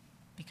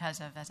because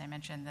of, as I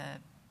mentioned, the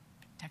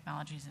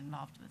technologies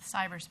involved with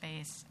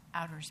cyberspace,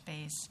 outer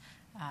space,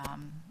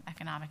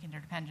 economic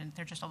interdependence.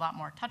 There are just a lot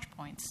more touch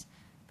points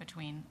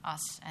between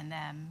us and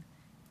them,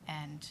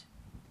 and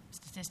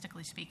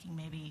statistically speaking,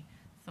 maybe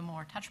the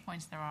more touch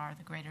points there are,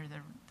 the greater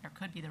there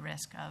could be the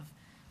risk of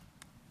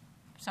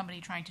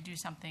somebody trying to do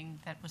something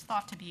that was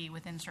thought to be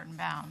within certain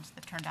bounds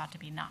that turned out to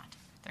be not.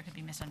 There could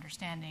be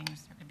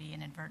misunderstandings, there could be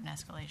inadvertent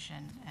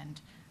escalation,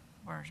 and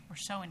we're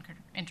so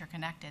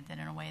interconnected that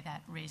in a way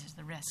that raises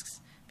the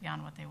risks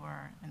beyond what they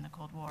were in the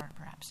Cold War,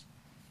 perhaps.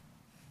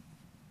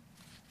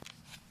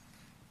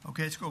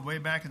 Okay, let's go way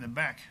back in the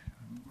back.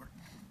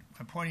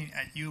 I'm pointing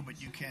at you,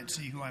 but you can't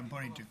see who I'm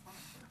pointing to.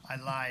 I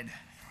lied.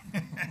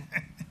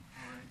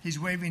 He's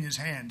waving his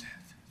hand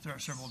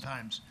several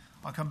times.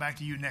 I'll come back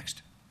to you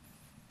next.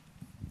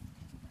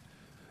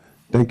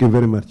 Thank you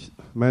very much.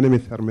 My name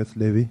is Hermes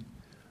Levy.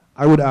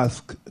 I would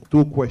ask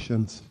two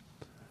questions.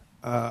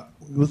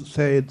 You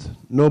said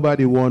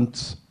nobody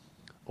wants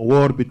a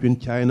war between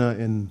China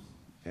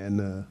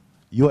and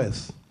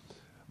U.S.,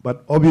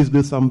 but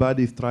obviously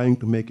somebody is trying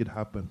to make it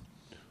happen.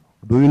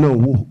 Do you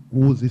know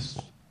who this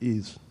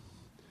is?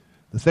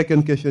 The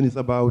second question is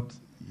about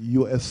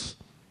U.S.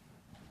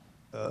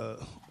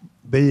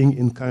 Being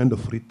in kind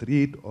of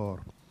retreat or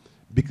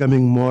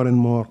becoming more and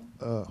more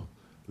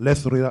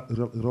less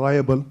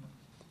reliable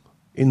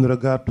in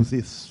regard to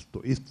this,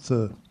 to its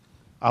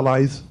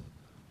allies.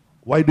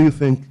 Why do you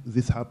think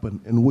this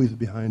happened, and who is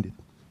behind it?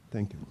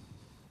 Thank you.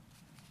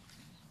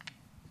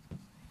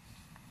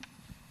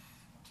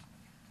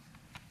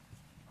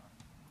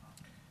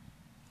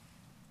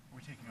 Are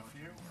we taking over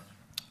here?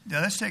 Yeah,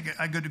 let's take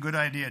a good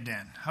idea,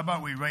 Dan. How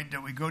about we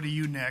go to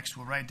you next.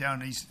 We'll write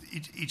down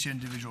each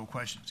individual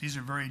questions. These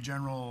are very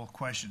general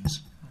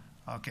questions.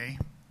 Okay,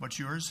 what's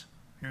yours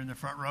here in the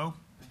front row?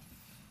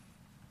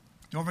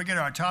 Don't forget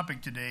our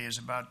topic today is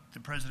about the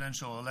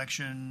presidential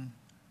election,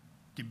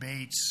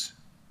 debates,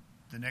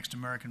 the next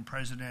American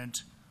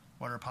president,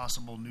 what are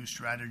possible new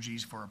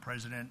strategies for a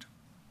president.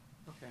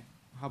 Okay.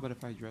 How about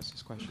if I address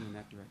this question in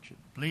that direction?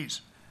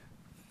 Please.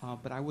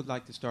 But I would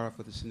like to start off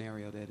with a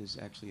scenario that is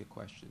actually a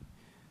question.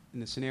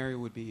 And the scenario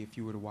would be if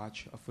you were to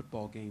watch a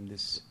football game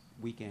this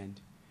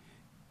weekend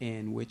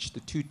in which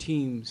the two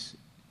teams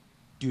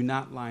do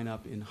not line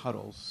up in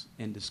huddles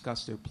and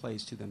discuss their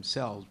plays to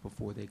themselves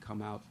before they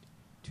come out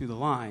to the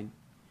line.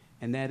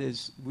 And that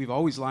is, we've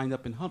always lined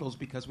up in huddles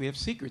because we have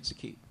secrets to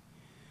keep.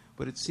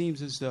 But it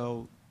seems as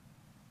though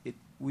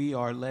we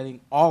are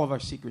letting all of our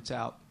secrets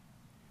out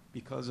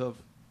because of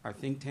our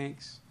think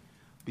tanks,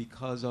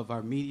 because of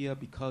our media,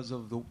 because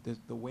of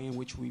the way in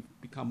which we've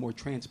become more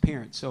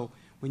transparent. So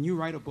when you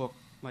write a book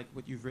like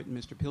what you've written,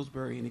 Mr.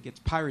 Pillsbury, and it gets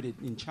pirated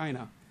in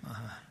China,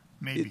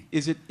 maybe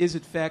is it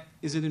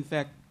in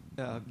fact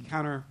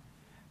counter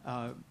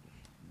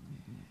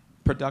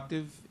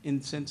productive in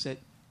the sense that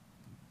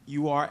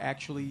you are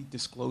actually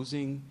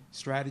disclosing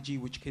strategy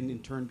which can in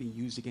turn be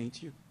used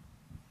against you?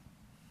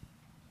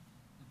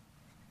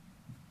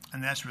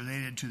 And that's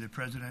related to the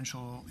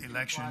presidential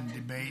election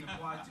debate.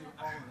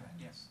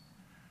 Yes.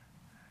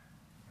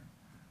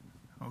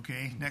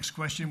 Okay, next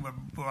question.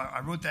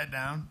 I wrote that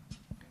down.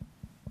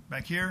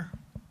 Back here.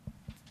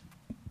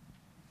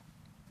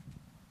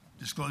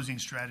 Disclosing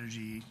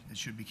strategy that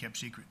should be kept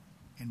secret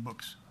in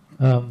books.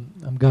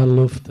 I'm Gal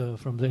Luft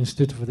from the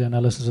Institute for the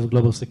Analysis of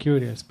Global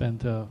Security. I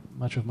spent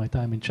much of my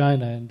time in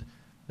China, and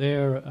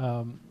there,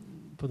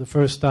 for the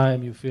first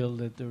time, you feel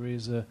that there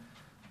is a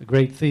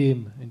great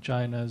theme in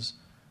China's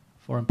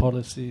foreign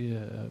policy,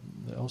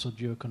 also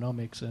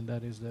geoeconomics, and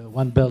that is the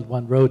One Belt,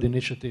 One Road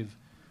initiative.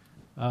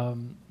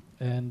 And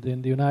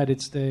in the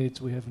United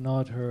States, we have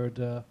not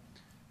heard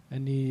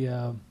any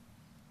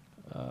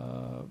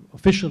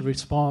official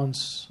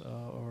response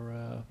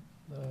or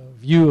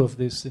view of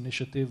this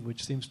initiative,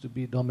 which seems to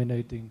be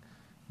dominating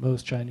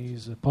most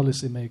Chinese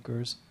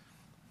policymakers.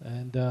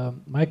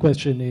 And my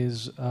question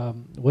is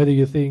whether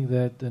you think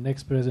that the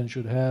next president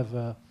should have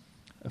a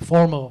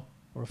formal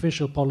or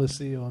official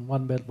policy on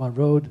One Belt, One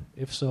Road.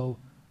 If so,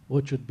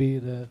 what should be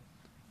the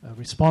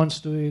response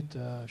to it?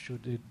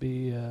 Should it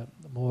be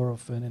more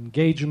of an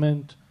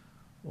engagement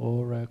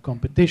or a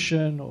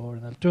competition or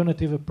an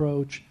alternative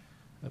approach,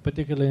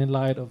 particularly in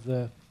light of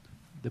the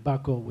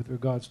debacle with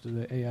regards to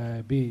the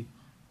AIIB?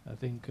 I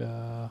think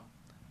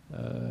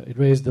it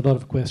raised a lot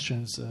of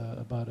questions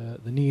about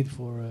the need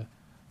for a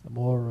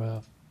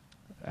more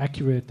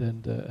accurate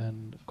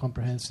and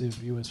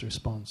comprehensive U.S.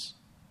 response.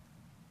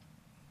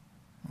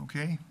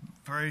 Okay,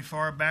 very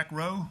far back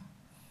row.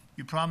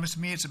 You promised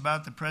me it's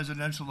about the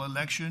presidential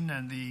election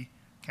and the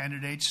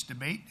candidates'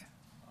 debate.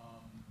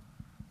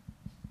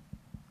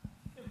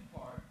 In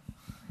part.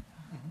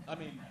 I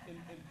mean,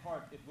 in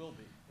part it will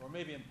be, or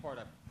maybe in part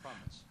I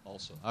promise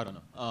also. I don't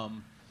know.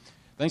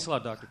 Thanks a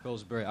lot, Dr.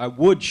 Pillsbury. I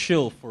would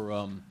shill for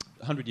a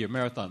 100-year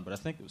marathon, but I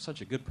think it was such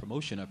a good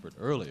promotion effort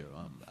earlier.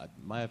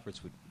 My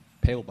efforts would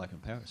pale by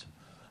comparison.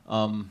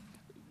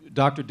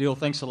 Dr. Deal,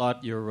 thanks a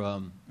lot.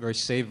 Your very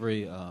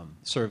savory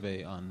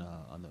survey on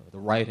the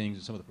writings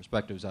and some of the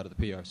perspectives out of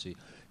the PRC.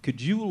 Could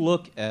you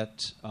look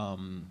at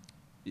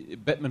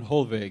Bettman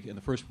Holvig in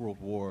the First World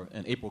War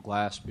and April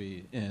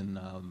Glaspie in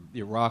the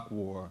Iraq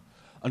War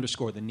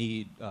underscore the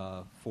need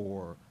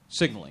for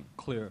signaling,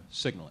 clear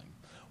signaling?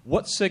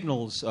 What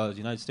signals does the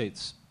United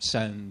States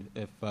send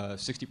if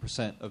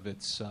 60% of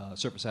its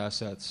surface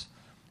assets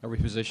are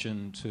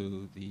repositioned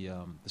to the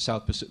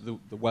South Pacific,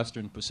 the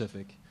Western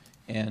Pacific,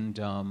 and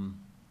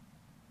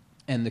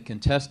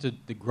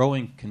the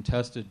growing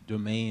contested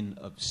domain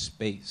of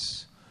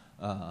space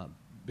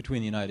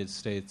between the United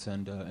States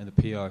and the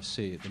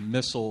PRC? The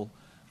missile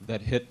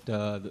that hit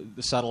the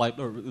satellite,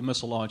 or the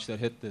missile launch that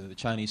hit the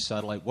Chinese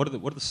satellite. What are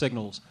the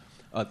signals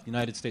the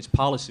United States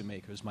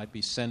policymakers might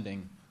be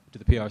sending to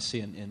the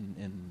PRC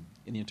in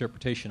the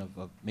interpretation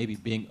of maybe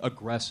being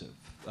aggressive,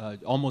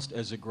 almost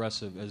as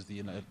aggressive as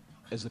the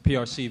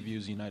PRC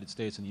views the United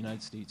States and the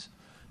United States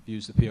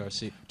views the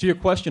PRC? To your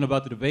question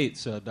about the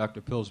debates, Dr.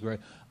 Pillsbury,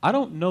 I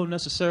don't know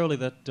necessarily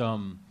that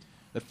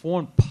that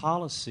foreign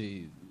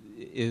policy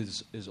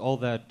is all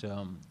that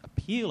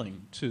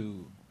appealing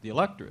to the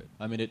electorate.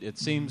 I mean, it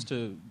seems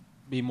to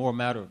be more a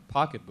matter of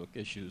pocketbook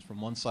issues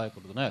from one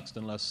cycle to the next,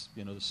 unless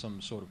there's some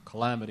sort of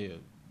calamity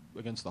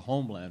against the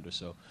homeland or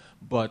so.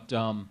 But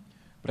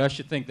I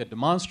should think that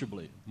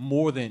demonstrably,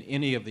 more than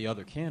any of the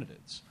other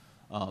candidates,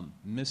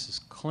 Mrs.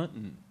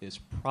 Clinton is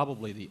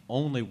probably the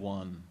only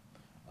one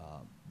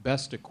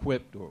best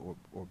equipped or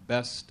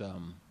best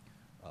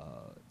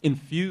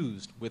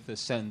infused with a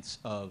sense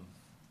of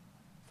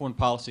foreign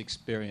policy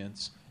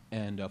experience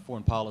and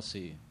foreign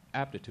policy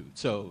aptitude.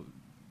 So,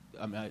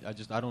 I mean,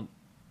 I don't.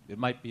 It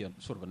might be a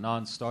sort of a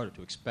non-starter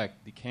to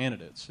expect the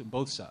candidates on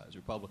both sides,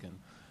 Republican,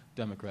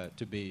 Democrat,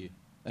 to be,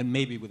 and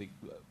maybe with a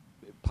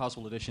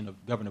possible addition of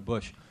Governor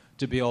Bush,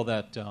 to be all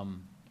that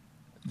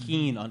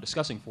keen on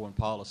discussing foreign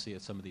policy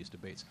at some of these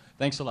debates.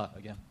 Thanks a lot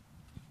again.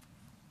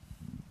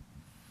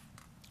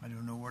 I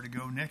don't know where to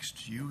go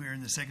next. You here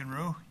in the second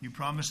row, you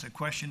promised a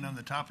question on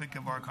the topic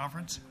of our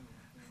conference.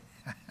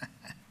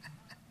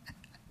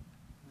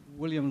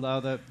 William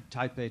Lowther,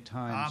 Taipei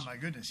Times. Ah, my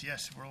goodness,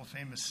 yes, world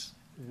famous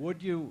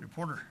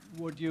reporter.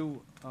 Would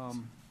you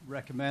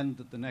recommend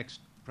that the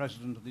next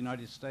president of the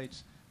United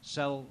States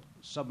sell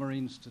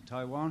submarines to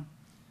Taiwan?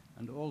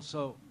 And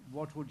also,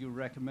 what would you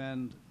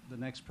recommend the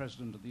next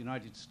president of the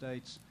United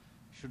States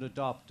should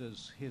adopt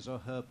as his or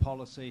her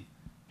policy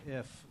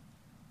if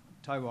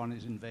Taiwan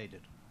is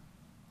invaded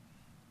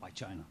by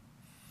China?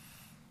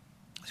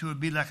 So it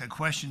would be like a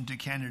question to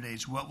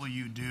candidates: what will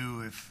you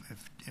do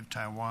if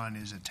Taiwan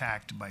is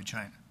attacked by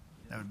China?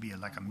 That would be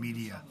like a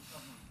media.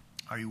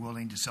 Are you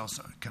willing to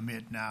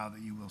commit now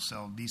that you will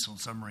sell diesel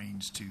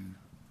submarines to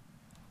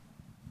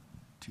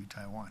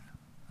Taiwan?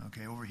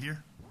 Okay, over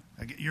here.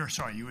 You were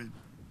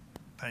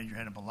patting your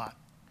head up a lot.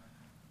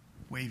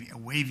 A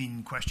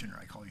waving questioner,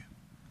 I call you.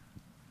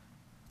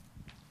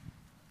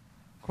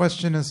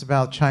 Question is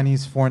about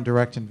Chinese foreign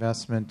direct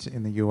investment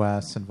in the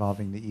U.S.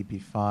 involving the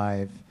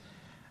EB-5.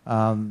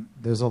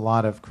 There's a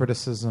lot of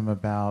criticism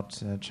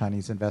about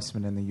Chinese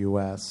investment in the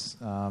U.S.,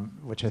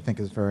 which I think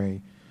is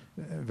very,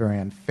 very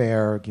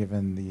unfair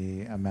given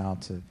the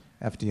amount of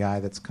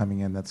FDI that's coming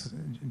in that's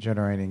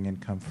generating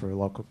income for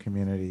local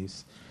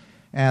communities.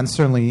 And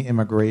certainly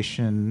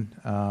immigration,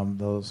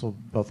 those will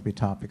both be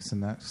topics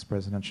in the next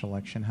presidential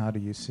election. How do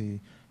you see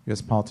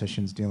U.S.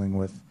 politicians dealing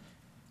with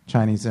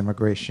Chinese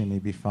immigration,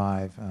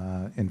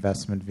 EB-5,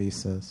 investment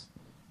visas,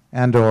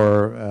 and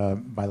or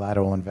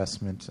bilateral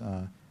investment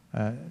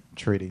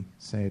treaty,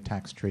 say a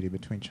tax treaty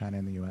between China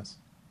and the U.S.?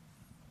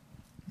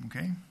 Okay.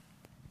 Thank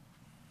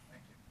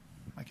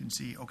you. I can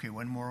see,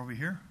 one more over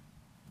here.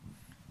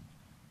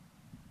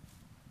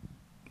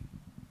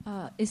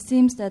 It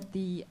seems that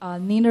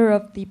neither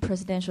of the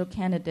presidential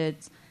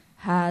candidates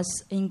has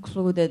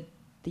included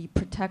the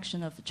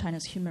protection of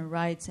China's human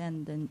rights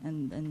and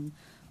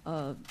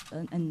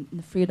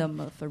the freedom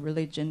of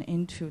religion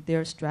into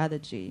their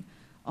strategy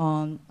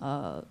on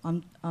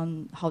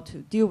how to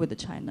deal with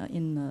China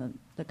in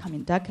the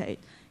coming decade.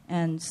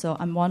 And so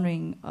I'm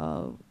wondering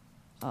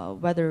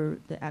whether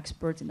the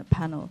experts in the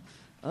panel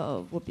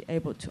will be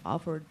able to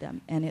offer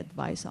them any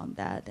advice on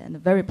that, and a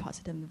very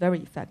positive, very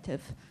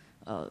effective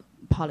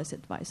policy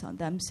advice on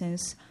them,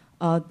 since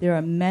there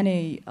are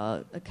many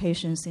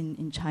occasions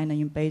in China,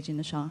 in Beijing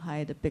and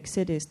Shanghai, the big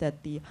cities,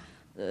 that the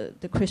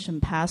Christian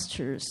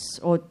pastors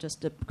or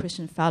just the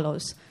Christian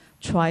fellows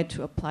try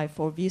to apply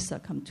for visa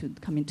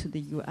coming to the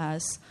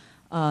U.S.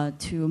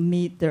 To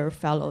meet their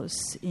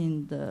fellows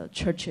in the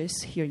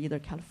churches here, either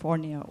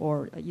California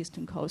or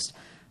Eastern Coast,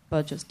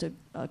 but just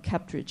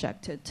kept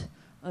rejected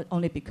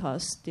only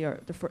because they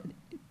were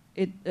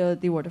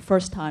the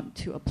first time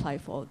to apply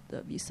for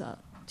the visa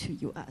to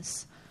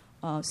U.S.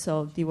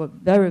 So they were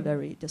very,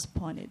 very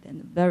disappointed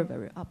and very,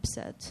 very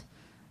upset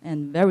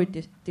and very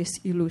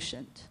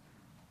disillusioned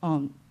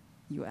on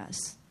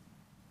U.S.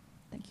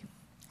 Thank you.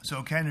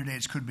 So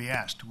candidates could be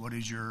asked,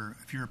 if you're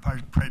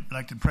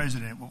elected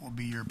president, what will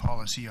be your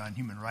policy on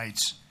human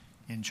rights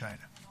in China?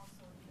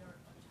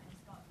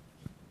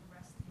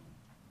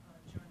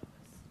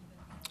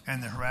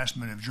 And the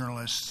harassment of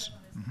journalists.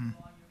 Mm-hmm.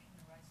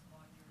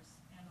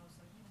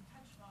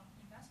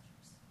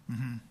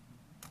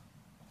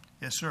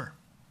 Yes, sir.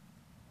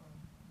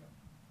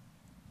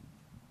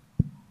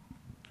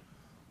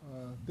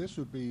 This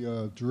would be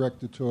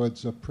directed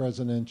towards a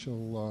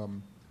presidential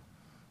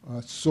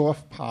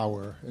soft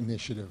power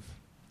initiative.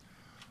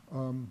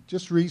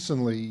 Just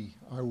recently,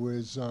 I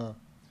was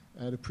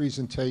at a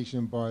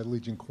presentation by Li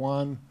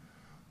Jingquan,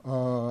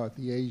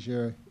 the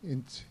Asia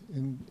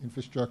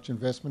Infrastructure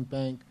Investment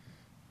Bank.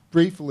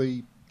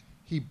 Briefly,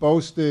 he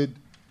boasted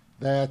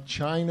that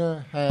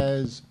China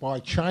has, by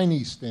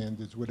Chinese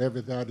standards,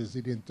 whatever that is,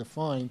 he didn't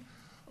define,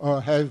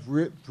 has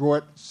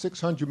brought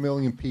 600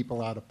 million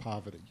people out of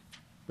poverty.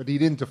 But he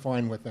didn't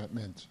define what that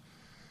meant.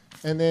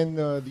 And then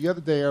the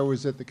other day I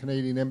was at the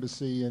Canadian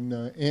Embassy, and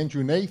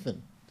Andrew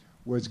Nathan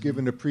was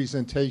given a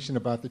presentation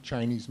about the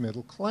Chinese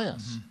middle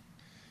class.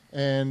 Mm-hmm.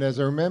 And as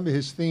I remember,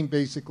 his theme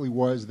basically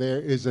was there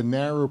is a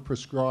narrow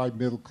prescribed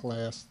middle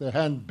class. There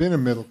hadn't been a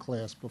middle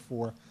class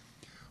before.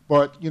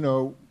 But, you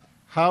know,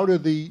 how do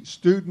the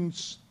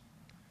students,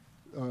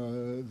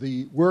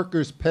 the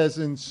workers,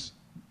 peasants,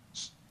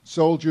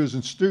 soldiers,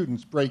 and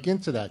students break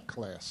into that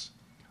class?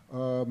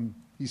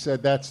 He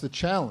said that's the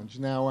challenge.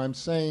 Now, I'm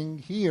saying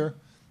here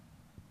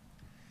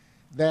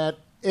that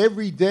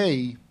every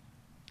day,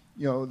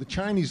 you know, the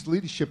Chinese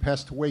leadership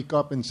has to wake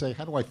up and say,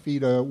 how do I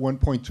feed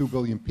 1.2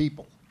 billion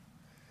people?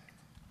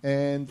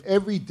 And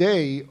every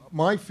day,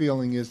 my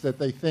feeling is that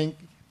they think,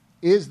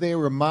 is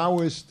there a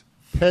Maoist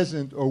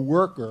peasant or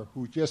worker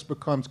who just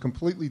becomes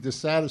completely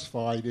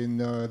dissatisfied in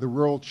the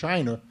rural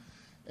China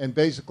and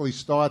basically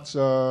starts,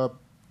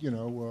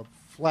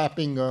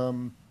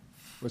 flapping,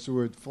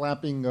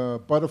 flapping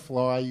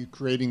butterfly,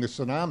 creating a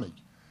tsunami.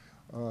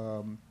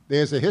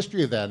 There's a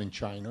history of that in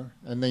China,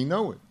 and they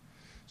know it.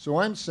 So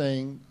I'm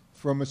saying,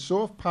 from a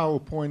soft power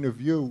point of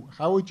view,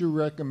 how would you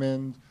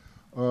recommend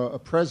a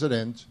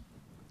president,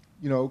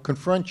 you know,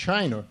 confront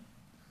China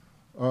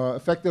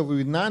effectively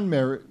with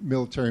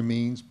non-military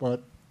means,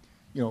 but,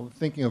 you know,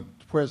 thinking of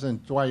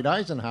President Dwight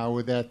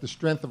Eisenhower, that the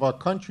strength of our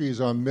country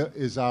is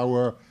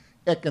our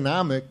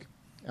economic,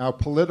 our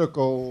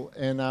political,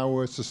 and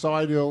our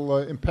societal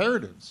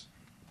imperatives.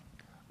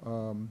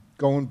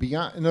 Going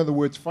beyond, in other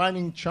words,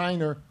 fighting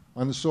China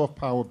on the soft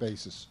power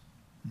basis.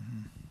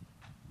 Mm-hmm.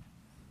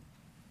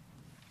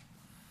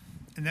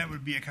 And that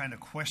would be a kind of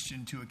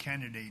question to a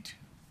candidate.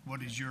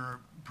 What is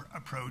your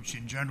approach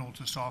in general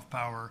to soft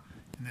power,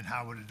 and then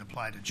how would it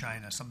apply to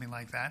China? Something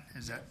like that?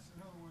 Is that? Yes,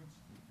 in other words,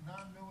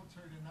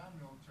 non-military to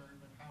non-military,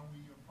 but how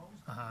we oppose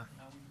them and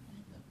how we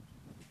defeat them.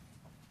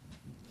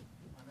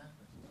 On that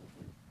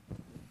basis.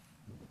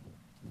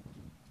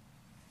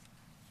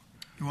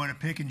 You want to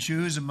pick and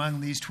choose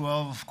among these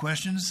 12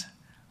 questions?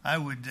 I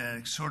would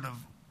sort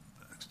of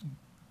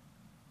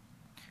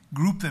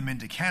group them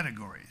into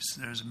categories.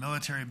 There's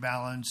military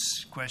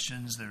balance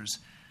questions. There's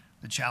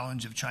the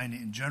challenge of China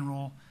in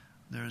general.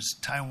 There's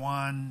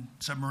Taiwan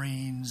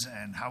submarines,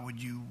 and how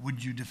would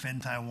you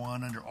defend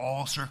Taiwan under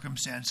all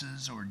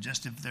circumstances, or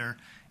just if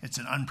it's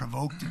an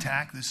unprovoked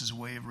attack? This is a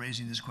way of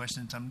raising this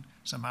question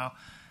somehow.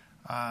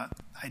 I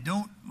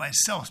don't,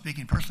 myself,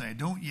 speaking personally, I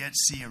don't yet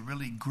see a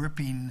really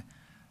gripping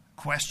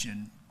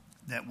question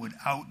that would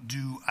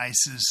outdo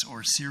ISIS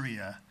or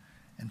Syria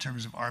in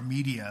terms of our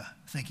media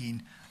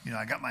thinking, you know,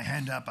 I got my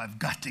hand up, I've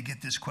got to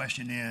get this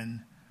question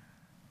in.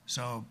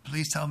 So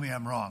please tell me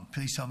I'm wrong.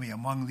 Please tell me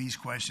among these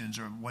questions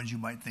or ones you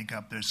might think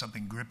up, there's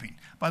something gripping.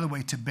 By the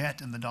way,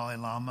 Tibet and the Dalai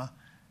Lama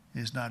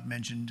is not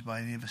mentioned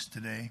by any of us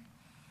today.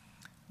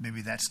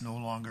 Maybe that's no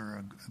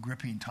longer a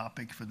gripping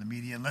topic for the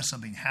media unless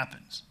something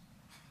happens.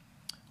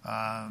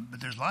 But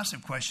there's lots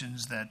of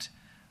questions that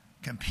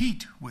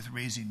compete with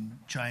raising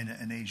China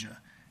and Asia.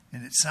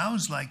 And it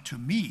sounds like to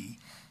me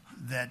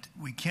that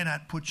we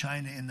cannot put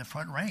China in the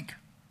front rank.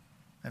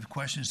 I have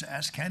questions to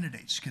ask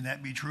candidates. Can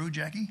that be true,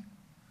 Jackie?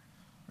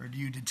 Or do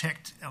you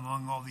detect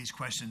among all these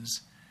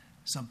questions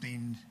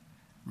something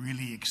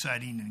really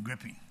exciting and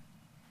gripping?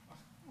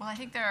 Well, I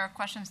think there are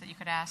questions that you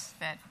could ask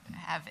that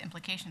have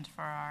implications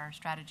for our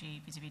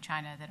strategy vis-a-vis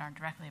China that aren't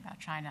directly about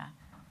China.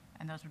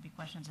 And those would be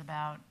questions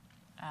about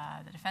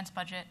the defense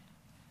budget,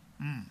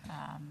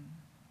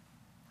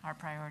 our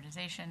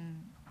prioritization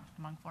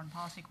among foreign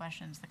policy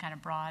questions, the kind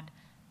of broad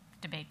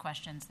debate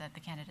questions that the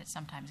candidates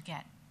sometimes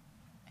get.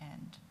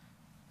 And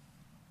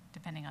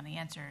depending on the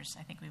answers,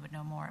 I think we would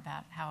know more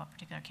about how a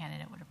particular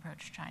candidate would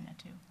approach China,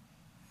 too.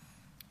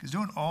 Because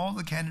don't all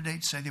the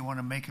candidates say they want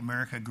to make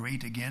America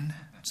great again?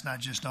 It's not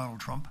just Donald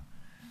Trump.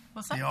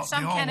 Well, they all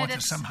want to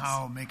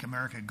somehow make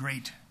America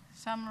great.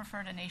 Some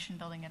refer to nation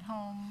building at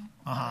home.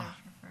 Others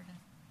refer to...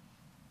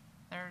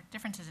 There are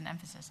differences in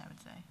emphasis, I would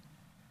say.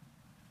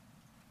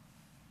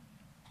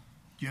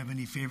 Do you have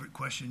any favorite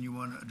question you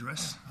want to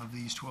address of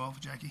these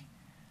 12, Jackie?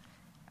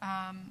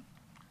 I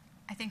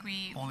think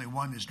only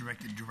one is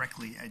directed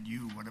directly at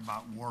you. What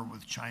about war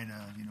with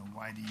China? You know,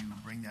 why do you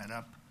bring that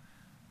up?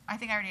 I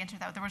think I already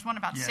answered that. There was one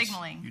about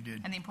signaling. You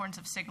did. And the importance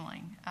of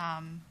signaling.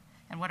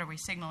 And what are we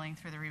signaling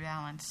through the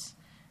rebalance?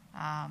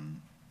 I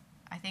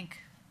think...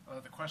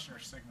 The questioner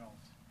signaled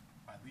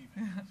by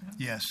leaving.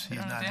 Yes, he's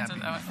not happy.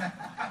 He's not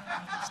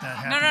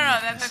happy.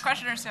 No, the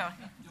questioner still.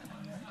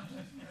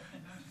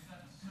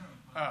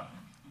 Oh.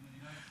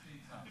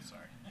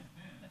 Sorry.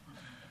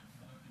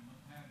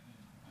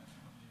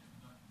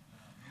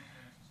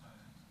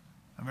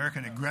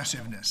 American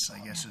aggressiveness, I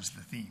guess, is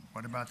the theme.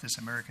 What about this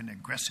American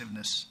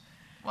aggressiveness,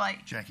 Well,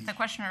 Jackie? the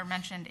questioner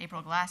mentioned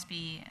April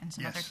Glaspie and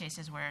some Yes. other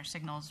cases where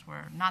signals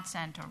were not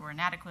sent or were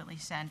inadequately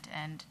sent,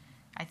 and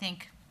I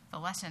think the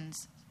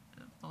lessons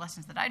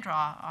that I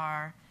draw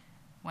are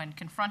when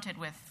confronted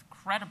with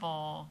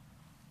credible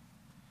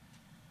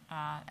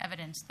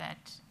evidence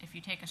that if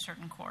you take a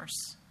certain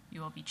course,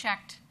 you will be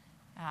checked,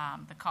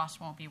 the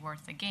cost won't be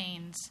worth the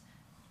gains.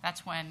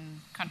 That's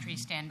when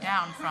countries stand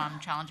down from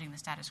challenging the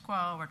status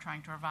quo or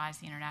trying to revise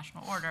the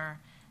international order.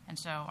 And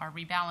so our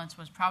rebalance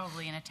was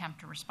probably an attempt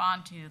to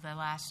respond to the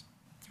last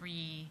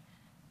 3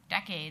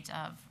 decades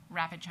of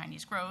rapid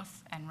Chinese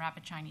growth and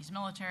rapid Chinese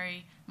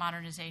military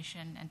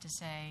modernization, and to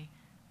say,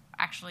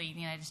 actually, the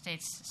United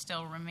States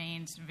still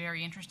remains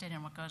very interested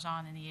in what goes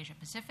on in the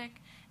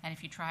Asia-Pacific, and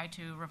if you try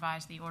to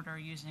revise the order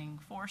using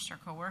force or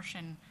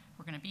coercion,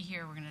 we're going to be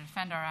here, we're going to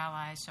defend our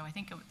allies. So I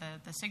think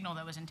the signal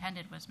that was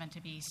intended was meant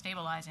to be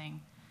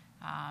stabilizing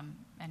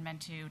and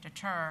meant to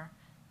deter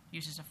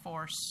uses of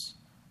force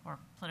or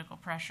political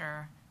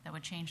pressure that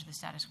would change the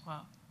status quo.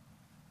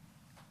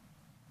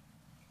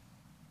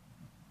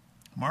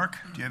 Mark,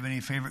 do you have any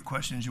favorite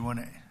questions you want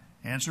to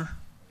answer?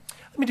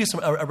 Let me do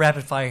a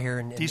rapid fire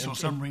here. Diesel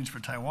submarines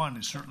for Taiwan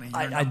is certainly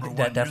your number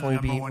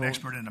one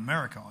expert in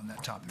America on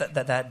that topic.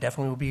 That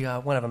definitely will be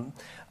one of them.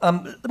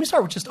 Let me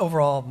start with just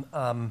overall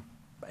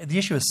the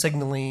issue of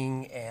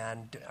signaling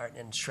and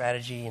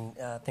strategy and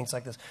things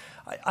like this.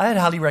 I'd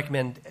highly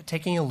recommend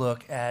taking a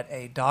look at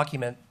a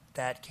document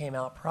that came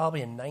out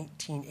probably in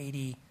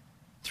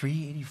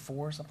 1983,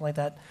 84, something like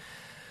that.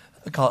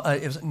 It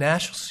was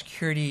National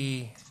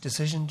Security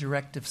Decision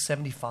Directive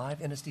 75,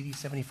 NSDD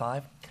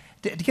 75.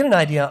 To get an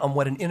idea on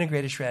what an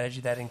integrated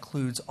strategy that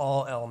includes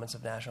all elements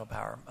of national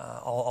power,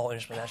 all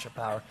instruments of national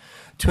power,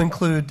 to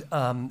include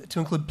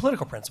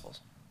political principles,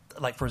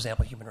 like, for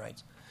example, human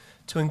rights,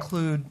 to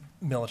include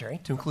military,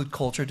 to include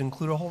culture, to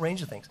include a whole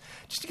range of things.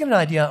 Just to get an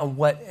idea on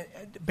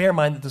bear in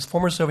mind that this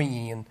former Soviet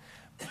Union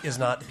is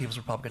not the People's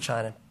Republic of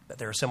China.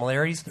 There are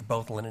similarities. They're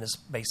both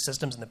Leninist-based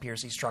systems, and the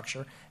PRC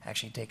structure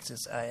actually takes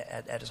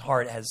at its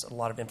heart, has a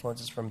lot of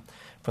influences from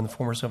the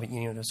former Soviet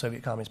Union and the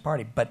Soviet Communist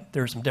Party. But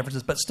there are some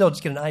differences. But still,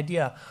 just get an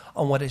idea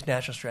on what a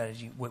national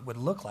strategy would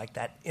look like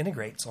that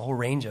integrates a whole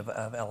range of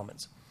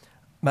elements.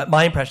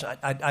 My impression,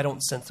 I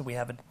don't sense that we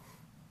have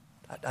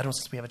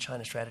a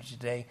China strategy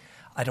today.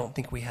 I don't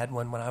think we had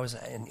one when I was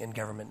in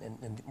government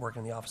and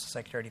working in the Office of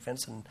Secretary of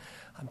Defense, and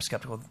I'm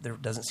skeptical. There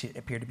doesn't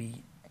appear to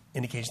be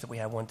indications that we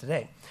have one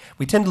today.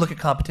 We tend to look at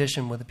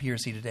competition with the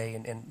PRC today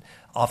and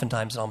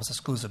oftentimes in almost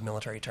exclusive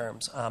military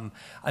terms.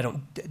 I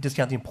don't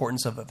discount the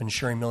importance of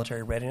ensuring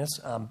military readiness,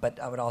 but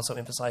I would also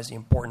emphasize the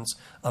importance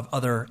of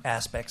other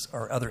aspects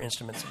or other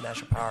instruments of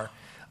national power,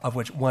 of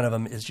which one of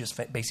them is just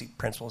basic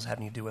principles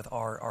having to do with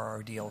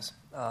our deals.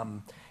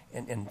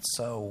 And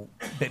so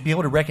be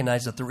able to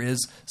recognize that there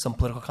is some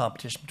political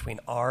competition between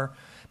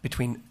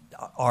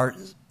our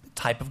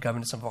type of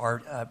governance, some of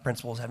our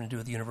principles having to do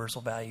with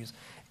universal values,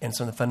 and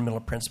some of the fundamental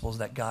principles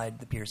that guide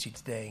the PRC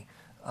today,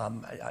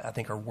 I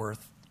think are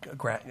worth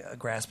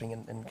grasping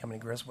and coming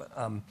to grips with.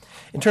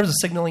 In terms of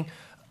signaling,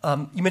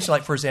 you mentioned,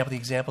 like, for example, the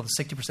example of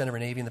the 60% of our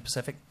Navy in the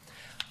Pacific.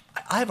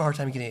 I have a hard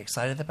time getting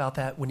excited about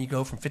that when you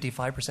go from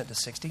 55% to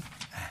 60%.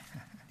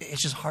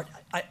 It's just hard.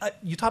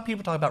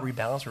 People talk about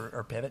rebalance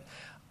or pivot.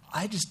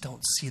 I just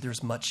don't see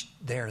there's much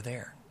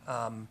there.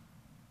 And,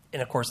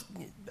 of course,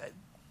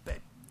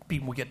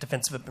 people will get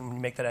defensive when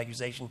you make that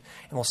accusation,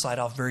 and they'll cite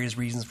off various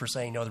reasons for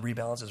saying, no, the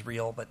rebalance is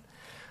real. But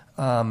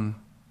I'm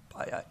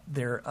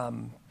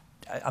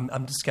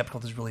just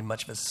skeptical there's really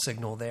much of a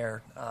signal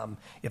there.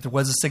 If there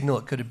was a signal,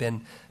 it could have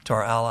been to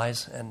our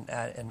allies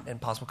and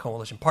possible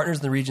coalition partners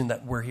in the region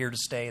that we're here to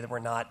stay, that we're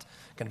not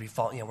going to be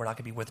we're not going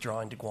to be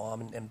withdrawing to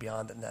Guam and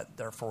beyond, and that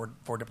there are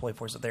forward deployed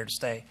forces there to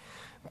stay.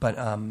 But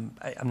I'm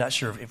not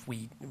sure if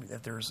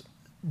there's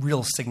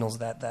real signals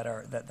that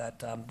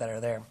are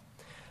there.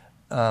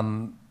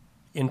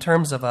 In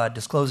terms of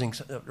disclosing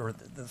or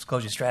the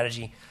disclosure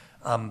strategy,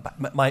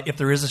 if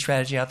there is a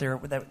strategy out there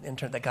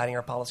that guiding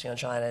our policy on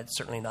China, it's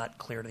certainly not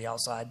clear to the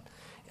outside,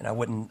 and I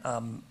wouldn't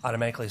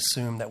automatically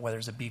assume that whether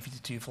it's a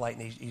B-52 flight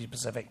in the Asia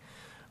Pacific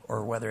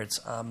or whether it's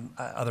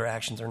other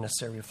actions are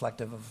necessarily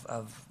reflective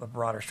of a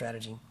broader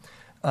strategy.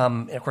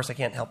 And of course, I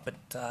can't help but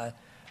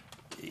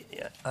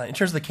in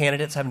terms of the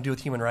candidates having to do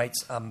with human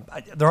rights,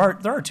 there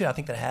are two I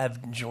think that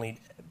have generally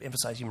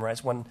emphasized human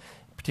rights. One,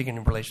 particularly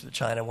in relation to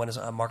China, one is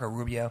Marco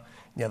Rubio,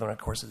 and the other one, of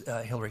course, is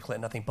Hillary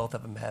Clinton. I think both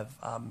of them have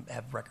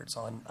records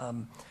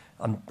on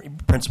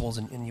principles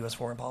in U.S.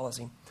 foreign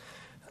policy.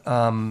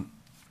 And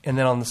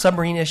then on the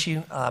submarine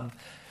issue,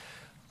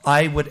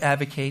 I would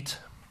advocate,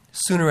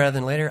 sooner rather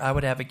than later,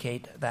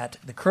 that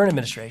the current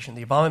administration,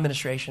 the Obama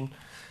administration,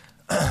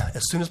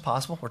 as soon as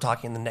possible, we're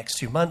talking in the next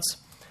 2 months,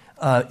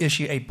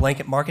 issue a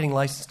blanket marketing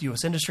license to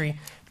U.S. industry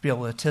to be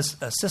able to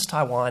assist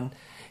Taiwan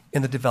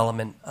in the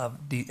development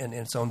in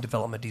its own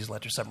development of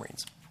diesel-electric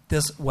submarines.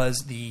 This was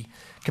the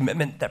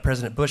commitment that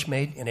President Bush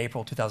made in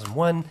April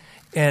 2001,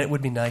 and it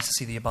would be nice to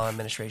see the Obama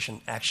administration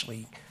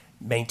actually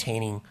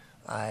maintaining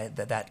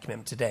that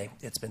commitment today.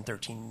 It's been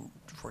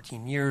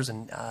 14 years,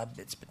 and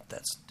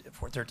that's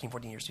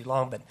 14 years too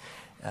long, but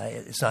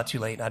it's not too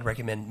late. And I'd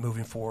recommend move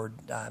forward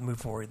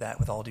with that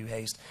with all due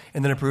haste,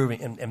 and then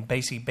approving and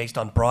basically based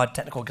on broad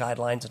technical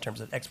guidelines in terms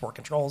of export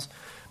controls,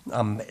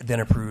 then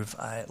approve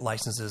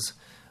licenses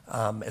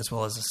as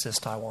well as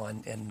assist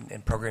Taiwan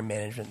in program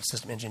management, and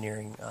system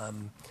engineering,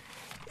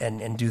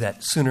 and do that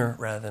sooner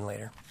rather than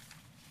later.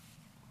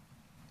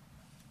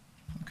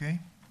 Okay,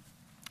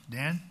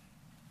 Dan.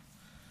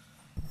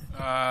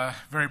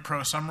 Very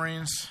pro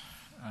submarines.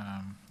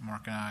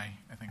 Mark and I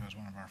think it was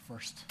one of our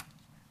first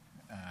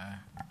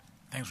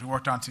things we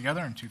worked on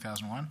together in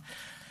 2001.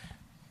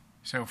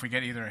 So if we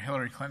get either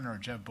Hillary Clinton or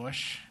Jeb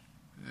Bush,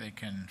 they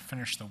can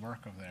finish the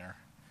work of their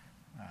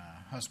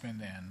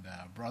husband and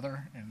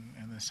brother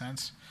in this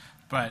sense.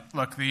 But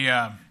look,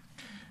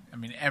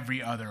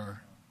 every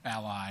other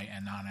ally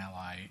and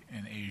non-ally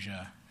in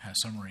Asia has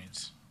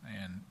submarines,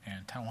 and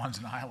Taiwan's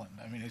an island.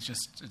 I mean,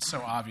 it's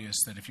so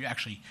obvious that if you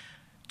actually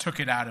took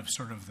it out of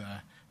sort of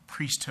the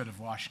priesthood of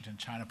Washington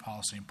China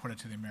policy and put it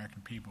to the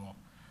American people,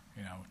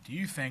 do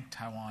you think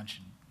Taiwan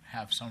should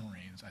have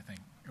submarines? I think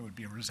it would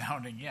be a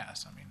resounding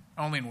yes. I mean,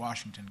 only in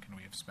Washington can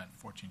we have spent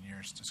 14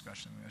 years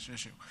discussing this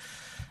issue.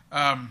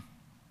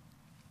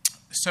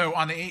 So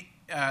on the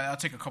I'll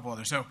take a couple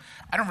others. So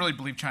I don't really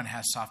believe China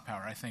has soft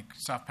power. I think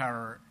soft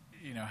power,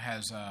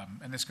 has,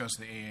 and this goes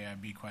to the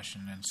AAIB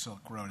question and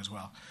Silk Road as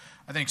well.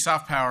 I think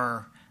soft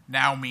power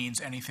now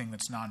means anything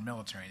that's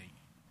non-military.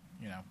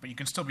 But you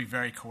can still be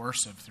very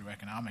coercive through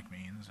economic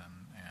means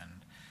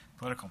and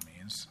political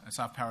means. And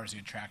soft power is the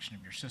attraction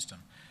of your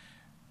system.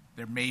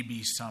 There may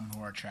be some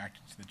who are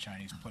attracted to the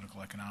Chinese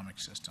political economic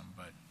system,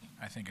 but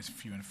I think it's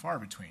few and far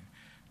between.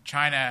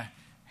 China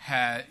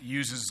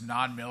uses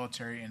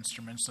non-military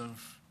instruments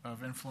of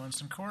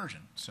influence and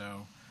coercion.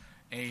 So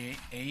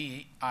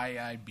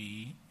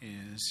AIIB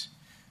is,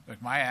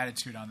 my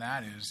attitude on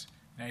that is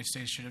the United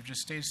States should have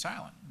just stayed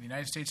silent. The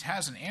United States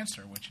has an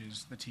answer, which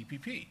is the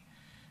TPP.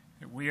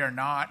 We are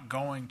not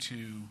going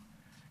to,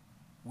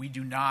 we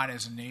do not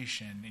as a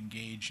nation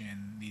engage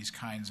in these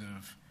kinds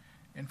of,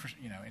 in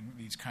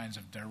these kinds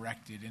of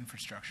directed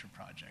infrastructure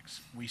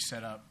projects. We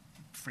set up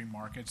free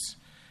markets.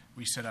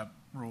 We set up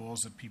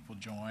rules that people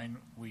join.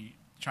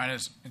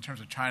 In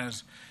terms of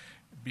China's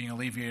being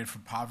alleviated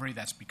from poverty,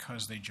 that's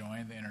because they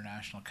joined the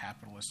international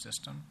capitalist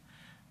system.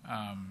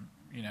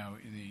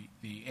 The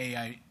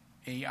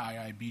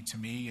AIIB to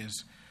me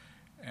is,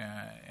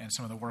 and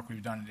some of the work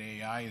we've done at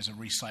AI is a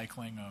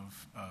recycling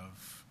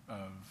of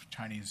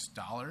Chinese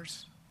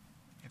dollars.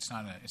 It's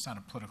not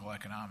a political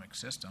economic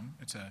system.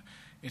 It's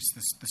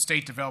the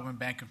State Development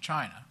Bank of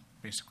China,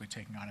 basically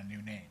taking on a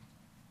new name.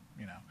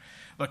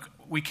 Look,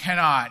 we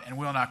cannot and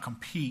will not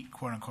compete,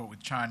 quote unquote,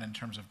 with China in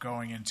terms of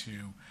going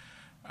into,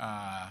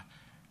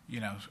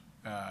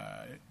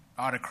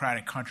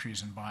 autocratic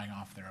countries and buying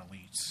off their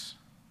elites.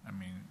 I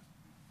mean,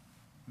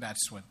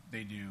 that's what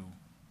they do.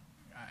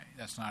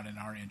 That's not in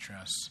our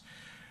interests.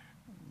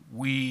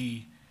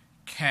 We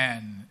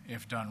can,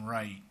 if done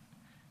right,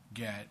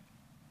 get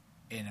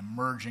an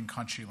emerging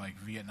country like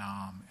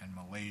Vietnam and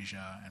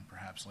Malaysia and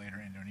perhaps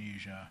later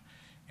Indonesia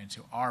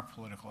into our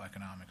political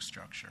economic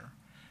structure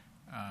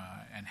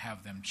and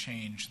have them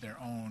change their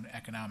own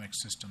economic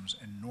systems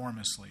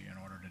enormously in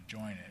order to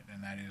join it.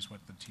 And that is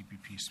what the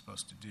TPP is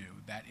supposed to do.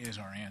 That is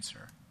our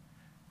answer.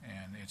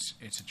 And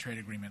it's a trade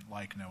agreement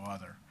like no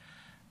other.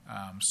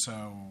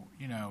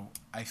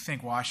 I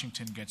think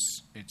Washington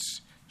gets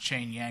its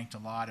chain yanked a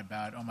lot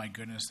about, oh my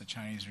goodness, the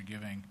Chinese are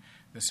giving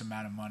this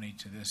amount of money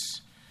to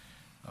this,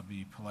 I'll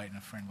be polite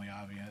and friendly,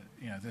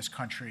 this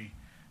country,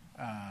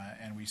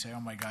 and we say,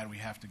 oh my God, we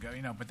have to go,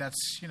 but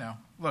that's,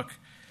 look,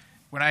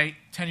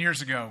 10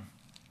 years ago,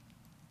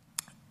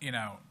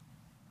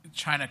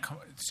 China,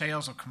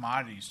 sales of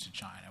commodities to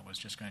China was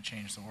just going to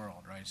change the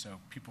world, right? So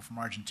people from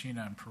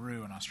Argentina and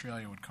Peru and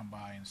Australia would come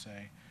by and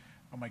say,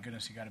 oh my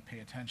goodness, you got to pay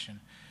attention.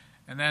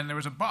 And then there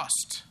was a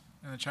bust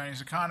in the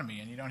Chinese economy,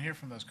 and you don't hear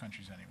from those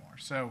countries anymore.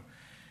 So,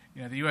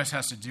 the U.S.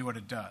 has to do what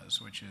it does,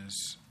 which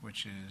is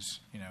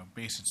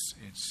base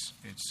its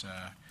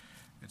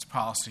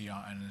policy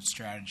and its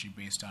strategy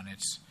based on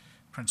its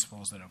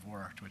principles that have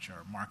worked, which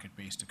are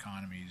market-based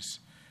economies,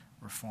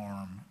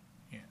 reform,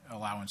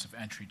 allowance of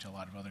entry to a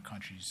lot of other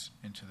countries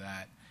into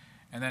that,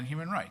 and then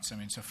human rights.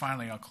 So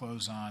finally, I'll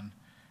close on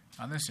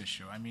this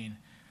issue.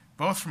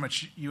 Both from a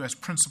U.S.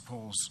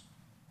 principles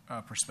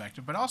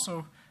perspective, but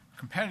also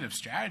competitive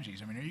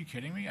strategies. Are you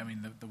kidding me?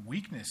 The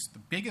weakness, the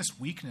biggest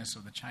weakness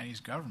of the Chinese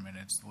government,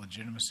 it's the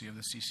legitimacy of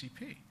the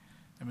CCP.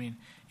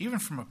 Even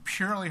from a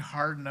purely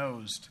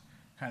hard-nosed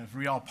kind of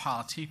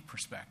realpolitik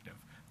perspective,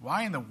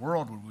 why in the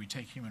world would we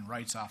take human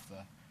rights out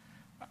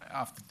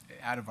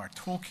of our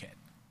toolkit?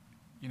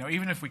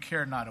 Even if we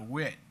cared not a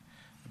whit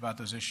about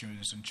those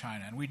issues in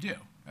China, and we do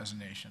as a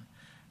nation.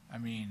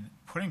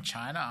 Putting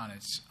China on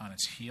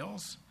its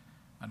heels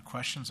on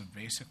questions of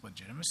basic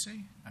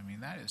legitimacy? I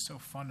mean, that is so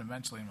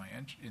fundamentally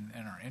in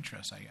our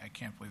interest. I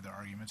can't believe there are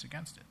arguments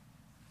against it.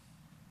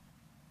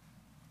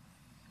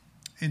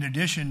 In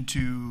addition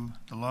to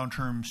the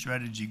long-term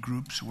strategy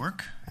group's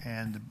work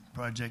and the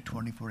Project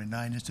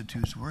 2049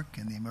 Institute's work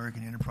and the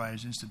American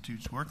Enterprise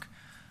Institute's work,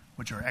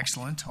 which are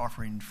excellent,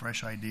 offering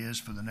fresh ideas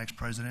for the next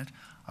president,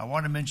 I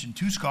want to mention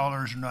two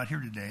scholars who are not here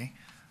today.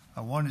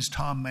 One is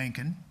Tom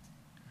Mencken,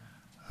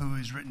 who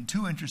has written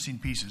two interesting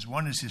pieces.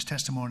 One is his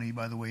testimony,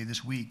 by the way,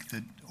 this week,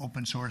 that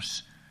open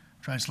source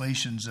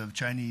translations of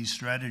Chinese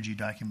strategy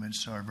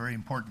documents are very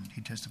important.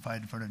 He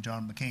testified in front of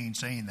John McCain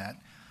saying that.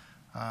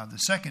 The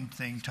second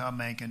thing Tom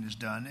Mencken has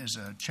done is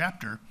a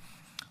chapter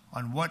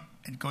on what,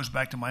 it goes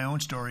back to my own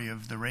story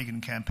of the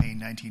Reagan campaign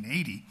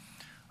 1980.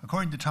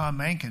 According to Tom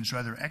Mencken's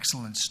rather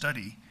excellent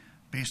study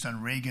based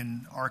on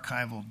Reagan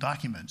archival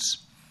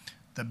documents,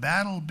 the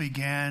battle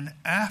began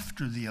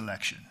after the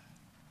election,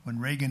 when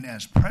Reagan,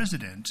 as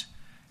president,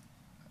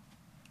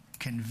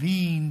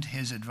 convened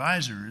his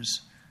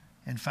advisors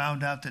and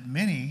found out that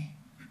many,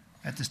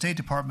 at the State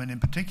Department in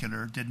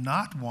particular, did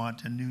not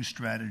want a new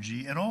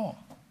strategy at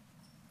all.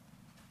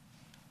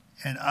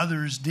 And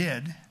others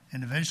did,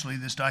 and eventually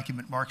this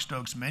document Mark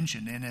Stokes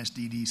mentioned,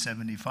 NSDD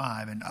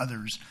 75, and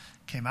others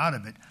came out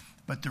of it.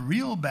 But the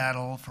real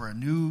battle for a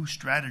new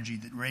strategy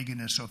that Reagan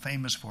is so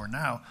famous for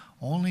now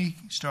only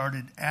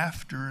started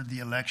after the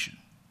election.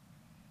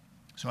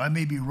 So I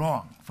may be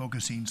wrong,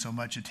 focusing so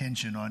much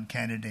attention on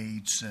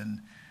candidates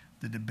and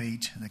the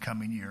debate in the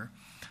coming year.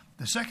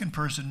 The second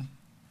person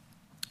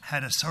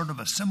had a sort of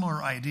a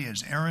similar idea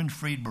as Aaron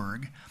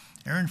Friedberg.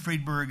 Aaron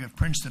Friedberg of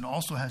Princeton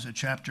also has a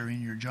chapter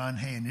in your John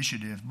Hay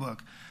Initiative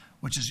book,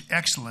 which is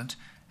excellent,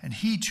 and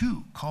he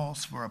too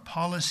calls for a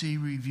policy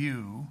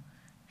review.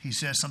 He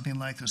says something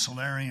like the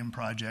Solarium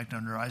Project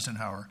under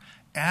Eisenhower,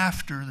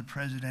 after the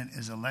president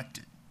is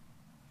elected.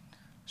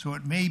 So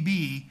it may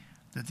be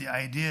that the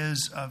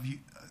ideas of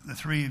the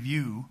three of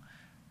you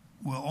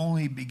will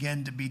only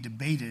begin to be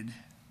debated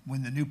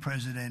when the new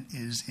president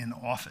is in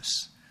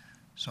office.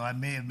 So I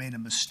may have made a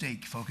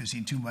mistake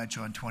focusing too much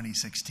on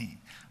 2016.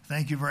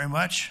 Thank you very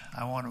much.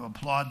 I want to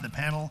applaud the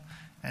panel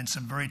and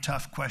some very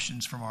tough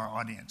questions from our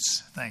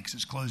audience. Thanks.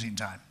 It's closing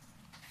time.